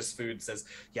delicious food says,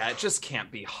 yeah, it just can't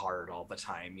be hard all the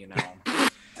time,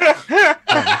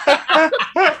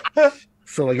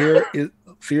 So you're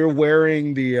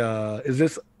wearing the is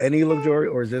this any luxury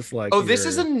or is this this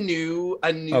is a new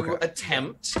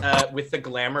attempt with the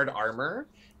glamored armor.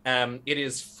 It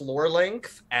is floor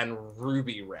length and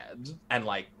ruby red and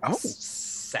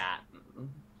satin.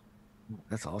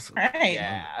 That's awesome. Right.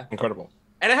 Yeah. Incredible.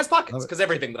 And it has pockets because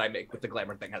everything that I make with the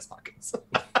glamour thing has pockets.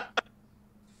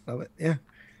 Love it. Yeah.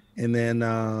 And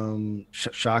then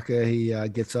Shaka, he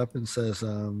gets up and says,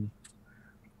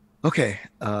 okay,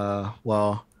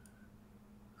 well,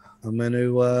 I'm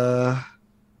gonna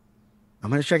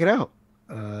check it out.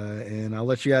 And I'll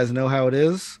let you guys know how it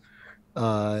is.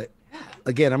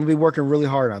 Again, I'm gonna be working really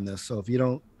hard on this. So if you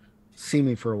don't see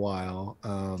me for a while,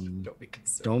 Don't be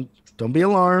concerned. Don't be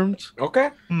alarmed.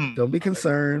 Okay. Don't be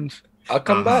concerned. I'll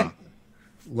come back.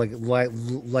 Like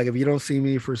if you don't see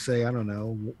me for, say, I don't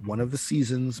know, one of the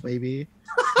seasons, maybe.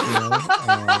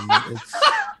 It's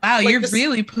wow, you're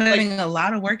really putting a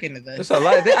lot of work into this. It's a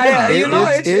lot.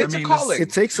 It's a calling.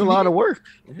 It takes a lot of work.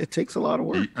 It takes a lot of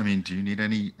work. Do you need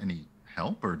any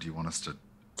help, or do you want us to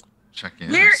check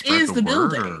in? Where or spread is the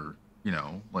word, building?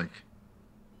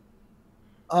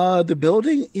 Or, the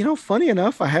building, funny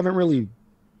enough, I haven't really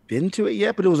been to it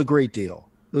yet, but it was a great deal.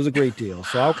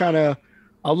 So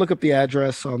I'll look up the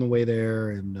address on the way there,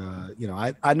 and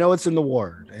I know it's in the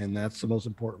ward, and that's the most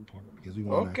important part because we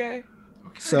want to. Okay.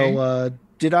 So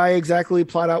did I exactly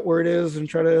plot out where it is and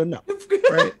try to no,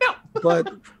 right? No.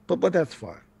 but that's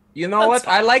fine. You know what?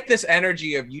 I like this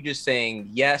energy of you just saying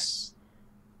yes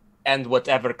and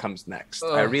whatever comes next.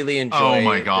 I really enjoy. Oh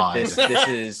my god! This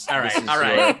is all right.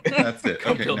 That's it.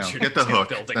 Okay, now get the hook.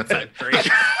 That's it.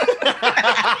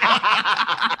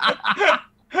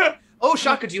 Oh,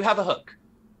 Shaka, do you have a hook?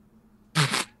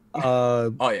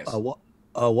 Oh yes.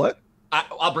 What?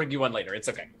 I'll bring you one later. It's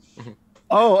okay.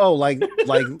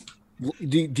 Do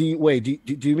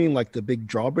you mean like the big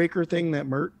jawbreaker thing that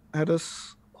Mert had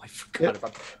us? I forgot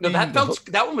about that. No,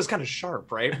 that one was kind of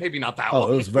sharp, right? Maybe not that one.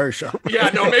 Oh, it was very sharp.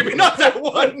 Yeah, no, maybe not that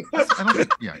one.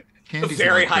 Candy's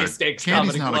very not high good. stakes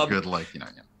Candy's comedy not club. a good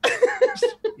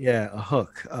Yeah, a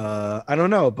hook. I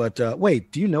don't know, but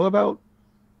wait, do you know about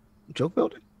joke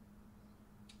building?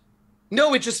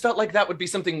 No, it just felt like that would be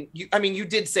something. You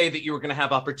did say that you were going to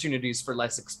have opportunities for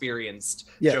less experienced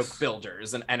joke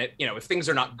builders, and it, if things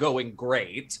are not going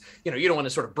great, you don't want to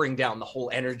sort of bring down the whole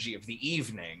energy of the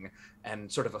evening, and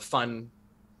sort of a fun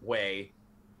way,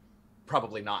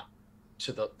 probably not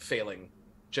to the failing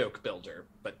joke builder,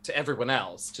 but to everyone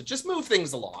else, to just move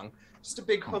things along. Just a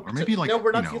big hook. Or maybe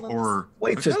we're not feeling or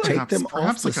wait, to take them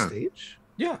off the like stage.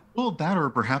 Yeah. Well, that, or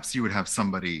perhaps you would have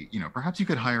somebody, perhaps you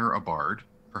could hire a bard,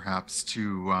 perhaps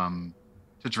to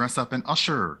dress up and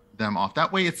usher them off.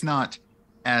 That way, it's not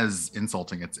as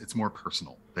insulting. It's more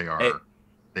personal. They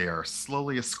are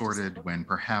slowly escorted when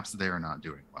perhaps they are not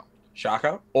doing well.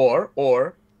 Shaka,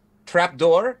 or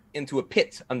trapdoor into a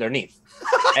pit underneath,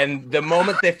 and the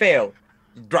moment they fail,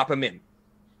 drop them in.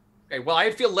 Okay, well,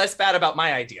 I feel less bad about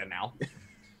my idea now.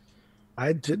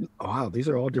 I didn't. Wow, these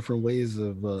are all different ways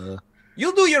of.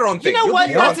 You'll do your own thing. You know what?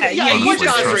 What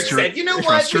Gazrick said. You know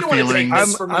what? You don't want to take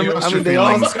this from you. Trust your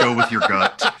feelings. Go with your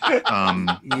gut.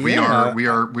 We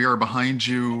are behind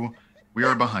you. We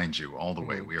are behind you all the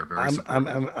way. We are very.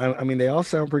 I mean, they all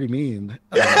sound pretty mean.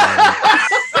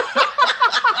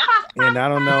 And I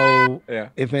don't know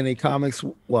if any comics.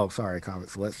 Well, sorry,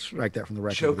 comics. Let's strike that from the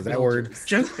record because that word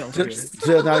joke builders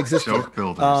does not exist. Joke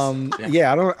builders.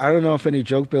 Yeah, I don't know if any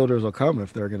joke builders will come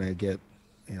if they're gonna get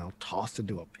tossed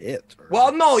into a pit.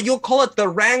 Well, no, you'll call it the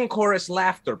rancorous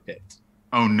laughter pit.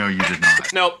 Oh no, you did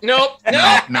not. No. No.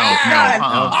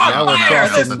 On fire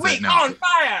this week. On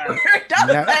fire.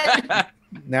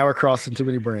 Now we're crossing too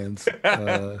many brands.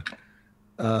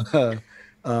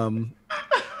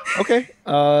 Okay.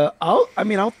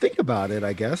 I'll think about it.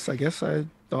 I guess I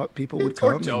thought people would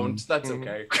come. Or don't. That's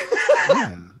okay.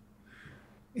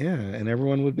 Yeah, and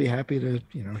everyone would be happy to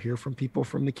hear from people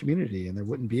from the community, and there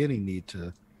wouldn't be any need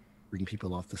to bring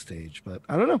people off the stage. But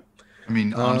I don't know. I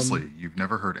mean, honestly, you've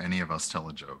never heard any of us tell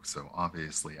a joke, so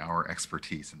obviously our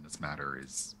expertise in this matter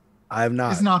is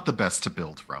not the best to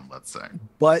build from. Let's say.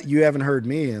 But you haven't heard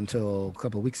me until a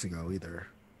couple of weeks ago either.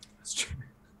 That's true.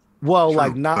 Well,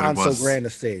 like not on so grand a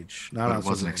stage. It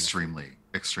was an extremely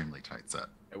tight set.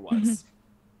 It was.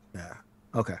 Yeah.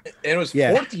 Okay. And it was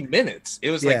 40 minutes.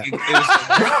 It was like it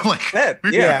was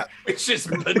yeah. It's just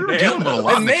we were dealing with a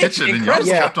lot in the kitchen, and y'all just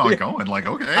kept on going. Like,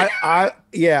 okay. I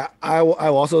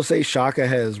will also say Shaka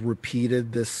has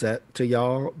repeated this set to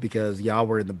y'all because y'all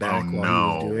were in the back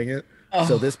while he was doing it. Oh.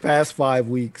 So this past 5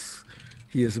 weeks,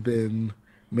 he has been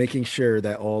making sure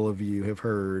that all of you have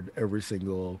heard every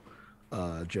single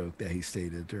joke that he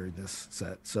stated during this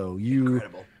set. So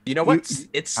incredible. You know what?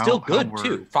 It's still good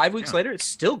too. 5 weeks later, it's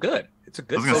still good. It's a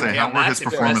good. I was gonna say, how were his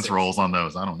performance rolls on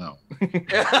those? I don't know.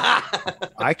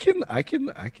 I can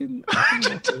that.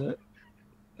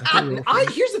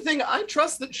 Here's the thing. I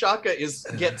trust that Shaka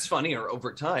gets funnier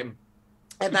over time,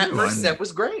 and that first set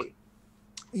was great.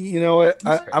 You know what?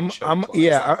 I'm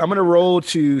gonna roll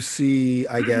to see,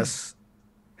 I guess,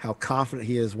 how confident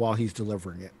he is while he's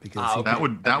delivering it, because that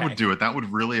would do it. That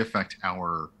would really affect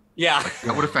our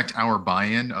that would affect our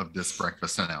buy-in of this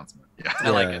breakfast announcement. Yeah, I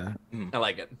like it. I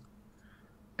like it.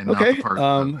 And not the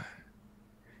part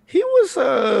he was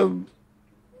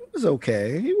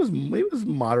okay. He was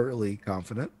moderately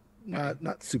confident,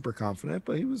 not super confident,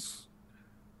 but he was.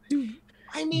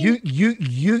 I mean,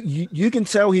 you can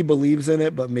tell he believes in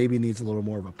it, but maybe needs a little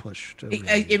more of a push.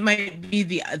 It might be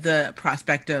the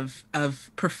prospect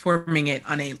of performing it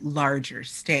on a larger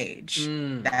stage.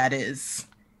 That is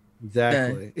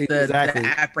exactly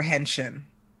the apprehension.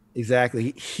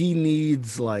 Exactly. He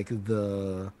needs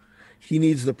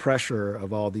the pressure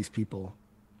of all these people.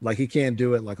 Like he can't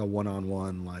do it like a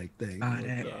one-on-one thing.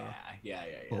 Yeah.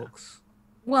 Folks.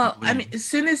 Well, I mean, as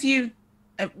soon as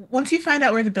once you find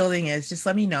out where the building is, just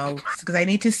let me know, because I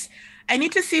need to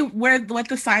see what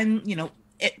the sign,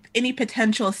 any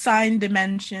potential sign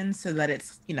dimensions, so that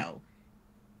it's,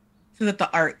 so that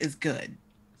the art is good.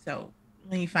 So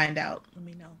when you find out, let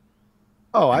me know.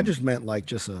 Oh, I just meant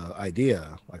just a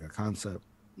idea, like a concept,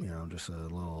 just a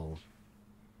little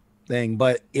thing.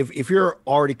 But if you're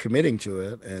already committing to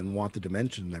it and want the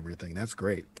dimension and everything, that's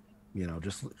great.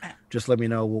 Just let me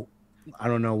know. I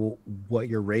don't know what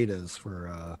your rate is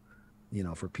for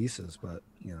for pieces, but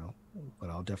but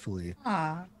I'll definitely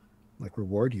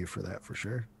reward you for that for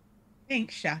sure.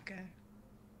 Thanks, Shaka.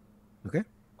 Okay.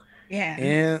 Yeah.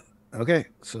 And okay,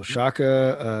 so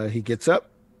Shaka he gets up,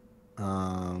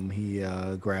 he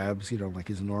grabs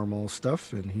his normal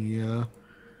stuff, and he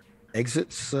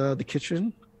exits the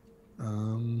kitchen,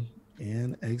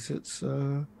 and exits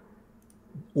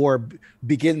or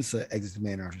begins to exit the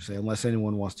manor, I should say, unless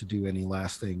anyone wants to do any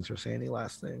last things or say any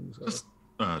last things. Just,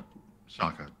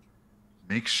 Shaka,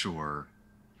 make sure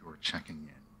you're checking in.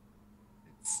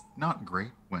 it's not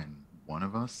great when one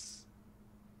of us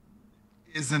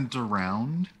isn't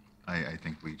around. I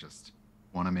think we just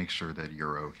want to make sure that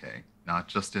you're okay, not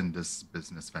just in this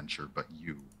business venture, but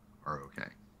you are okay.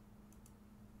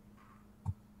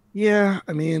 Yeah,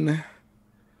 I mean,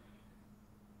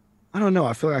 I don't know.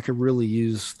 I feel like I could really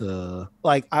use the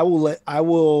like. I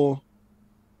will.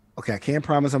 Okay, I can't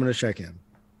promise I'm going to check in.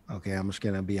 Okay, I'm just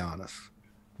going to be honest.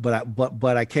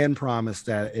 But I can promise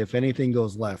that if anything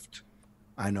goes left,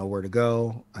 I know where to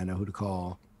go. I know who to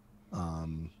call,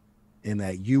 and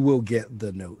that you will get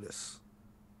the notice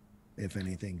if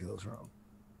anything goes wrong.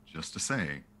 Just to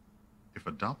say, if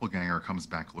a doppelganger comes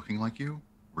back looking like you,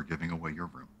 we're giving away your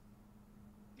room.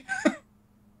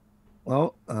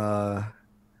 Well,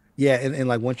 yeah, and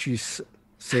like once you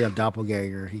say a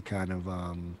doppelganger, he kind of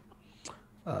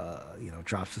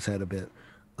drops his head a bit.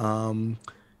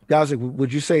 Guys, like,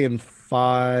 would you say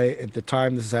at the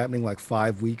time this is happening, like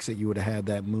 5 weeks, that you would have had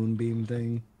that moonbeam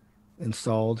thing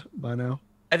installed by now?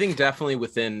 I think definitely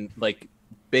within, like,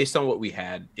 based on what we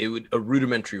had, a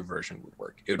rudimentary version would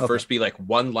work. It would first be like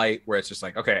one light where it's just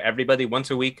like, okay, everybody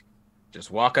once a week,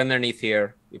 just walk underneath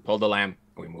here. We pull the lamp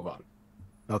and we move on.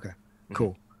 Okay,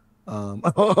 cool.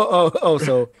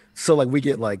 So like we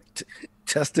get like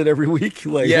tested every week,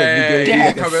 like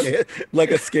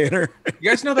like a scanner. You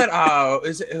guys know that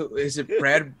is it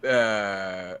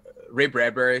Ray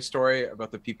Bradbury story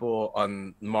about the people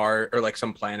on Mars or like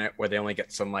some planet where they only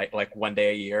get sunlight like one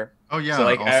day a year? Oh yeah, so,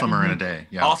 like, all summer in a day.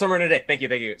 Yeah, all summer in a day. Thank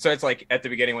you. So it's like at the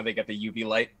beginning when they get the UV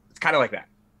light, it's kind of like that.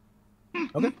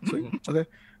 Okay, sweet. Okay.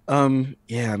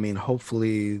 Yeah, I mean,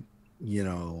 hopefully,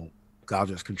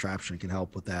 Gazrick's contraption can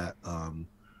help with that.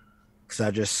 Because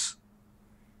I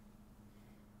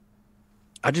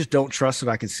just don't trust that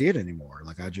I can see it anymore.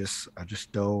 Like I just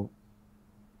don't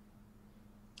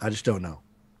know.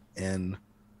 And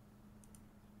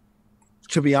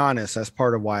to be honest, that's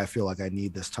part of why I feel like I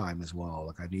need this time as well.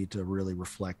 Like I need to really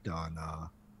reflect on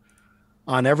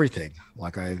everything.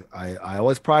 Like I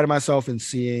always prided myself in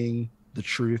seeing the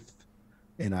truth,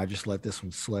 and I just let this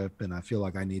one slip. And I feel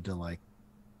like I need to like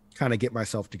kind of get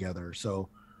myself together. So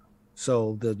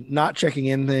the not checking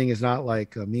in thing is not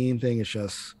like a mean thing. It's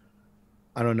just,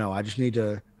 I don't know. I just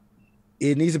it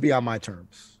needs to be on my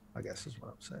terms, I guess is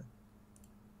what I'm saying.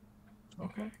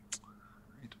 Okay.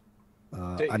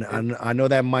 I know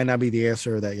that might not be the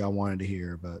answer that y'all wanted to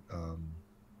hear, but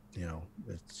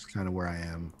it's kind of where I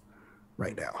am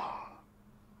right now.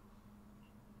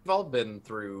 We've all been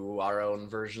through our own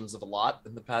versions of a lot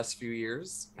in the past few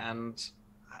years, and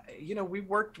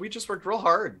we just worked real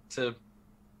hard to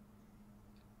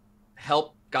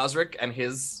help Gazrick and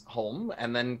his home,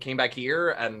 and then came back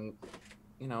here and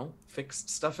fixed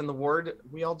stuff in the ward.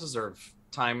 We all deserve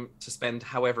time to spend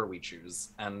however we choose,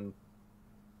 and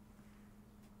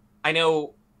I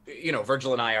know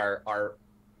Virgil and I are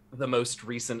the most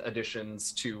recent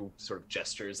additions to sort of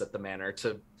gestures at the manor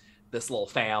to this little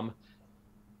fam,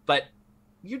 but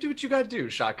you do what you gotta do,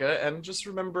 Shaka, and just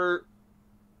remember,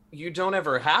 you don't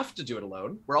ever have to do it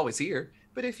alone. We're always here,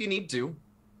 but if you need to,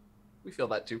 we feel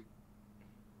that too.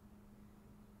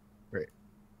 Great.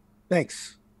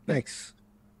 Thanks.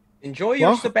 Enjoy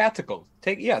your sabbatical.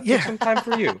 Take some time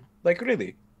for you. Like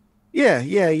really. Yeah.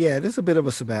 This is a bit of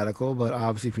a sabbatical, but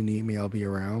obviously if you need me, I'll be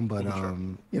around. But sure.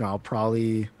 I'll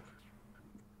probably,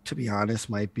 to be honest,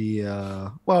 might be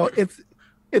if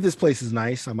this place is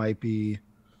nice, I might be,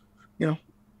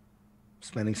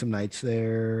 spending some nights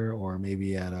there, or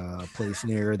maybe at a place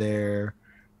near there.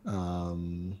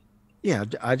 I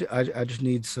just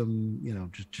need some,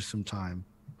 just some time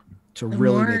to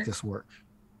really make this work.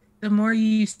 The more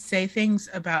you say things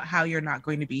about how you're not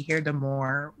going to be here, the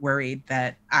more worried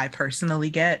that I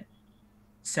personally get.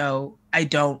 So I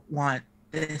don't want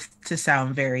this to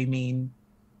sound very mean,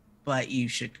 but you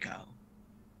should go.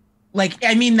 Like,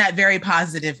 I mean that very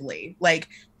positively. Like,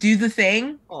 do the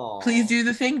thing. Aww. Please do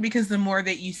the thing, because the more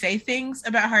that you say things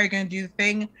about how you're going to do the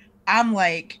thing, I'm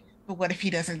like, but what if he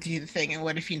doesn't do the thing, and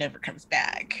what if he never comes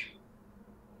back?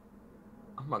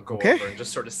 I'm going to go over and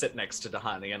just sort of sit next to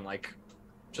Dahani and like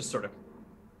just sort of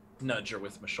nudge her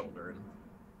with my shoulder. And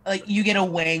like you get a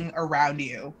wing around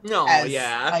you. No,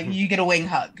 yeah. Like you get a wing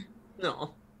hug.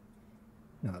 No.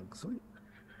 Sweet.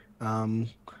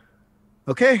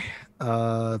 Okay.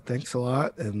 Thanks a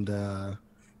lot. And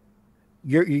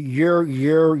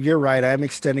you're right. I'm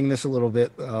extending this a little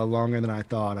bit longer than I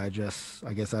thought. I guess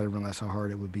I didn't realize how hard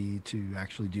it would be to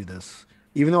actually do this.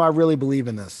 Even though I really believe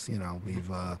in this, we've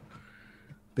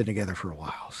been together for a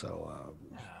while. So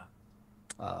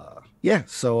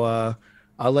so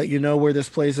I'll let you know where this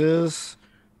place is.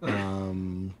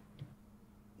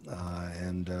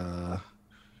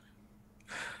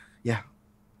 Yeah.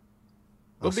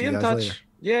 We'll see be you in guys touch.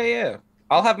 later. Yeah.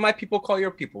 I'll have my people call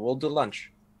your people. We'll do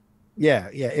lunch. Yeah.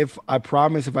 If I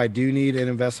promise, if I do need an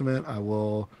investment, I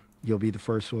will. You'll be the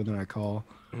first one that I call.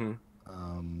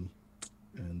 Mm-hmm.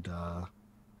 And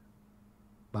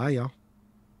bye, y'all.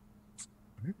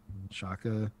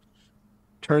 Shaka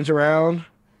turns around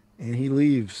and he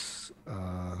leaves.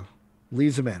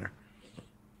 Leaves the manor.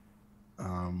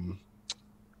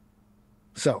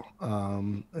 So,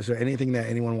 is there anything that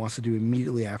anyone wants to do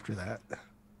immediately after that?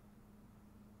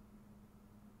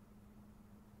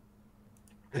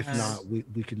 If not, we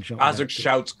can jump. Gazrick back to-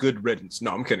 shouts, "Good riddance!"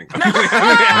 No, I'm kidding.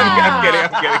 I'm kidding.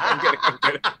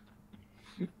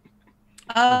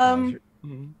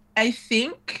 I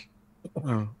think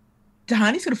Oh.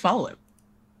 Dahani's gonna follow him.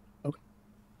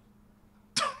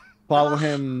 Follow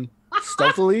him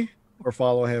stealthily or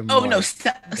follow him? Oh no, like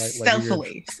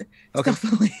stealthily. Okay.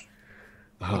 Stealthily.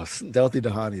 Oh, stealthy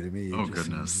Dahani to me. Oh, just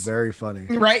goodness. seems very funny.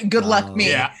 Right? Good luck,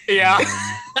 me. Yeah.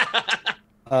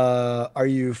 Are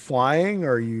you flying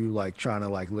or are you like trying to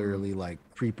like literally like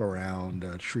creep around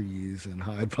trees and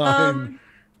hide behind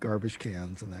garbage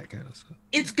cans and that kind of stuff?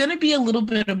 It's gonna be a little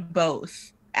bit of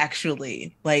both,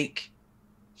 actually. Like,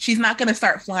 she's not gonna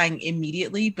start flying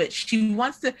immediately, but she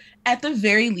wants to, at the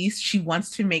very least, she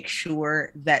wants to make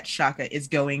sure that Shaka is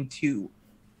going to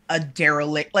a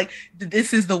derelict. Like,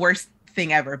 this is the worst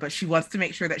thing ever, but she wants to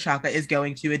make sure that Shaka is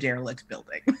going to a derelict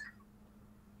building.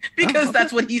 Because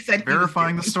that's what he said.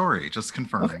 Verifying the story, just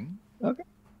confirming. Okay.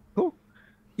 Cool.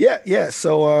 Yeah.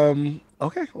 So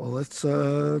okay, well let's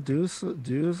do a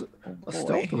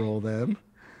stealth roll then.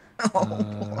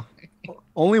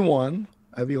 Only one.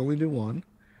 Ivy only do one.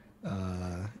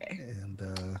 Okay.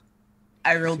 And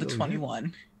I rolled a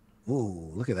 21. Ooh,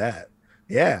 look at that.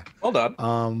 Yeah. Well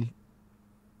done.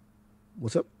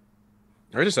 What's up?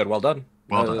 I just said well done.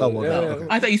 Well done. Oh, well done. Okay.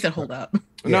 I thought you said hold up.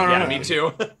 No, Me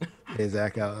too. Hey,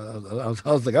 Zach, I was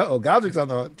like, oh, Gazrick's on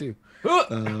the hunt too.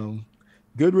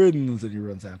 Good riddance, and he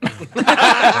runs after him.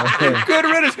 Good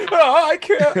riddance. Oh, I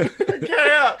can't.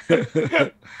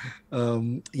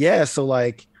 Yeah, so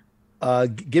like,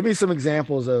 give me some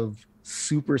examples of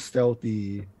super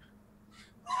stealthy,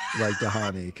 like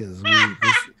Dahani, because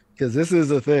this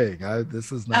is a thing.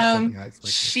 This is not something I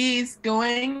expected. She's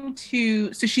going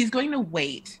to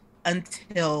wait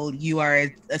until you are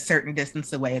a certain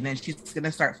distance away, and then she's going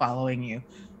to start following you.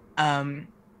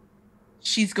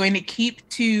 She's going to keep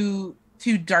to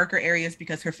darker areas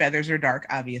because her feathers are dark,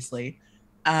 obviously.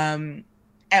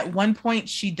 At one point,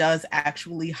 she does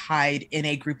actually hide in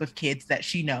a group of kids that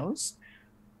she knows.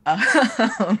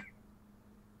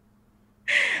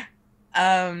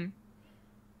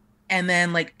 And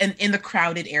then like in the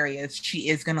crowded areas, she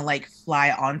is gonna like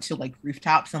fly onto like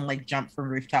rooftops and like jump from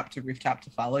rooftop to rooftop to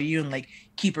follow you and like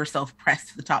keep herself pressed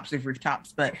to the tops of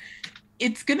rooftops. But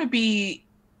it would be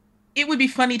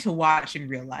funny to watch in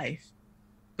real life,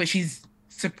 but she's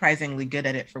surprisingly good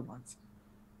at it for once.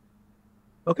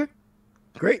 Okay,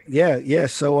 great. Yeah.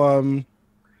 So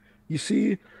you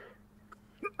see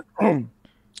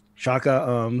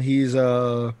Shaka, he's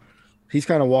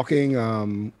kind of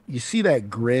walking. You see that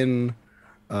grin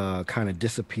kind of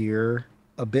disappear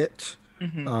a bit.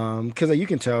 Because you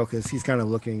can tell because he's kind of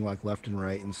looking like left and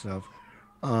right and stuff.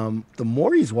 The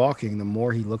more he's walking, the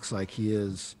more he looks like he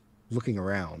is looking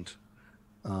around.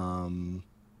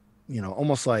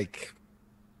 Almost like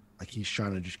he's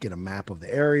trying to just get a map of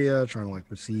the area, trying to like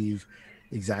perceive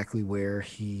exactly where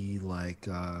he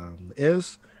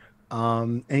is.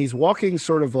 And he's walking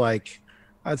sort of like,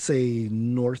 I'd say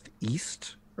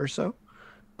northeast or so.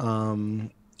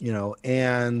 And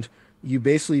you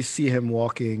basically see him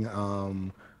walking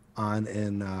on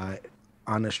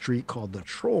a street called the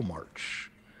Troll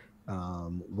March,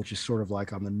 which is sort of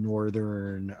like on the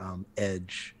northern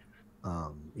edge,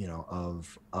 of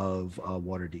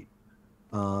Waterdeep.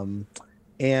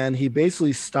 And he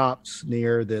basically stops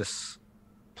near this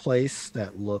place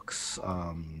that looks,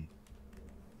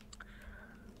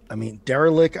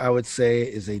 derelict, I would say,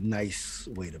 is a nice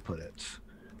way to put it.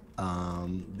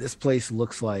 This place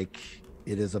looks like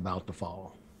it is about to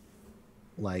fall.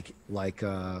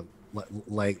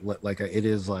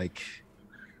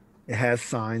 It has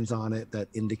signs on it that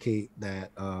indicate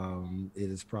that it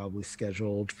is probably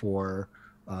scheduled for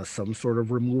some sort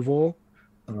of removal.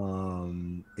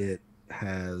 It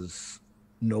has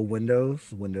no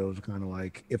windows. Windows are kind of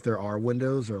like, if there are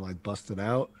windows, are like busted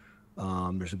out.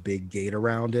 There's a big gate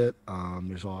around it.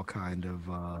 There's all kind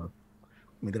of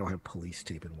they don't have police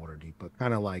tape in Waterdeep, but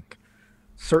kind of like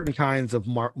certain kinds of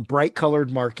bright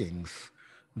colored markings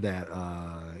that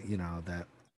that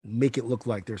make it look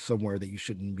like there's somewhere that you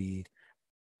shouldn't be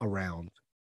around.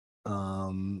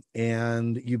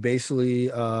 And you basically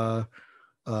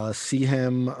see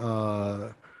him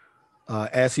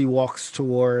as he walks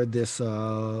toward this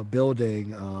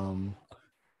building.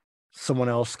 Someone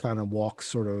else kind of walks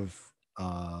sort of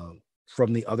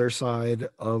from the other side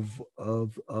of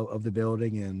the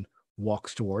building and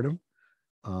walks toward him.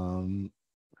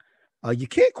 You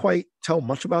can't quite tell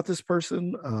much about this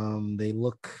person. They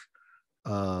look,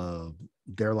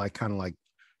 they're like kind of like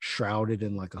shrouded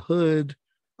in like a hood.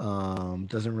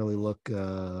 Doesn't really look,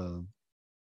 can't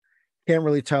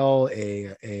really tell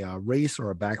a race or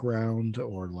a background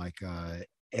or like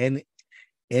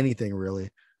anything really.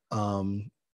 And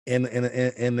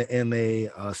they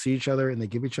see each other and they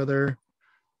give each other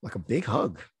like a big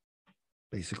hug,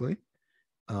 basically.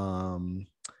 And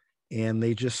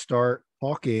they just start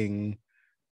talking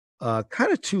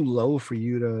kind of too low for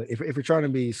you to, if you're trying to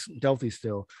be stealthy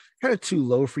still, kind of too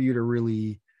low for you to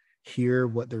really hear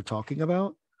what they're talking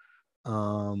about.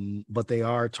 But they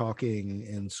are talking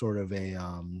in sort of a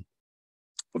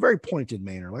very pointed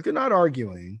manner. Like they're not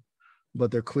arguing,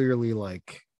 but they're clearly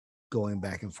like going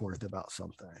back and forth about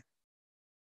something.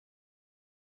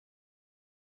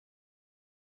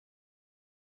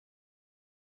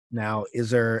 Now, is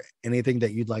there anything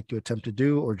that you'd like to attempt to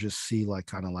do or just see like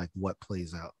kind of like what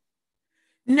plays out?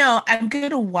 No, I'm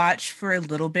gonna watch for a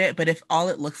little bit, but if all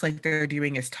it looks like they're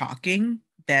doing is talking,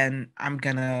 then I'm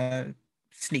gonna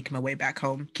sneak my way back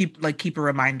home. Keep a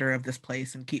reminder of this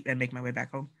place and make my way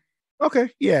back home. Okay.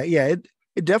 Yeah.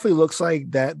 It definitely looks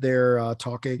like that they're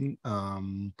talking.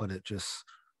 But it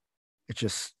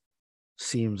just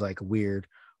seems like weird.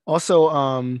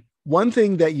 Also, one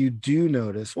thing that you do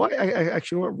notice, well, I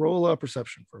actually want to roll a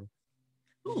perception for.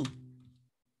 Ooh.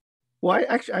 Well, I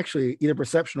actually either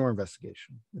perception or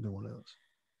investigation, either one of those.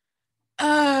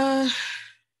 I'm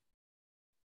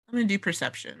gonna do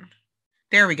perception.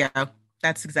 There we go.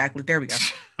 That's exactly. There we go.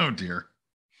 Oh dear.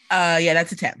 Yeah,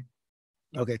 that's a 10.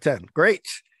 Okay, 10. Great.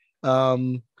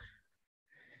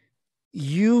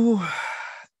 You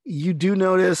do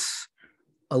notice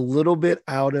a little bit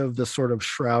out of the sort of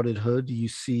shrouded hood. You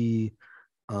see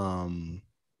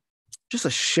just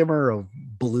a shimmer of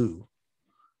blue.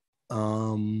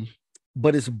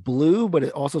 But it's blue, but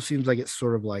it also seems like it's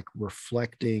sort of like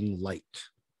reflecting light.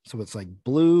 So it's like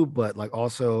blue, but like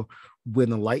also when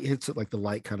the light hits it, like the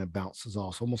light kind of bounces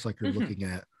off, almost like you're looking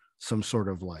at some sort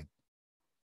of like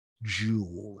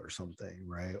jewel or something,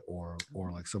 right? Or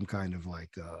like some kind of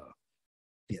like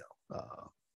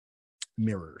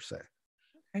mirror, say.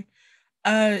 Okay.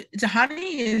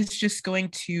 Dahani is just going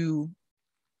to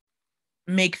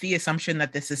make the assumption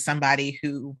that this is somebody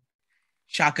who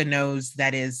Shaka knows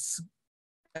that is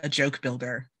a joke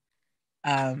builder.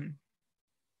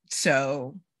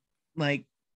 So like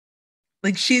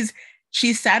she's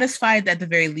satisfied at the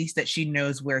very least that she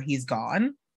knows where he's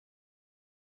gone.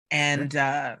 And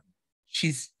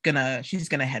she's gonna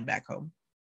head back home.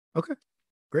 Okay,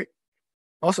 great,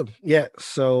 awesome. Yeah,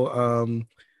 so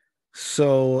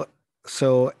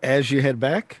as you head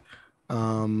back,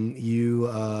 I'll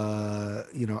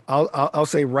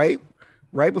say right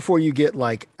before you get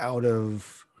like out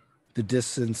of the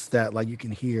distance that like you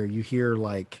hear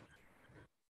like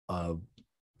a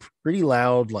pretty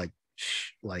loud like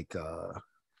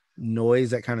noise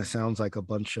that kind of sounds like a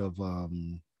bunch of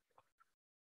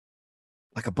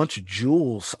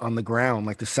jewels on the ground,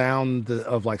 like the sound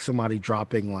of like somebody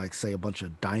dropping like say a bunch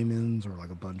of diamonds or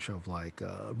like a bunch of like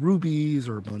rubies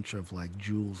or a bunch of like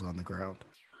jewels on the ground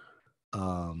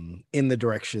in the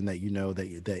direction that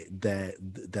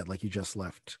that like you just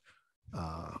left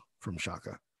from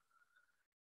Shaka.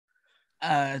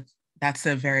 That's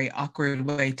a very awkward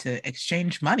way to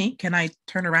exchange money. Can I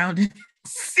turn around and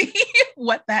see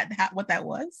what that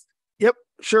was? Yep,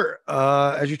 sure.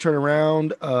 As you turn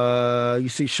around, you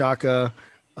see Shaka.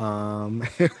 That's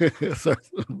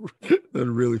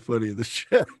really funny in the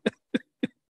chat.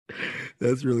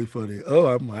 That's really funny. Oh,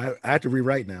 I have to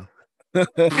rewrite now.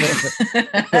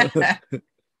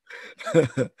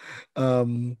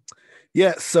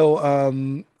 Yeah.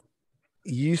 So,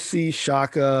 you see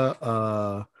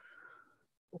Shaka.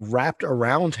 Wrapped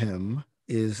around him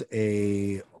is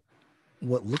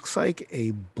what looks like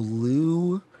a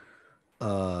blue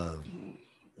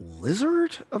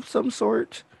lizard of some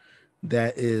sort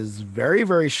that is very,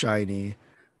 very shiny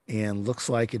and looks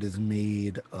like it is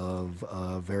made of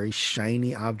very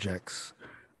shiny objects.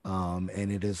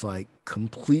 And it is like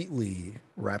completely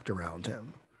wrapped around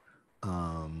him,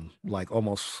 like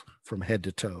almost from head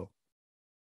to toe.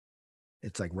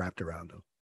 It's like wrapped around him.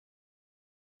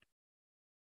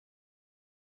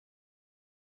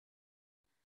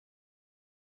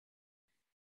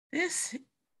 This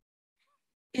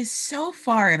is so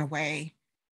far and away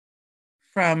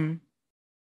from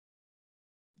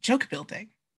joke building.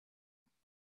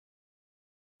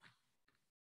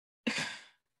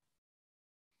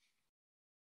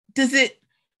 Does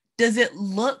it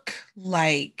look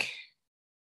like,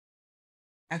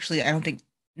 actually, I don't think,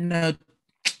 no,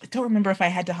 I don't remember if I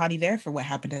had Tahani there for what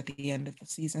happened at the end of the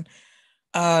season.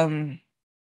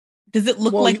 Does it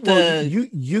look like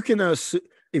you can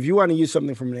if you want to use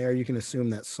something from there, you can assume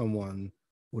that someone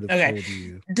would have told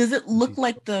you. Does it look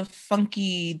like the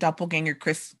funky doppelganger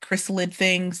chrysalid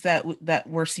things that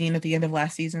were seen at the end of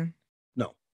last season?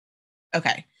 No.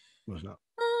 Okay. It was not.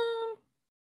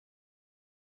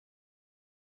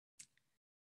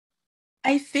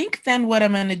 I think then what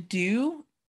I'm gonna do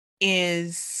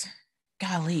is,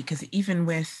 golly, because even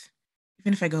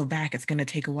if I go back, it's gonna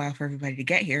take a while for everybody to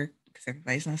get here because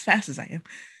everybody's not as fast as I am.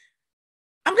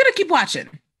 I'm gonna keep watching.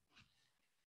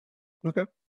 Okay.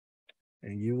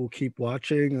 And you will keep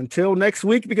watching until next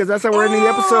week because that's how we're ending the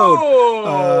episode.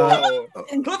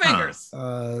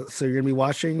 Cliffhangers. So you're gonna be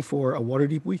watching for a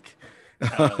Waterdeep week.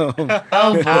 Oh boy!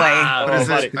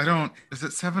 But is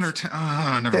it 7 or 10?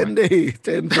 Oh, never 10 mind. days,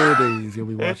 10 full days you'll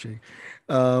be watching.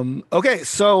 Okay,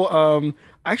 so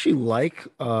I actually like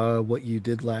what you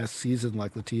did last season,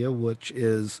 like LaTia, which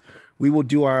is we will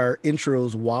do our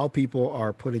intros while people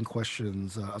are putting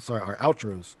questions, our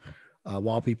outros,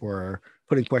 while people are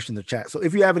putting questions in the chat. So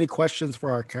if you have any questions for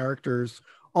our characters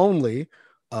only,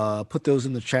 put those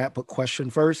in the chat, put question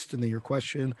first and then your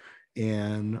question,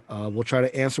 and we'll try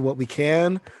to answer what we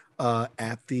can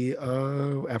at the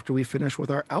after we finish with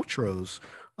our outros.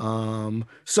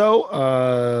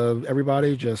 So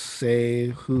everybody just say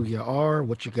who you are,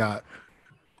 what you got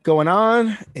going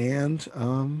on, and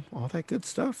all that good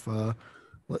stuff.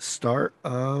 Let's start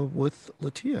with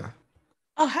LaTia.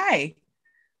 Oh, hi.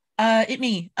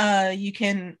 Me.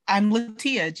 I'm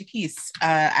LaTia Jacquise.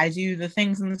 I do the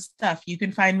things and the stuff. You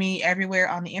can find me everywhere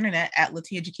on the internet at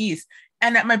LaTia Jacquise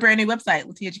and at my brand new website,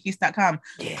 LaTiaJacquise.com.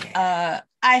 Yeah.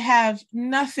 I have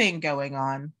nothing going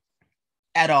on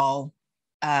at all.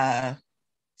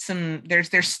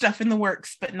 There's stuff in the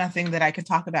works, but nothing that I can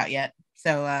talk about yet.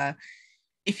 So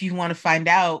if you want to find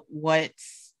out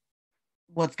what's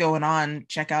going on,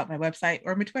 check out my website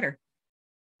or my Twitter.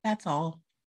 That's all.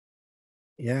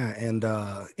 Yeah, and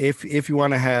if you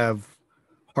want to have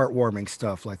heartwarming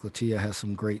stuff, like LaTia has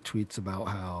some great tweets about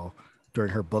how during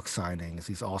her book signings,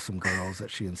 these awesome girls that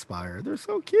she inspired, they're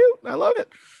so cute. I love it.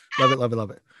 Love it, love it,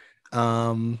 love it.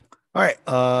 All right,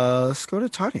 let's go to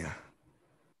Tanya.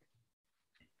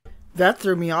 That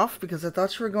threw me off because I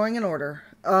thought you were going in order.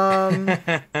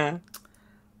 I'm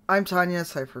Tanya,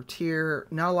 Cypher Tier.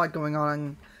 Not a lot going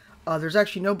on. There's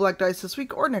actually no Black Dice this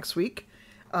week or next week.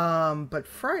 But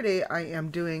Friday, I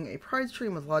am doing a Pride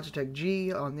stream with Logitech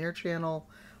G on their channel.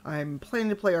 I'm planning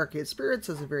to play Arcade Spirits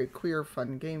as a very queer,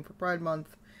 fun game for Pride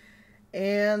Month.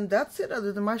 And that's it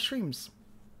other than my streams.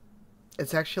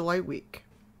 It's actually a light week.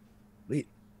 Sweet.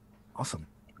 Awesome.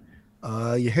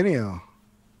 Eugenio.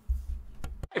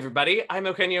 Hi everybody, I'm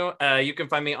Eugenio. You can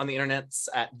find me on the internets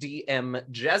at DM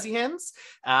Jazzy Hands.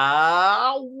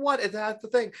 What is that the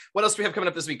thing? What else do we have coming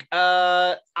up this week?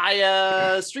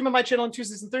 I stream on my channel on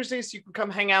Tuesdays and Thursdays. So you can come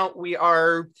hang out. We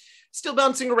are still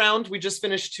bouncing around. We just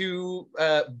finished 2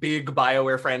 big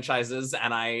BioWare franchises,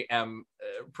 and I am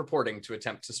purporting to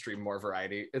attempt to stream more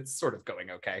variety. It's sort of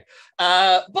going okay.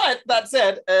 But that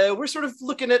said, we're sort of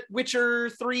looking at Witcher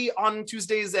 3 on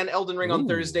Tuesdays and Elden Ring on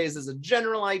Thursdays as a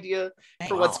general idea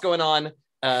for what's going on.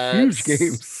 Huge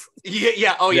games.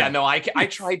 Yeah. Oh yeah. No, I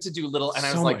tried to do little, and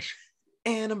I was like, much.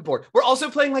 And I'm bored. We're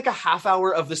also playing like a half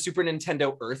hour of the Super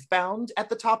Nintendo Earthbound at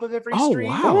the top of every stream.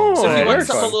 Wow. So if you want Very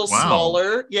something fun. a little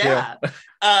smaller, yeah.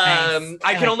 Nice.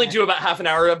 I can only do about half an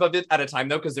hour of it at a time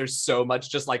though, because there's so much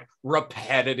just like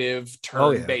repetitive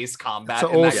turn-based combat.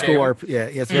 It's in old that school game. RPG. Yeah,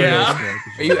 it's Yeah. very old school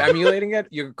RPG. Are you emulating it?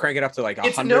 You crank it up to like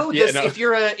 100? If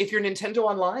you're Nintendo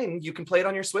Online, you can play it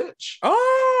on your Switch.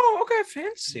 Oh, okay,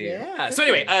 fancy. Yeah. So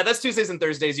anyway, that's Tuesdays and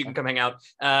Thursdays. You can come hang out.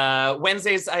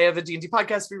 Wednesdays, I have a D&D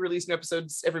podcast. We release new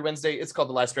episodes every Wednesday. It's called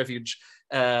The Last Refuge.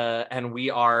 And we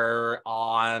are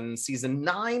on season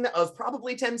 9 of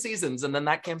probably 10 seasons. And then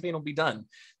that campaign will be done.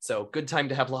 So good time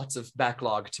to have lots of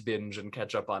backlog to binge and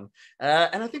catch up on.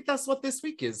 And I think that's what this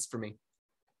week is for me.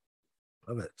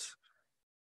 Love it.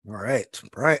 All right,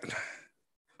 Brian.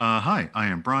 Hi, I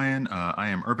am Brian. I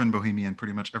am Urban Bohemian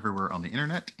pretty much everywhere on the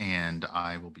internet, and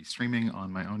I will be streaming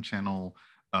on my own channel,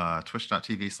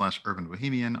 twitch.tv/Urban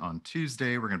Bohemian. On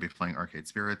Tuesday, we're going to be playing Arcade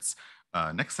Spirits.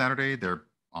 Next Saturday, there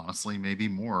honestly maybe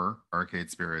more Arcade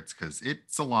Spirits because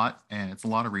it's a lot, and it's a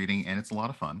lot of reading, and it's a lot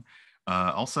of fun.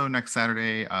 Also, next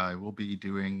Saturday, I will be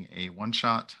doing a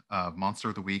one-shot Monster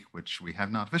of the Week, which we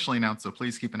have not officially announced, so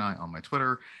please keep an eye on my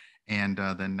Twitter. And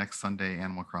then next Sunday,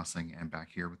 Animal Crossing, and back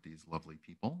here with these lovely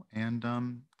people. And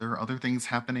there are other things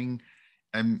happening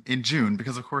in June,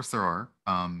 because of course there are.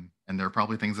 And there are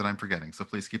probably things that I'm forgetting, so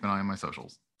please keep an eye on my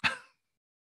socials.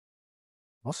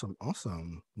 Awesome.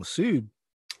 Masood.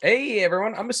 Hey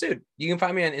everyone, I'm Masood. You can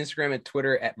find me on Instagram and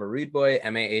Twitter at Maroodboy,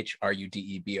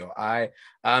 MAHRUDEBOI.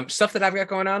 Stuff that I've got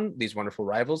going on, these wonderful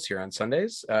rivals here on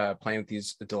Sundays, playing with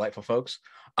these delightful folks.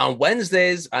 On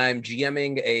Wednesdays, I'm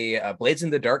GMing a Blades in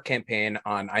the Dark campaign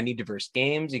on I Need Diverse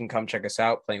Games. You can come check us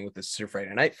out playing with the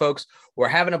Friday night folks. We're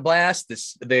having a blast.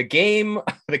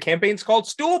 The campaign's called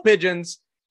Stool Pigeons,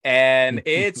 and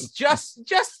it's just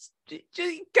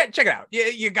check it out.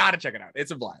 You gotta check it out.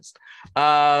 It's a blast.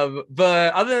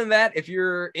 But other than that, if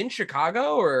you're in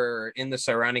Chicago or in the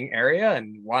surrounding area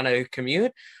and want to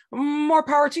commute, more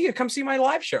power to you. Come see my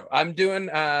live show. I'm doing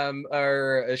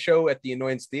a show at the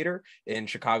Annoyance Theater in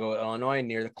Chicago, Illinois,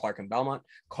 near the Clark and Belmont,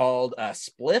 called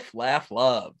Spliff Laugh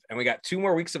Love, and we got 2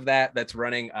 more weeks of that's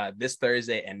running this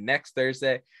Thursday and next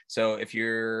Thursday. So if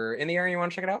you're in the area and you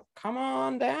want to check it out, come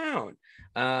on down.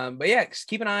 But yeah, just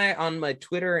keep an eye on my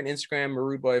Twitter and Instagram,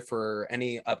 Maroodboy, for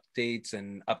any updates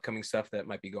and upcoming stuff that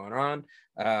might be going on.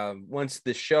 Once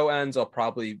the show ends, I'll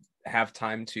probably have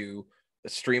time to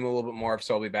stream a little bit more,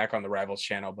 so I'll be back on the Rivals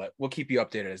channel, but we'll keep you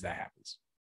updated as that happens.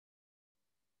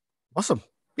 Awesome.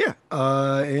 Yeah.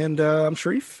 And I'm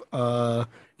Shareef.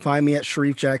 Find me at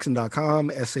shareefjackson.com,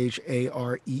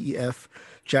 SHAREEF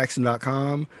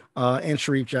Jackson.com, and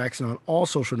Shareef Jackson on all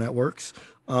social networks.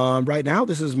 Right now,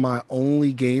 this is my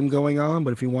only game going on,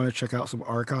 but if you want to check out some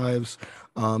archives,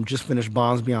 just finished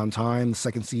Bonds Beyond Time, the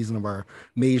 2nd season of our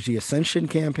Mage the Ascension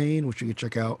campaign, which you can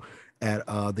check out at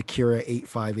the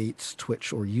Kira858's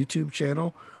Twitch or YouTube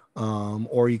channel.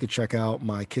 Or you could check out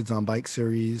my Kids on Bike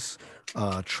series,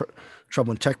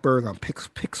 Trouble in Techberg on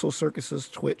Pixel Circus's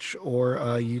Twitch or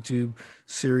YouTube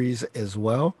series as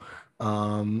well.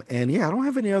 And yeah, I don't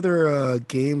have any other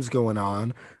games going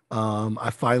on.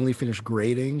 I finally finished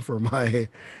grading for my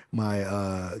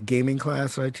gaming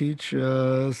class I teach,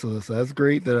 so that's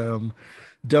great that I'm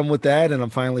done with that, and I'm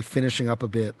finally finishing up a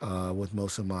bit with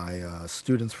most of my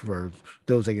students. For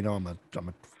those that you know, I'm a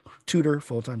tutor,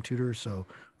 full-time tutor, so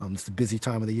it's the busy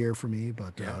time of the year for me.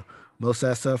 But most of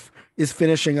that stuff is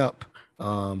finishing up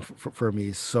for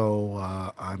me, so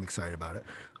I'm excited about it.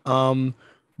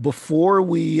 Before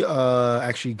we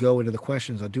actually go into the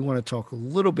questions, I do want to talk a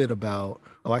little bit about.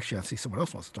 Oh, actually, I see someone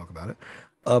else wants to talk about it.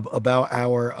 About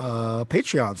our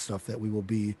Patreon stuff that we will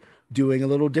be doing a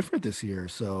little different this year.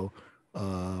 So,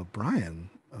 Brian,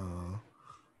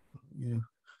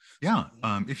 yeah.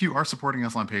 If you are supporting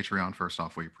us on Patreon, first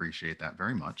off, we appreciate that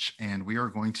very much. And we are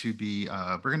going to be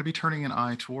turning an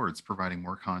eye towards providing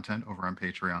more content over on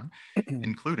Patreon,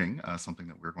 including something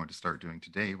that we're going to start doing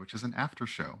today, which is an after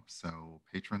show. So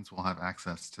patrons will have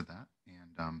access to that.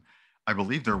 And I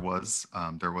believe there was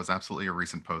absolutely a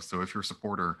recent post. So if you're a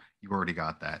supporter, you already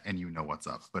got that and you know what's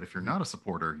up. But if you're not a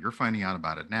supporter, you're finding out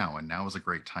about it now. And now is a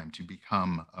great time to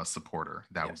become a supporter.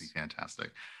 That would be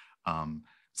fantastic.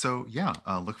 So yeah,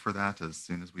 look for that as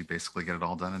soon as we basically get it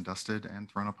all done and dusted and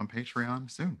thrown up on Patreon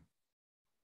soon.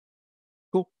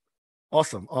 Cool.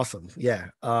 Awesome. Yeah.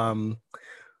 All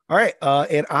right.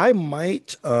 And I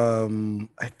might, I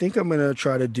think I'm going to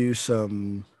try to do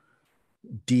some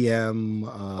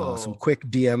some quick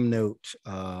DM note,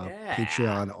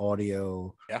 Patreon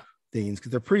audio things, because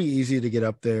they're pretty easy to get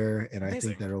up there. And I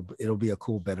think that it'll be a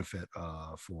cool benefit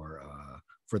for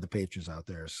the patrons out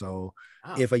there. So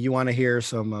if you want to hear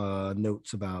some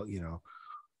notes about,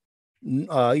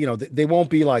 they won't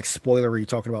be like spoilery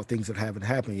talking about things that haven't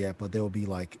happened yet, but they'll be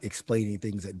like explaining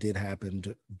things that did happen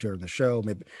during the show.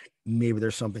 Maybe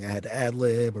there's something I had to ad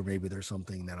lib, or maybe there's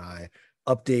something that I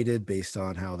updated based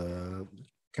on how the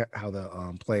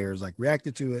players like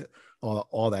reacted to it,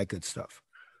 all that good stuff.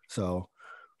 So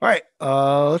all right,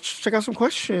 let's check out some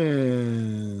questions.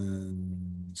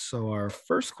 So our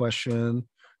first question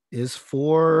is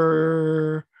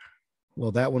for,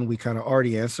 well, that one we kind of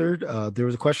already answered. There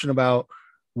was a question about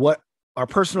what our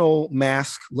personal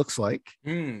mask looks like.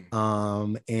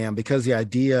 And because the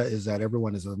idea is that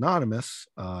everyone is anonymous,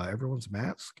 everyone's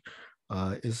mask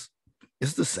is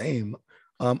the same.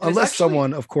 Unless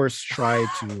someone, of course, tried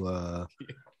to,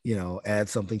 add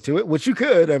something to it, which you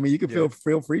could. I mean, you could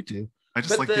feel free to. I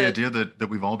just like the idea that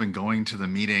we've all been going to the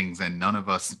meetings, and some of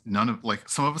us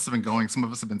have been going, some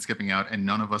of us have been skipping out, and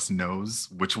none of us knows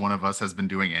which one of us has been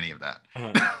doing any of that.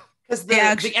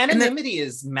 Because the anonymity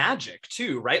is magic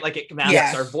too, right? Like it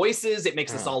masks our voices, it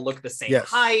makes us all look the same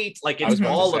height. Like it's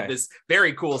all of this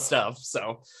very cool stuff.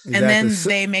 So and then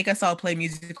they make us all play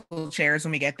musical chairs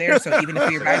when we get there. So even if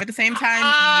we arrive at the same time,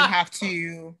 you have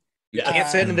to. You can't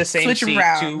sit in the same seat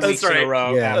around. 2 weeks in a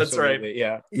row. Yeah, that's right.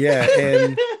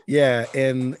 Yeah,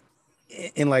 and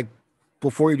like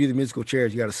before you do the musical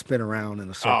chairs, you got to spin around in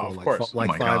a circle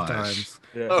like 5 times.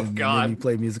 Yeah. Oh God! Then you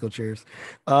play musical chairs.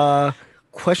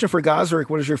 Question for Gazrick: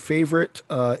 what is your favorite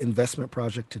investment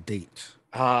project to date?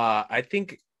 I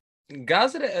think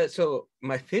Gazrick. So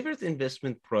my favorite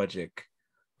investment project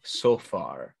so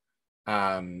far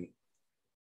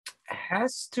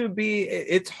has to be.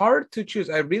 It's hard to choose.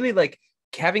 I really like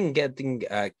getting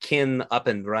Kin up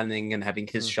and running and having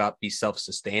his shop be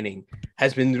self-sustaining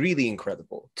has been really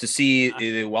incredible to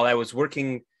see. While I was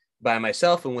working by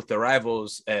myself and with the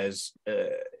rivals as.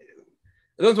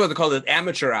 I don't want to call it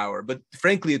amateur hour, but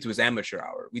frankly, it was amateur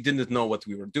hour. We didn't know what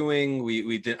we were doing.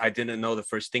 I didn't know the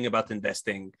first thing about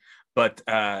investing, but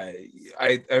I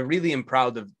really am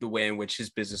proud of the way in which his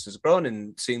business has grown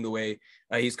and seeing the way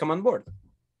he's come on board.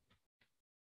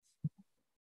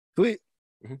 Sweet.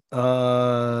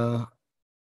 I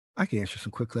can answer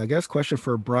some quickly. I guess question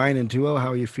for Brian and Duo: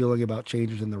 how are you feeling about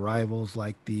changes in the rivals,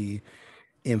 like the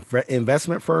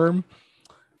investment firm?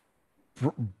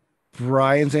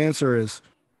 Brian's answer is,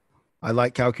 I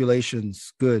like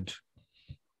calculations. Good.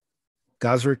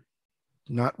 Gazrick,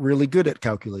 not really good at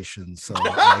calculations. So I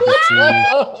get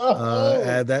to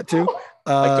add that too.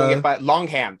 Like doing it by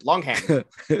longhand.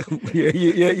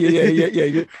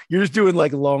 Yeah. You're just doing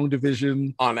like long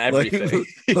division on everything.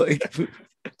 like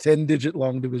 10-digit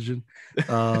long division.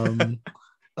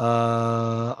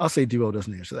 I'll say Duo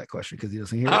doesn't answer that question because he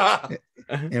doesn't hear it.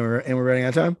 And we're running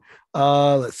out of time.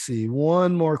 Let's see.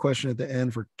 One more question at the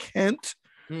end for Kent.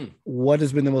 What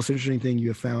has been the most interesting thing you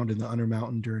have found in the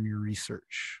Undermountain during your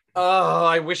research? Oh,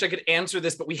 I wish I could answer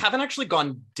this, but we haven't actually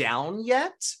gone down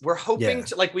yet. We're hoping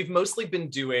to, like, we've mostly been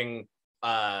doing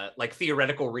like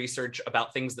theoretical research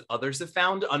about things that others have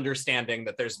found, understanding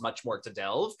that there's much more to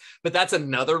delve. But that's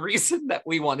another reason that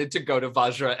we wanted to go to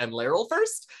Vajra and Laryl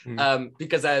first,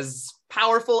 because as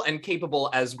powerful and capable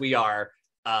as we are,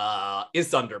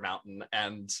 is Undermountain,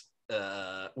 and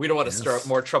we don't want to stir up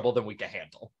more trouble than we can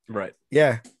handle. Right.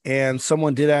 Yeah. And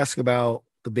someone did ask about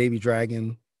the baby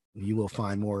dragon. You will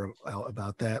find more out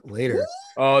about that later.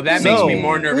 Oh, that makes me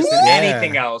more nervous than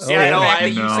anything else. Yeah, no, I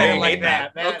you say it like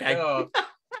that. Okay.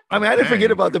 I mean, I didn't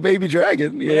forget about the baby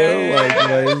dragon. You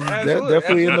know,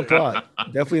 definitely in the plot.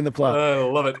 Definitely in the plot. I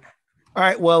love it. All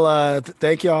right. Well,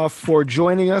 thank y'all for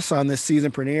joining us on this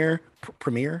season premiere.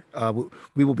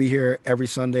 We will be here every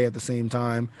Sunday at the same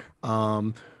time.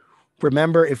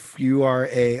 Remember, if you are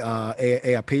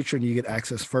a patron, you get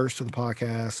access first to the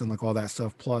podcast and like all that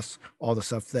stuff, plus all the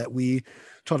stuff that we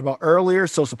talked about earlier.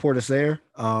 So support us there.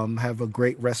 Have a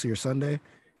great rest of your Sunday,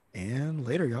 and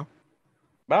later, y'all.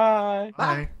 Bye.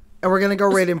 Bye. And we're gonna go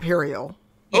raid Imperial.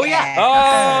 Oh yeah.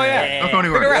 Oh yeah. Don't go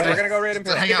anywhere. We're gonna go raid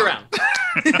Imperial. Stick around.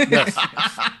 Yes.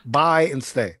 Bye and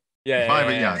stay. Yeah. Bye,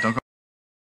 but yeah, don't go.